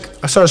was like,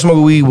 I started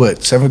smoking weed,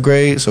 7th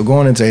grade? So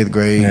going into 8th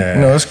grade, Yeah.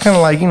 you know, it's kind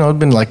of like, you know, it's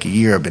been like a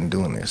year I've been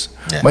doing this.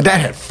 Yeah. My dad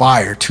had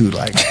fire, too.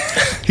 Like,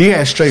 he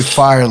had straight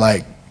fire,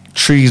 like,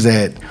 trees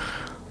that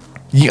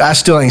I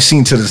still ain't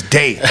seen to this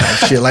day. Like,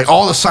 shit. Like,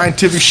 all the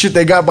scientific shit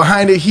they got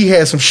behind it, he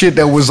had some shit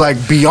that was,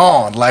 like,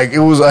 beyond. Like, it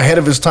was ahead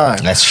of his time.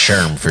 That's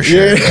Sherm for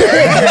sure. Yeah. He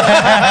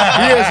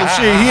had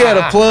some shit. He had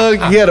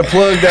a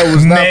plug that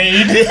was not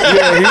Made.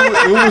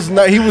 Yeah, it was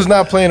not. He was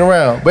not playing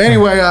around. But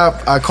anyway,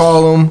 I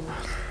call him,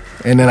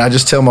 and then I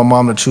just tell my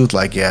mom the truth.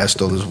 Like, yeah, I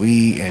stole his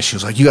weed, and she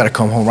was like, "You got to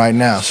come home right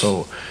now."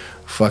 So,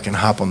 fucking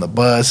hop on the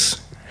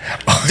bus.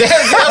 Damn,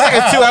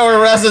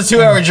 that was like a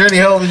 2-hour journey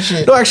home and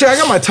shit. No, actually, I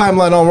got my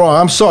timeline all wrong.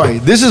 I'm sorry.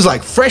 This is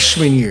like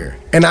freshman year,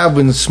 and I've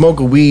been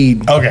smoking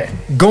weed. Okay.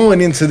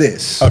 Going into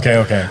this.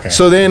 Okay.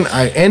 So then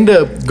I end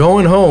up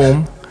going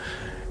home,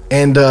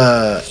 and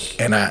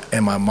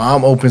my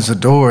mom opens the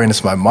door, and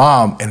it's my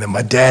mom, and then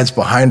my dad's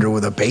behind her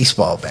with a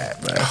baseball bat,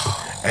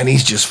 right? And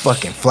he's just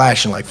fucking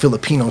flashing, like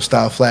Filipino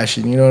style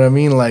flashing, you know what I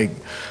mean? Like,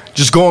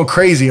 just going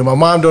crazy. And my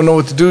mom don't know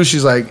what to do.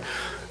 She's like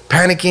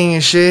panicking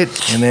and shit.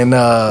 And then,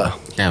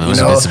 Damn, it must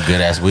have been some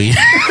good ass weed.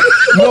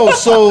 no,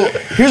 so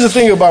here's the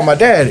thing about my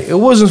dad. It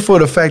wasn't for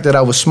the fact that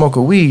I was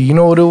smoking weed. You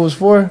know what it was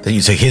for? Then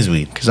you took his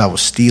weed. Because I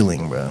was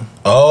stealing, bro.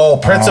 Oh,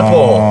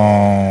 principle.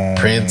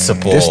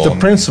 Principle. It's the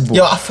principle.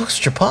 Yo, I fucks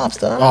with your pops,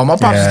 dog. Oh, my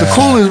pops is the Yeah.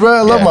 coolest, bro.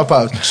 I love Yeah. my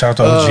pops. Shout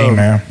out to OG,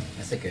 man.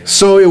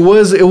 So it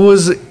was.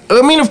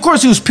 I mean, of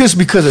course, he was pissed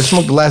because I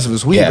smoked the last of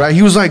his weed, Yeah. right?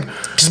 He was like,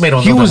 Just made him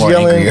a he little was bit more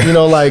yelling, angrier. you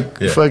know, like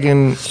Yeah.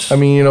 fucking. I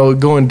mean, you know,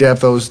 going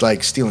depth. I was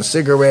like stealing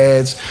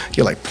cigarettes,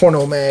 get like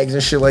porno mags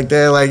and shit like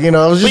that. Like, you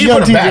know, I was But just you young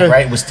put him teacher. back,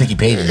 right? With sticky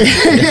pages.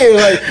 Yeah,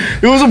 like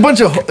it was a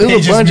bunch of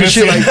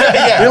shit. Like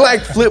Yeah. they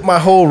like flipped my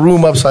whole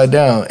room upside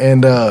down,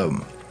 and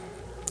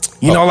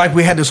you know, like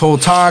we had this whole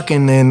talk,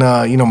 and then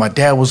you know, my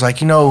dad was like,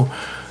 you know.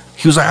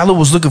 He was like, I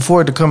was looking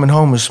forward to coming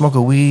home and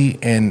smoking weed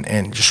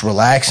and just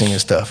relaxing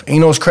and stuff. And you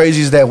know what's crazy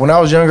is that when I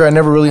was younger, I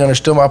never really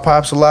understood my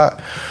pops a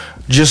lot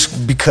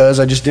just because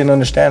I just didn't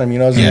understand him, you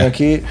know, as a Yeah. young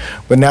kid.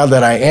 But now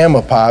that I am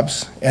a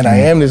pops and I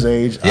am this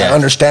age, Yeah. I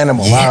understand him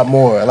a lot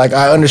more. Like,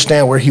 I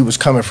understand where he was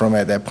coming from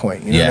at that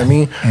point, you know what I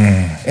mean?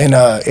 And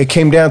it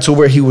came down to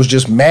where he was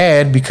just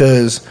mad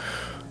because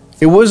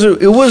it was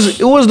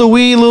the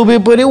weed a little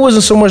bit, but it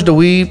wasn't so much the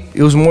weed.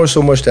 It was more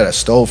so much that I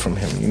stole from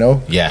him, you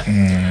know? Yeah.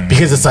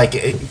 Because it's like,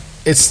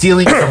 it's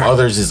stealing from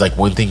others is like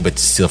one thing, but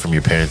to steal from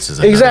your parents is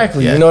another.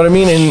 Exactly. Yeah. You know what I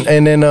mean?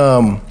 And then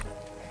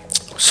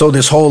so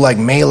this whole like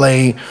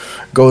melee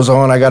goes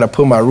on. I gotta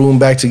put my room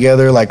back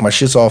together, like my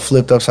shit's all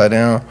flipped upside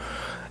down.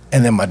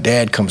 And then my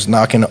dad comes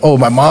knocking. Oh,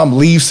 my mom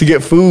leaves to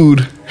get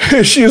food.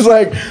 She was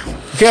like,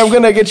 okay, I'm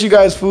gonna get you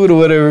guys food or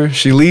whatever.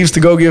 She leaves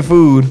to go get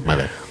food. My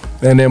bad.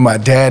 And then my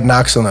dad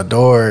knocks on the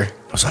door.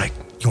 I was like,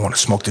 you wanna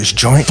smoke this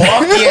joint? Fuck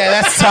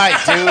yeah, that's tight,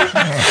 dude.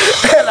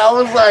 And I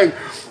was like,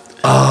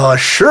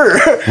 sure.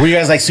 Were you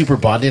guys like super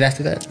bonded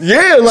after that?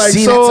 Yeah, like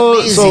See,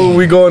 so that's amazing.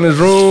 we go in his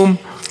room.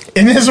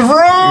 In his room.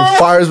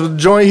 Fires with the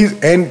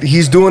joint,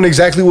 he's doing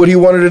exactly what he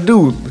wanted to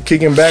do,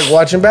 kicking back,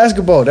 watching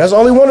basketball. That's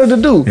all he wanted to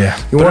do. Yeah.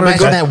 he But wanted imagine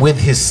to go. that with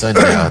his son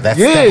now. That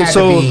Yeah, had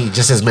so to be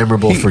just as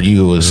memorable for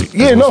you as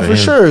Yeah, as no, was for him.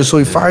 sure. So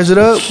he fires it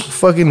up,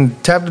 fucking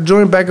tap the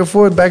joint back and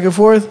forth, back and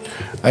forth.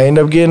 I end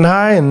up getting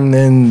high, and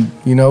then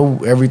you know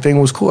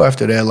everything was cool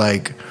after that.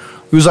 Like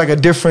it was like a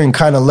different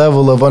kind of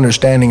level of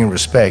understanding and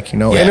respect, you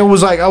know. Yeah. And it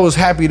was like I was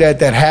happy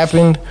that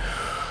happened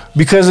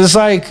because it's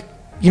like.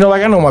 You know,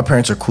 like I know my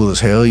parents are cool as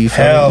hell. You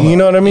feel Hell me? You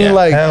know what I mean? yeah.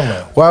 Like, Hell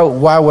no.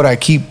 why would I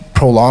keep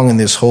prolonging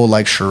this whole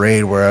like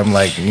charade where I'm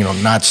like, you know,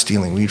 not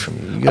stealing weed from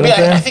you? You know I mean, what I'm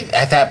saying? I think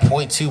at that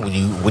point too, when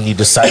you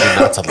decided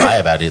not to lie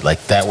about it,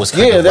 like that was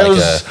kind Yeah, of that like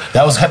was-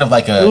 that was kind of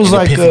like It was an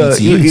like epiphany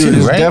to you it too,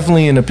 was right?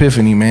 definitely an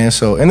epiphany, man.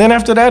 So, and then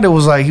after that, it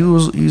was like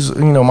he's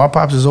you know, my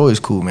pops is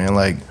always cool, man.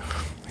 Like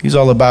he's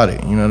all about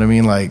it. You know what I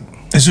mean? Like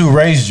It's who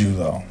raised you,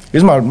 though.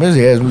 he's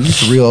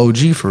a real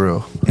OG for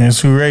real. It's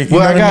who raised you.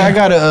 Well,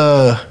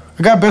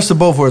 I got best of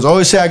both worlds. I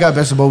always say I got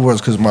best of both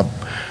worlds because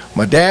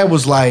my dad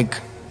was like,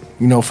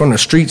 you know, from the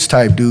streets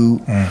type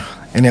dude,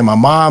 and then my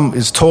mom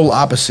is total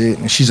opposite,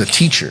 and she's a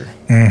teacher,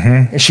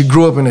 and she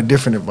grew up in a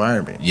different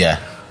environment. Yeah.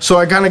 So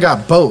I kind of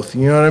got both.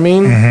 You know what I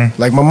mean?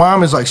 Like my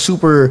mom is like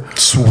super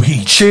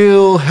Sweet.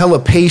 chill, hella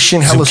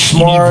patient, hella Zucchini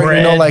smart.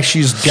 bread. You know, like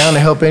she's down to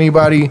help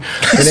anybody.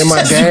 And then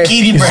my dad.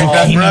 Zucchini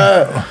bread.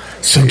 Bruh,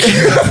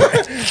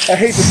 I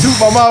hate to toot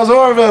my mom's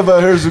horn,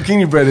 but her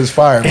zucchini bread is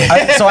fire.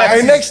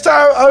 Hey, next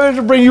time I'm going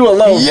to bring you a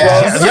loaf, Yo,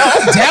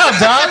 I'm down,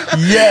 dog.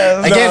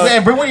 Yeah, Again,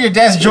 man, bring one of your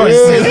dad's joints.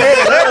 Yeah, Too.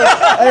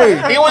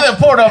 Hey, He one of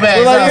the porno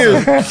bags.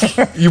 like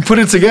this. You put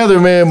it together,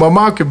 man. My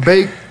mom can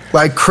bake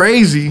like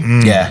crazy.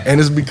 Yeah. And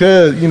it's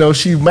because, you know,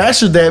 she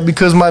mastered that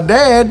because my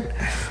dad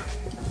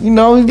you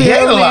know, he'd be He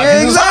ain't ugly. allowed, 'cause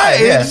he was high,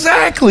 yeah.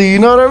 Exactly. You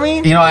know what I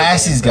mean? You know, I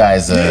asked these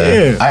guys.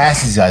 Yeah. I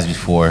asked these guys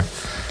before.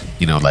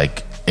 You know,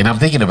 like, and I'm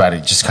thinking about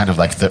it just kind of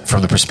like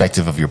from the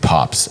perspective of your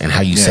pops and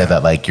how you said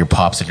that like your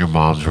pops and your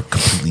moms were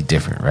completely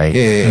different, right?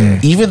 Yeah.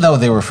 Even though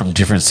they were from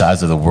different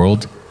sides of the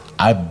world,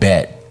 I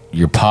bet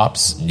your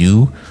pops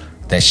knew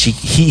that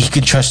he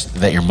could trust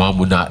that your mom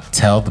would not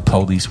tell the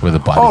police where the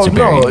bodies are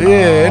buried. No,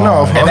 yeah,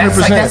 no, And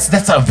 100%.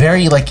 that's a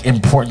very like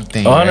important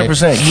thing.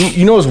 100%.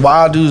 You know what's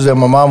wild, dude, is that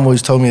my mom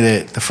always told me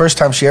that the first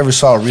time she ever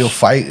saw a real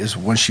fight is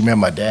when she met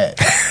my dad.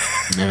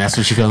 And that's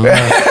what she fell in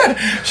love.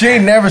 She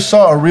ain't never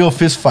saw a real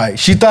fist fight.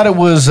 She thought it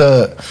was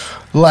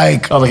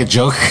like Oh, like a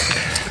joke.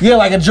 yeah,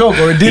 like a joke,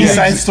 or it didn't East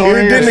Side exist.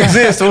 Story It didn't or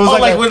exist. It was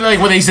like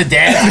when they said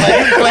dad.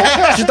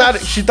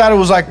 she thought it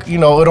was like, you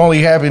know, it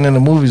only happened in the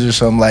movies or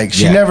something. Like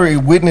she Yeah. never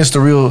witnessed a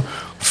real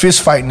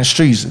fist fight in the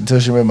streets until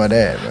she met my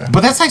dad, man.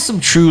 But that's like some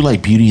true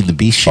like Beauty and the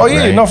Beast shit. Oh yeah,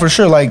 right? no, for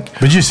sure. Like,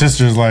 But your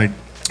sister's like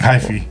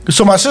hyphy.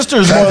 so my sister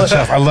is more.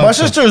 Chef, I love My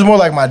Chef. sister is more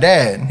like my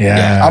dad.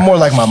 Yeah. I'm more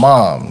like my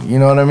mom. You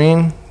know what I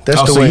mean? That's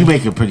Oh, the so way. you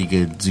make a pretty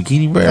good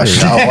zucchini burger.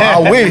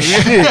 I wish.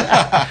 Shit.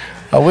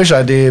 I wish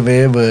I did,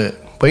 man.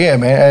 But yeah,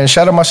 man. And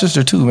shout out my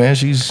sister too, man.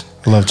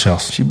 Love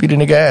Chelsea. She beat a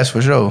nigga ass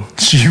for sure.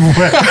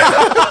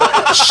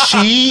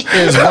 She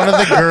is one of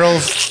the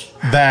girls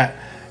that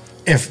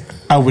if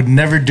I would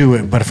never do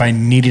it, but if I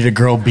needed a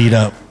girl beat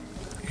up,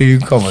 Here you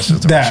can call my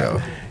sister that for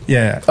sure.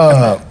 yeah.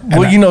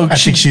 Well, you know, I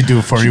think she'd do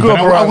it for she you, grew but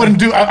up I around- wouldn't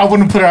do. I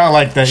wouldn't put her out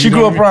like that. She you know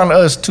grew what up I mean?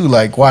 around us too,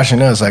 like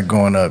watching us, like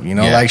growing up. You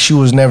know, Yeah. like she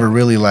was never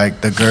really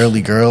like the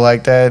girly girl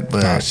like that,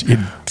 but No,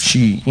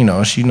 she, you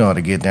know, she know how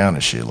to get down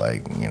and shit.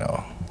 Like, you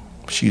know,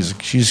 she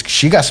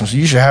got some.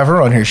 You should have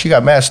her on here. She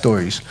got mad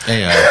stories.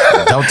 Hey,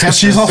 don't test.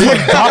 She's us. also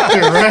a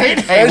doctor, right?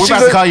 Hey, we're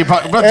about to call you. We're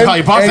about to call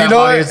you pops and out you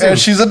know on here what? too. And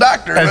she's a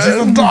doctor. And she's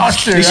man. a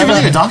doctor. Is she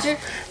really a doctor?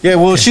 Yeah,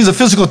 well, she's a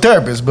physical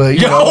therapist, but you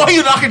Yo, know. why are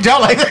you knocking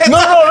down like that? No,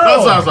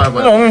 Sorry,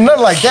 no,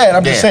 nothing like that.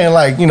 I'm just Yeah. saying,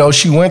 like, you know,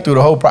 she went through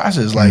the whole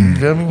process. Like, you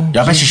feel me?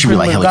 Y'all bet you she be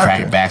like She's a hella doctor.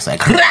 cracking backs, like.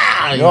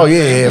 Oh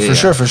yeah, for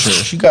sure.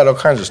 She got all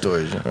kinds of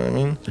stories. You know what I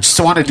mean? Just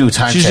want to do a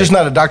time. She's check. just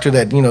not a doctor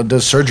that, you know,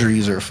 does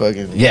surgeries or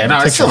fucking. Yeah, no,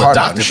 takes it's still your a heart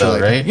out doctor and shit though,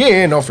 like that. right?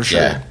 Yeah, no, for sure.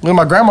 Yeah. Well,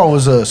 my grandma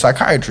was a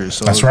psychiatrist.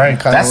 So That's right.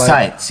 kinda That's like,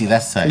 tight. See,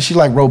 that's tight. She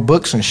like wrote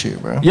books and shit,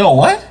 bro. Yo,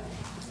 what?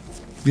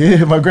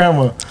 Yeah, my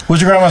grandma.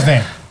 What's your grandma's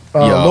name?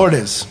 Yo.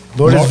 Lourdes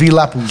Lord- V.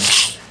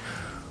 Lapuz.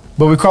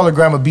 But we call her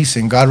Grandma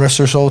Beeson. God rest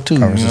her soul too.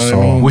 God rest you know her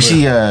what I soul. mean? Was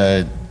she?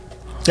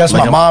 That's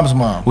like my a- mom's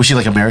mom. Was she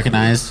like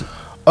Americanized?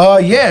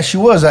 Yeah, she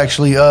was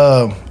actually.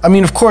 I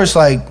mean, of course,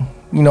 like,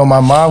 you know, my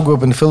mom grew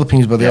up in the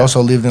Philippines, but they Yeah.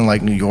 also lived in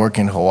like New York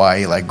and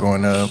Hawaii, like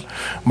growing up.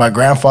 My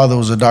grandfather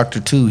was a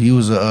doctor too. He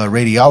was a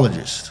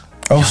radiologist.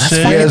 Oh that's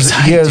shit!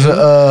 fucking He has dude.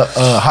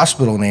 a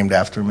hospital named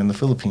after him in the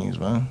Philippines,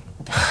 man.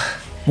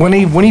 When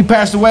he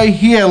passed away,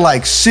 he had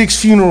like 6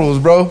 funerals,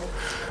 bro.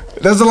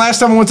 That's the last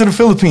time I went to the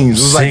Philippines.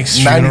 It was 6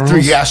 like 93.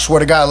 funerals? Yeah, I swear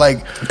to God,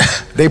 like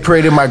they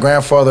paraded my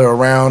grandfather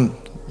around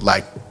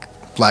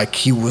like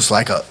he was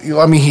like a, you know,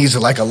 I mean, he's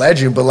like a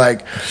legend, but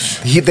like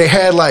they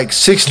had like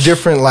 6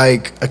 different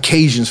like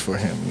occasions for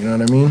him. You know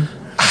what I mean?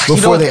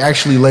 Before what? they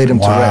actually laid him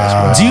to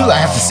rest, bro. Do you? I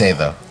have to say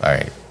though. All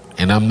right,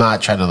 and I'm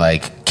not trying to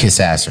like kiss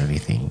ass or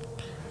anything.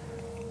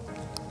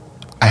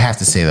 I have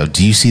to say though,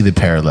 do you see the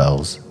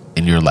parallels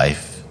in your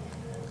life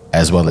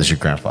as well as your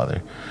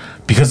grandfather?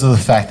 Because of the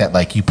fact that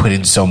like you put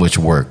in so much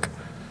work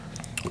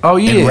Oh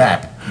yeah, in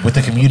rap with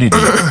the community,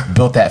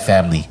 built that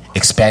family,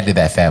 expanded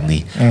that family.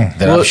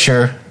 That I'm Well-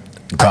 sure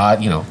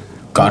God, you know,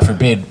 God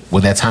forbid,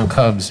 when that time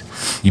comes,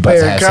 you about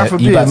Man, to God have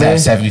forbid, you about to man.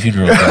 have 7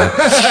 funerals. Bro.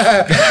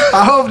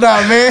 I hope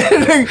not,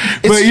 man.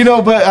 But you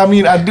know, but I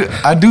mean,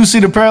 I do see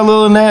the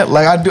parallel in that.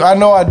 Like I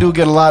know I do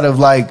get a lot of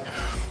like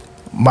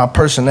my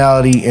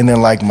personality, and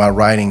then like my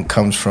writing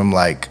comes from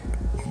like,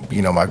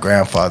 you know, my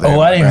grandfather. Oh,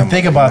 and I my didn't even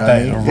think grandmother,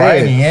 about you know that. what I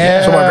mean? Writing,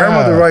 yeah. So my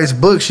grandmother writes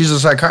books. She's a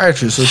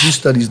psychiatrist, so she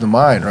studies the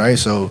mind, right?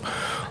 So,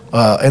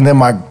 and then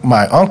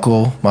my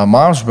uncle, my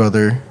mom's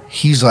brother,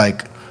 he's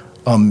like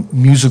a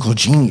musical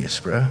genius,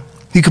 bro.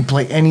 He could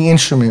play any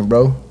instrument,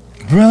 bro.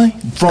 Really?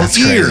 From That's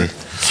ear. crazy.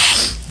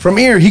 From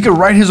ear, he could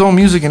write his own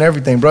music and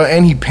everything, bro.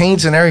 And he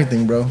paints and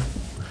everything, bro.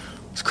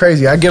 It's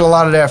crazy. I get a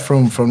lot of that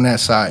from that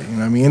side, you know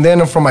what I mean? And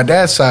then from my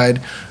dad's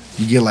side,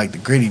 you get like the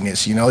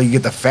grittiness, you know? You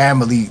get the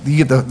family,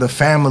 you get the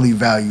family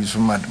values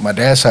from my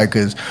dad's side,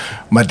 because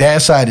my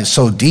dad's side is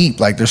so deep.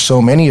 Like, there's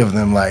so many of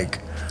them, like,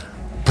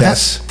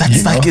 That's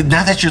you like know?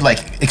 now that you're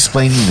like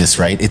explaining this,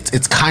 right?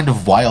 It's kind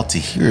of wild to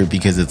hear,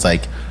 because it's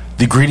like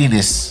the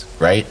grittiness,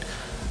 right?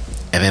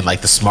 And then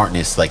like the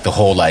smartness, like the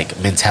whole like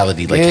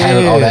mentality, like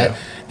having all that,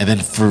 and then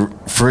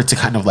for it to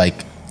kind of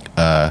like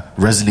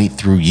resonate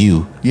through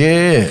you,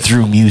 Yeah.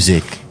 through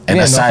music, and Yeah,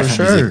 no, aside for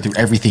from sure. music,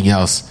 through everything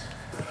else.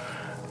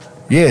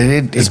 Yeah,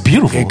 It's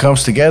beautiful. It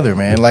comes together,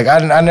 man. Like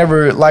I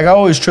never, like I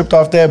always tripped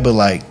off that, but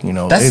like, you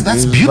know, That's it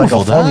was beautiful,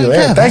 like a formula. dog.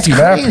 Yeah, Thank that's you,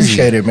 man. I crazy.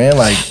 appreciate it, man.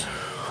 Like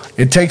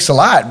it takes a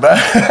lot, but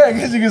I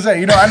guess you can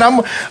say, and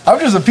I'm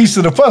just a piece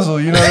of the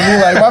puzzle, you know what I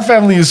mean? Like, my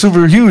family is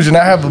super huge, and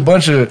I have a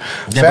bunch of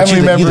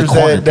family members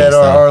that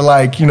are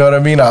like, you know what I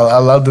mean? I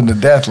love them to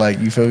death, like,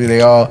 you feel me?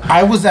 They all...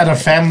 I was at a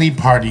family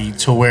party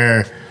to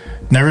where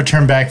Never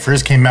Turn Back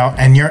first came out,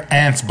 and your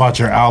aunts bought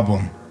your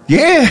album.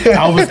 Yeah.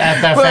 I was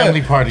at that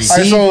family party.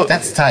 See, so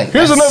that's tight.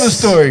 Here's another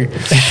story.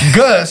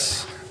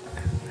 Gus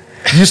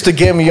used to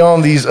get me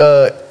on these,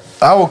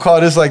 I would call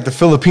this like the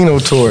Filipino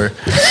tour.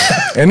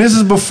 And this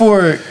is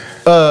before...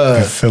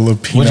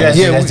 Filipino. we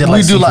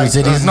do like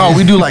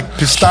we do like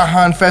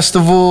Pistahan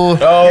Festival,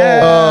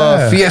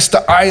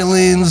 Fiesta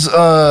Islands.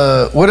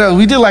 What else?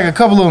 We did like a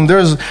couple of them.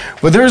 There's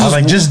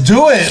like, just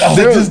do it.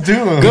 Just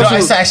do it. I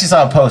actually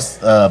saw a post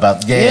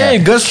about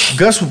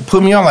Gus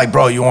put me on like,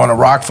 bro, you want to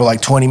rock for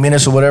like 20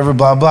 minutes or whatever,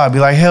 blah blah. I'd be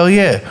like, hell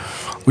yeah.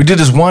 We did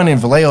this one in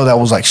Vallejo that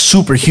was like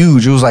super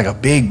huge. It was like a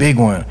big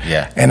one.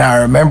 Yeah. And I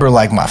remember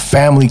like my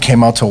family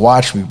came out to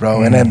watch me,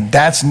 bro. And then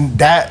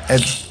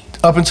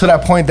up until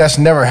that point, that's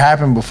never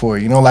happened before.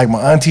 Like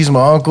my aunties,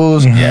 my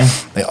uncles,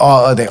 they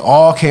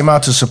all came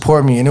out to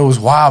support me, and it was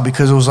wild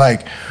because it was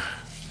like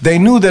they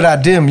knew that I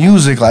did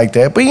music like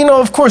that. But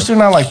of course, they're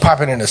not like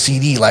popping in a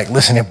CD, like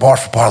listening bar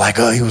for bar, like,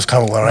 oh, he was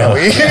coming around.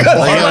 You hear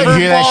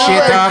that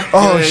shit, dog?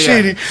 Oh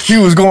shit, he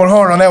was going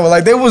hard on that one.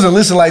 Like they wasn't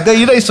listening like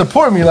that. They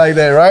support me like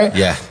that, right?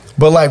 Yeah.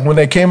 But like when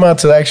they came out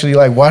to actually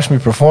like watch me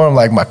perform,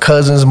 like my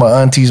cousins,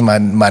 my aunties, my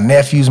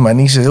nephews, my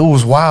nieces, it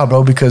was wild,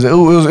 bro. Because it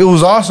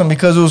was awesome,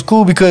 because it was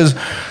cool, because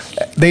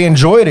they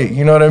enjoyed it.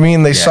 You know what I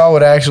mean? They saw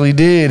what I actually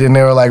did, and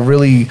they were like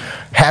really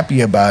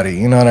happy about it.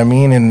 You know what I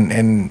mean?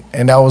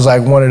 And that was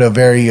like one of the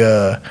very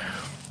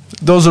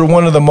those are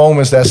one of the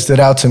moments that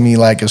stood out to me,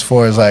 like as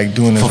far as like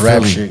doing this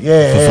rap shit.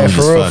 Yeah,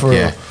 for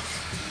real.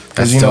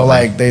 Because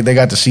like they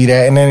got to see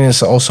that, and then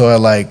it's also at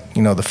like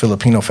the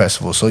Filipino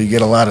festival, so you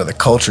get a lot of the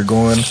culture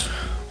going.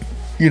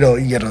 You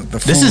get the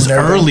food. This is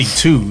early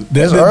too.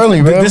 This is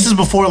early, man. This is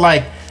before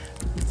like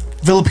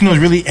Filipinos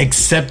really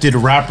accepted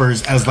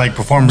rappers as like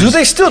performers. Do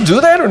they still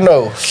do that or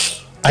no?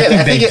 I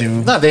think they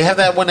do. No, they have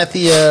that one at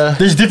the.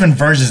 There's different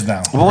versions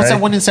now. What was that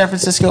one in San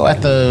Francisco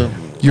at the?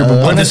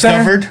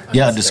 Undiscovered?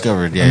 Yeah,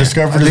 Undiscovered. Yeah,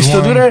 Undiscovered. They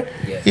still do that?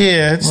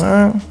 Yeah.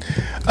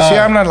 See,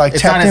 I'm not like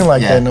tapped in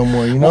like that no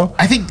more. Well,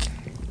 I think.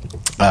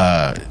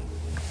 I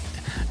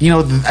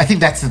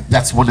think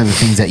that's one of the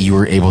things that you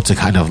were able to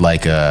kind of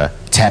like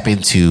tap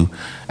into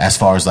as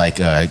far as like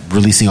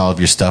releasing all of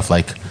your stuff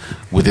like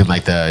within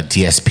like the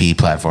DSP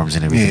platforms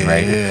and everything,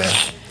 right? Yeah.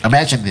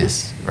 Imagine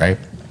this, right?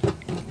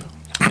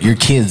 Your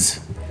kids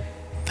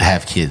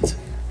have kids,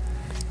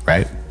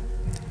 right?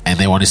 And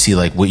they want to see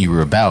like what you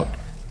were about.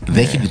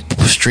 They can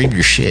stream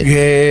your shit.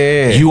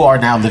 Yeah. You are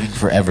now living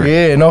forever.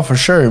 Yeah, no, for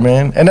sure,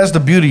 man. And that's the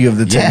beauty of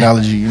the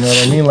technology, you know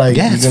what I mean? Like,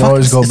 you can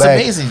always go back.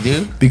 It's amazing,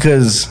 dude.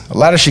 Because a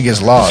lot of shit gets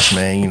lost,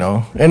 man,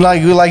 And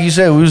like you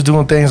said, we was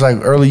doing things like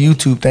early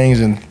YouTube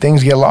things, and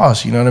things get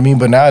lost, you know what I mean?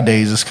 But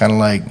nowadays, it's kind of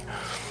like,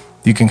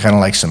 you can kind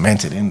of like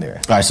cement it in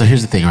there. All right, so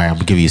here's the thing, all right? I'm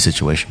going to give you a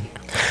situation,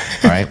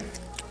 all right?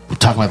 We're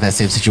talking about that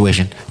same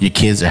situation. Your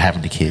kids are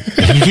having the kids.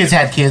 If your kids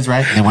had kids,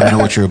 right? They want to know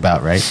what you're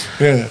about, right?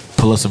 Yeah.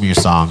 Pull up some of your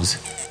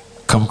songs.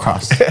 Come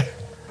across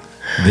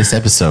this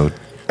episode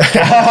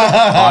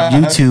on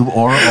YouTube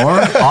or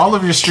all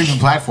of your streaming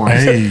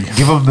platforms. Hey.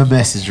 Give them the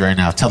message right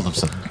now. Tell them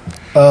something.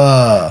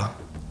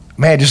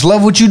 Man, just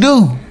love what you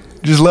do.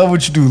 Just love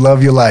what you do.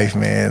 Love your life,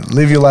 man.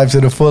 Live your life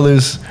to the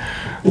fullest.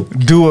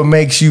 Do what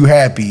makes you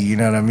happy. You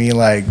know what I mean?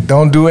 Like,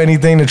 don't do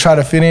anything to try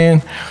to fit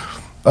in.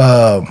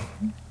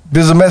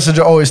 There's a message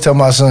I always tell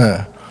my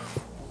son.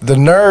 The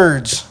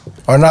nerds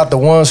are not the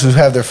ones who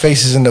have their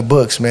faces in the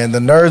books, man. The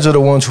nerds are the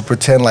ones who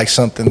pretend like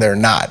something they're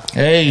not.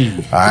 Hey.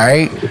 All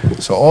right?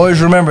 So always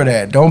remember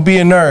that. Don't be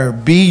a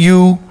nerd. Be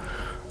you.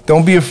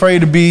 Don't be afraid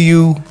to be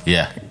you.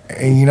 Yeah.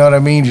 And you know what I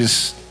mean?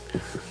 Just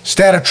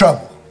stay out of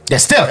trouble. Yeah,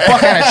 still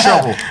fuck out of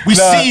trouble. We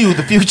see you,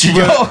 the future,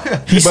 yo.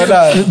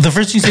 The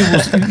first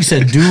thing you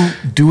said,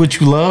 do what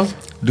you love.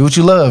 Do what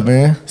you love,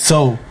 man.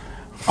 So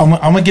I'm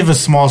gonna give a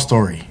small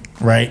story,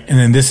 right? And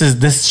then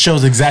this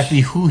shows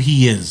exactly who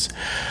he is.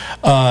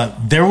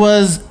 There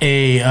was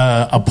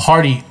a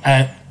party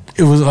at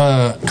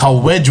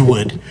called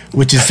Wedgwood,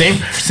 which is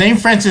St.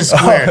 Francis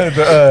Square.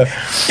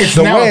 It's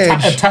the now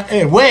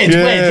Wedge.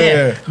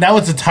 Wedge. Now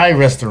it's a Thai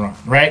restaurant,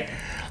 right?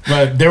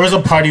 But there was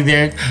a party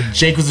there.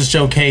 Jake was a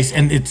showcase,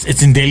 and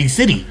it's in Daly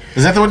City.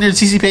 Is that the one near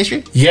TC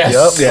Pastry?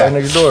 Yes. Yep,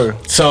 right next door.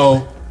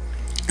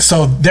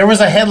 So there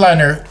was a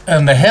headliner,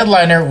 and the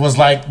headliner was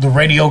like the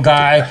radio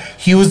guy.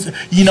 He was,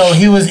 he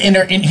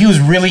was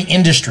really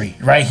industry,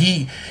 right?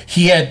 He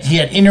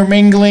had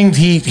intermingling.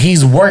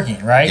 He's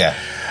working, right? Yeah.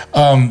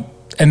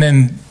 And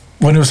then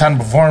when it was time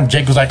to perform,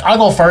 Jake was like, "I'll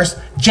go first."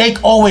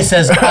 Jake always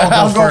says,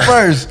 "I'll go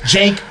first."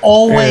 Jake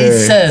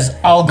always says,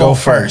 "I'll go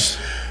first."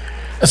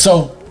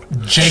 So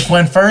Jake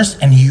went first,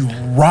 and he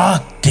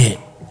rocked it.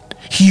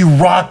 He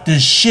rocked the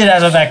shit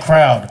out of that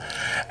crowd.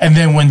 And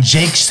then when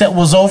Jake's set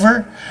was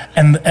over,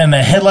 and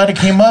the headliner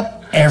came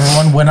up,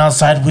 Everyone went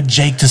outside with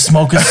Jake to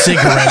smoke a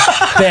cigarette.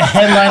 The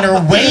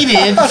headliner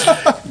waited,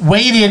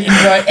 and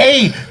you're like,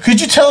 "Hey, could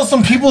you tell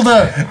some people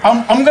to?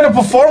 I'm gonna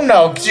perform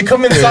now. Could you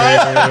come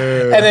inside?"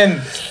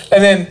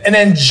 And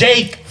then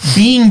Jake,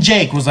 being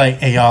Jake, was like,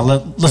 "Hey y'all,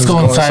 let's go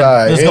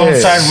inside. Let's go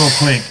inside real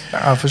quick."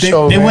 For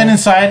They went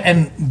inside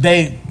and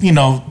they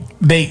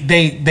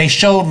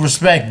showed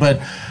respect,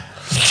 but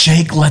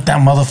Jake let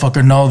that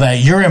motherfucker know that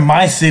you're in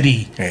my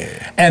city,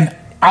 and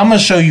I'm gonna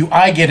show you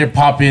I get it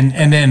popping,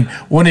 and then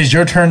when it's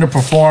your turn to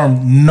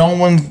perform, no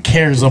one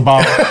cares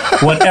about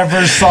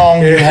whatever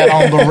song you had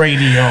on the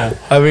radio.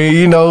 I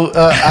mean,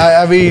 I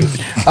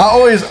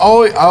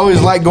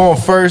always like going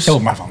first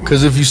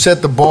because if you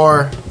set the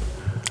bar,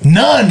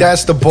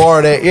 that's the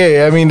bar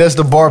that's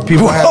the bar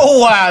people have.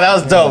 Oh wow, that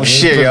was dope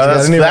shit, yo.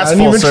 That's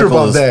full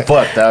circle as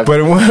fuck, dog.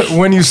 But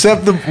when you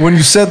set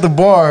the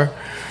bar,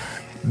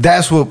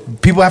 that's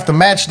what people have to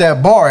match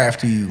that bar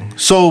after you.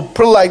 So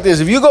put it like this: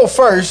 if you go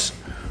first,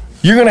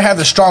 you're gonna have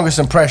the strongest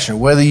impression,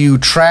 whether you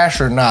trash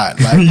or not.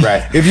 Like,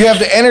 right. If you have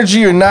the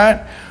energy or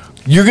not,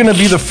 you're gonna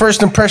be the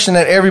first impression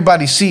that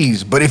everybody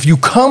sees. But if you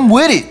come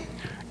with it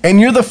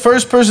and you're the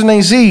first person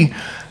they see,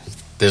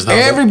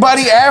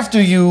 everybody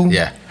after you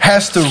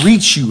has to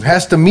reach you,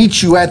 has to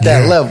meet you at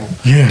that level.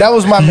 Yeah. That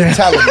was my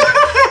mentality.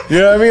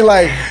 You know what I mean?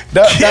 Like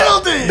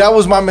that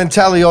was my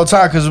mentality all the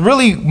time. Because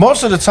really,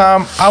 most of the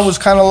time, I was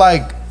kind of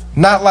like.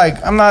 Not like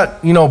I'm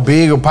not,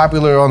 big or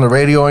popular on the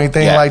radio or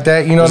anything like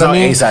that. You know what I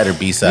mean? A-side or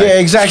B-side. Yeah,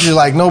 exactly.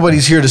 Like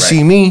nobody's here to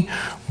see me,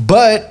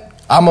 but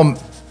I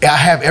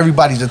have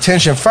everybody's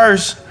attention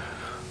first.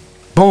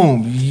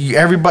 Boom!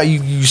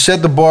 You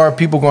set the bar.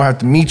 People gonna have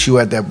to meet you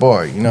at that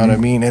bar. You know what I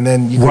mean? And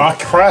then you rock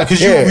crowd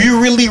because you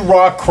really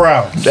rock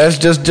crowd. That's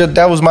just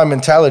that was my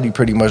mentality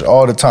pretty much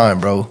all the time,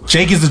 bro.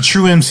 Jake is a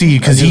true MC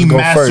because he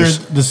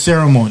mastered the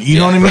ceremony. You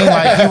know what I mean?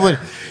 Like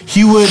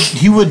he would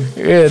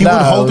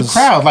hold the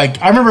crowd. Like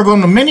I remember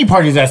going to many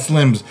parties at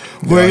Slim's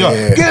where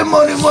get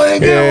money, get money.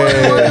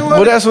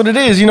 Well, that's what it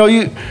is.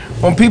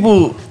 When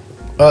people,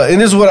 and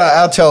this is what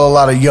I'll tell a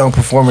lot of young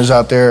performers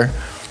out there,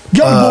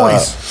 young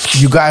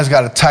boys, you guys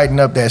got to tighten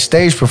up that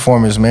stage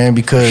performance, man,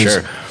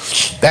 because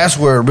that's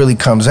where it really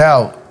comes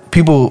out.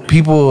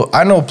 People.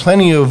 I know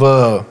plenty of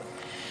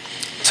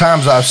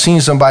times I've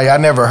seen somebody I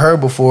never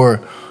heard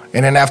before.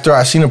 And then after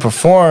I seen him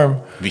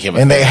perform,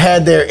 they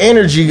had their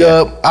energy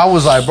up, I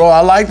was like, bro,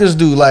 I like this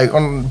dude. Like,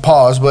 on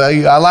pause, but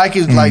I like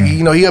his, like,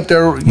 he up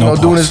there,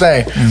 doing his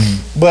thing.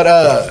 But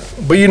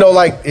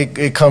like,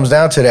 it comes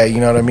down to that, you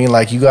know what I mean?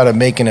 Like, you got to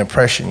make an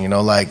impression,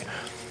 like,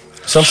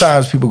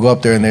 sometimes people go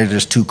up there and they're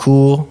just too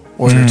cool,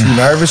 or they're too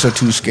nervous or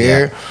too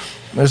scared.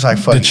 It's like,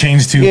 fuck. The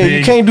chain's too big.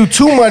 You can't do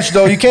too much,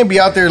 though. You can't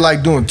be out there,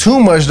 like, doing too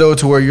much, though,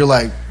 to where you're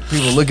like,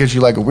 people look at you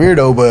like a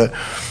weirdo, but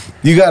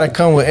you gotta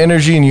come with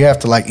energy, and you have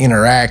to like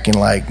interact and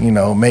like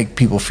make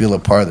people feel a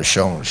part of the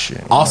show and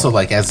shit. Also,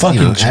 like as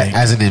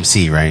as an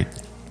MC, right?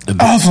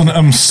 As an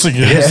MC,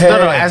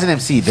 as an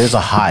MC, there's a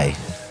high.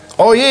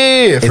 Oh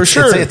yeah, for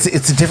sure. It's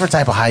a different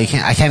type of high.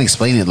 I can't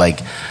explain it.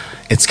 Like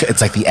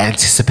it's like the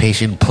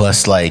anticipation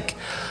plus like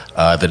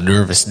the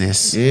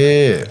nervousness.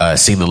 Yeah,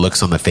 seeing the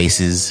looks on the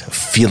faces,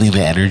 feeling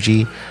the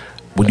energy.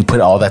 When you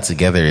put all that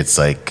together, it's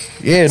like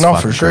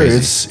for sure.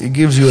 Crazy. It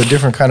gives you a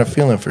different kind of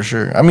feeling for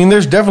sure. I mean,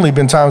 there's definitely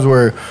been times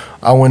where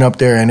I went up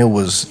there and it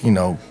was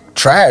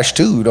trash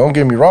too. Don't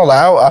get me wrong.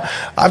 Like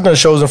I've done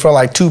shows in front of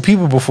like 2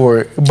 people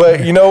before,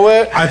 but you know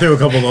what? I threw a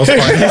couple of those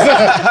parties.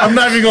 I'm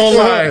not even gonna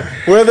lie.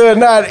 Whether or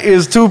not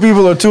it's 2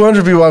 people or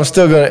 200 people, I'm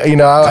still gonna.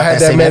 I had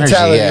that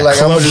mentality. Energy, like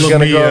I'm just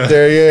gonna go up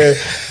there.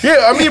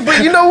 Yeah. I mean,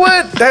 but you know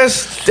what?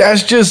 That's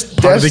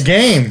part of the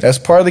game. That's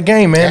part of the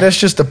game, man. Yeah. That's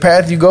just the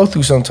path you go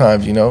through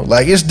sometimes.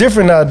 Like it's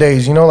different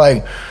nowadays.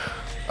 Like.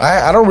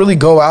 I don't really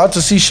go out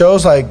to see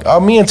shows. Like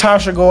me and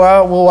Tasha go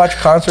out. We'll watch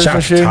concerts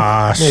and shit.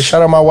 Tosh. Yeah,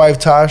 shout out my wife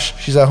Tosh.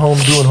 She's at home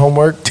doing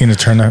homework. Tina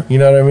Turner. You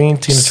know what I mean?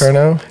 Tina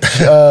Turner.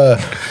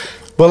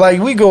 But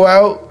like we go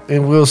out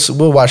and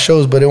we'll watch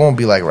shows, but it won't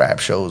be like rap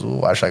shows. We'll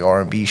watch like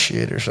R&B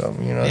shit or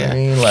something. You know what I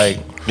mean?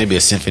 Like maybe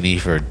a symphony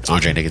for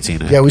Andre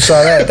Nickatina. Yeah, we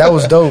saw that. That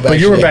was dope. But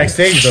you were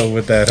backstage though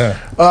with that,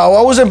 huh?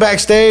 I wasn't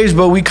backstage,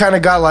 but we kind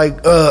of got like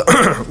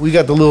we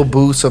got the little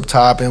booths up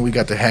top, and we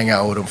got to hang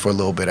out with him for a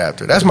little bit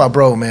after. That's my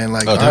bro, man.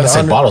 Like, doing the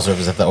same bottle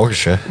service at the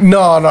orchestra?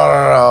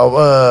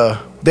 No.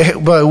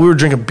 But we were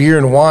drinking beer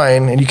and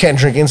wine, and you can't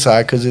drink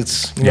inside because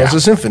it's it's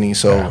a symphony.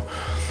 So. Yeah.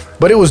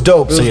 But it was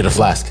dope. So you had a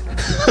flask,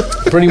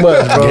 pretty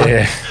much, bro.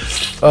 Yeah.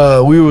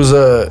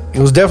 It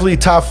was definitely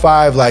top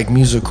 5 like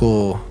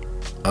musical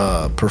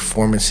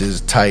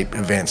performances type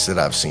events that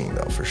I've seen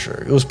though, for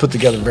sure. It was put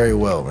together very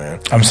well, man.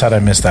 I'm sad I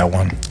missed that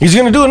one. He's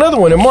gonna do another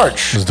one in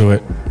March. Let's do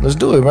it. Let's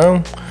do it,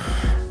 man.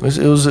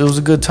 It was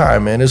a good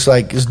time, man. It's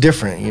like it's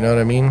different, you know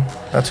what I mean?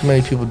 Not too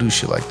many people do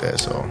shit like that.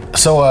 So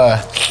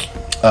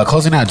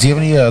closing out. Do you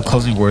have any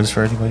closing words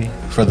for anybody,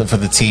 for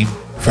the team,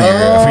 for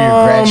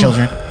your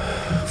grandchildren?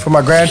 For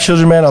my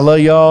grandchildren, man, I love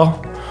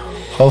y'all.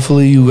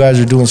 Hopefully you guys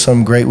are doing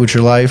something great with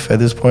your life at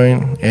this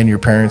point, and your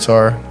parents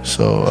are.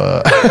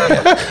 So,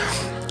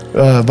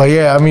 but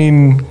yeah, I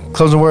mean,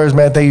 closing words,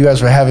 man. Thank you guys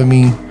for having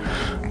me.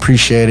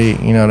 Appreciate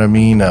it. You know what I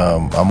mean?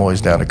 I'm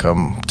always down to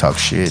come talk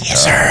shit.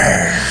 Yes,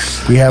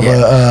 sir. We have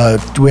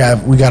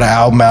we got an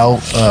album out,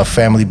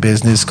 Family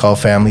Business, called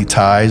Family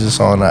Ties. It's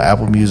on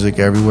Apple Music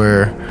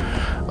everywhere.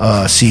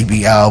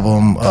 CB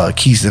album,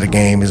 Keys to the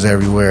Game is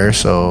everywhere.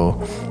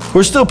 So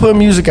we're still putting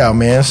music out,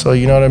 man. So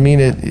you know what I mean?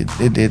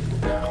 It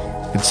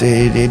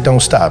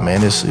don't stop,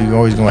 man. You're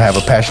always gonna have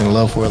a passion and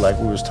love for it, like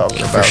we was talking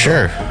about. For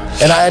sure.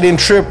 And I didn't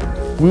trip.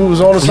 We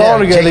was on a song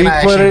together. Jay and I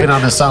actually been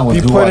on a song with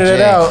he Guwak put it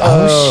Jay. out.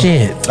 Oh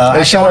shit!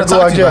 Actually, I want to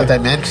talk to you about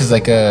that, man, because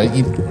like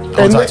you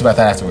talked about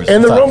that afterwards.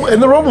 And the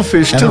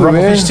Rumblefish too,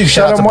 man.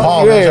 Shout out to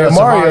Paul. Yeah,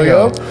 Mario,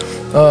 yo.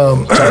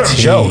 Shout out to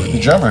Joe, the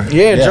drummer.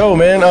 Yeah, Joe,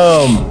 man.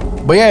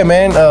 But yeah,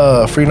 man,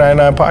 Free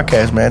 99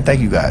 podcast, man. Thank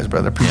you guys,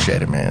 brother.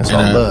 Appreciate it, man. It's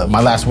all love.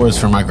 My last words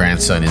for my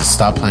grandson is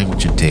stop playing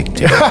with your dick,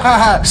 dude.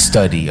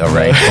 Study, all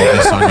right?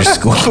 Focus on your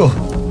school.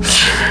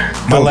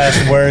 My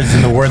last words,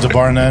 in the words of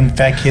Bar None,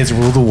 fat kids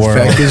rule the world.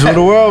 Fat kids rule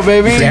the world,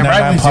 baby. Damn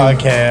right we do.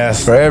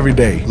 Podcast. For every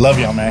day. Love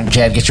y'all, man.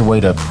 Jad, get your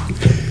weight up.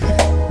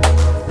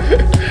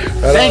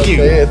 Thank you.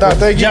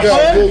 Thank you, You have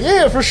guys. fun?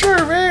 Yeah, for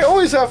sure, man.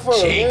 Always have fun.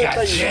 She Man. got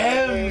Thank you,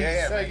 gems.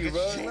 man. Thank you,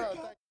 bro.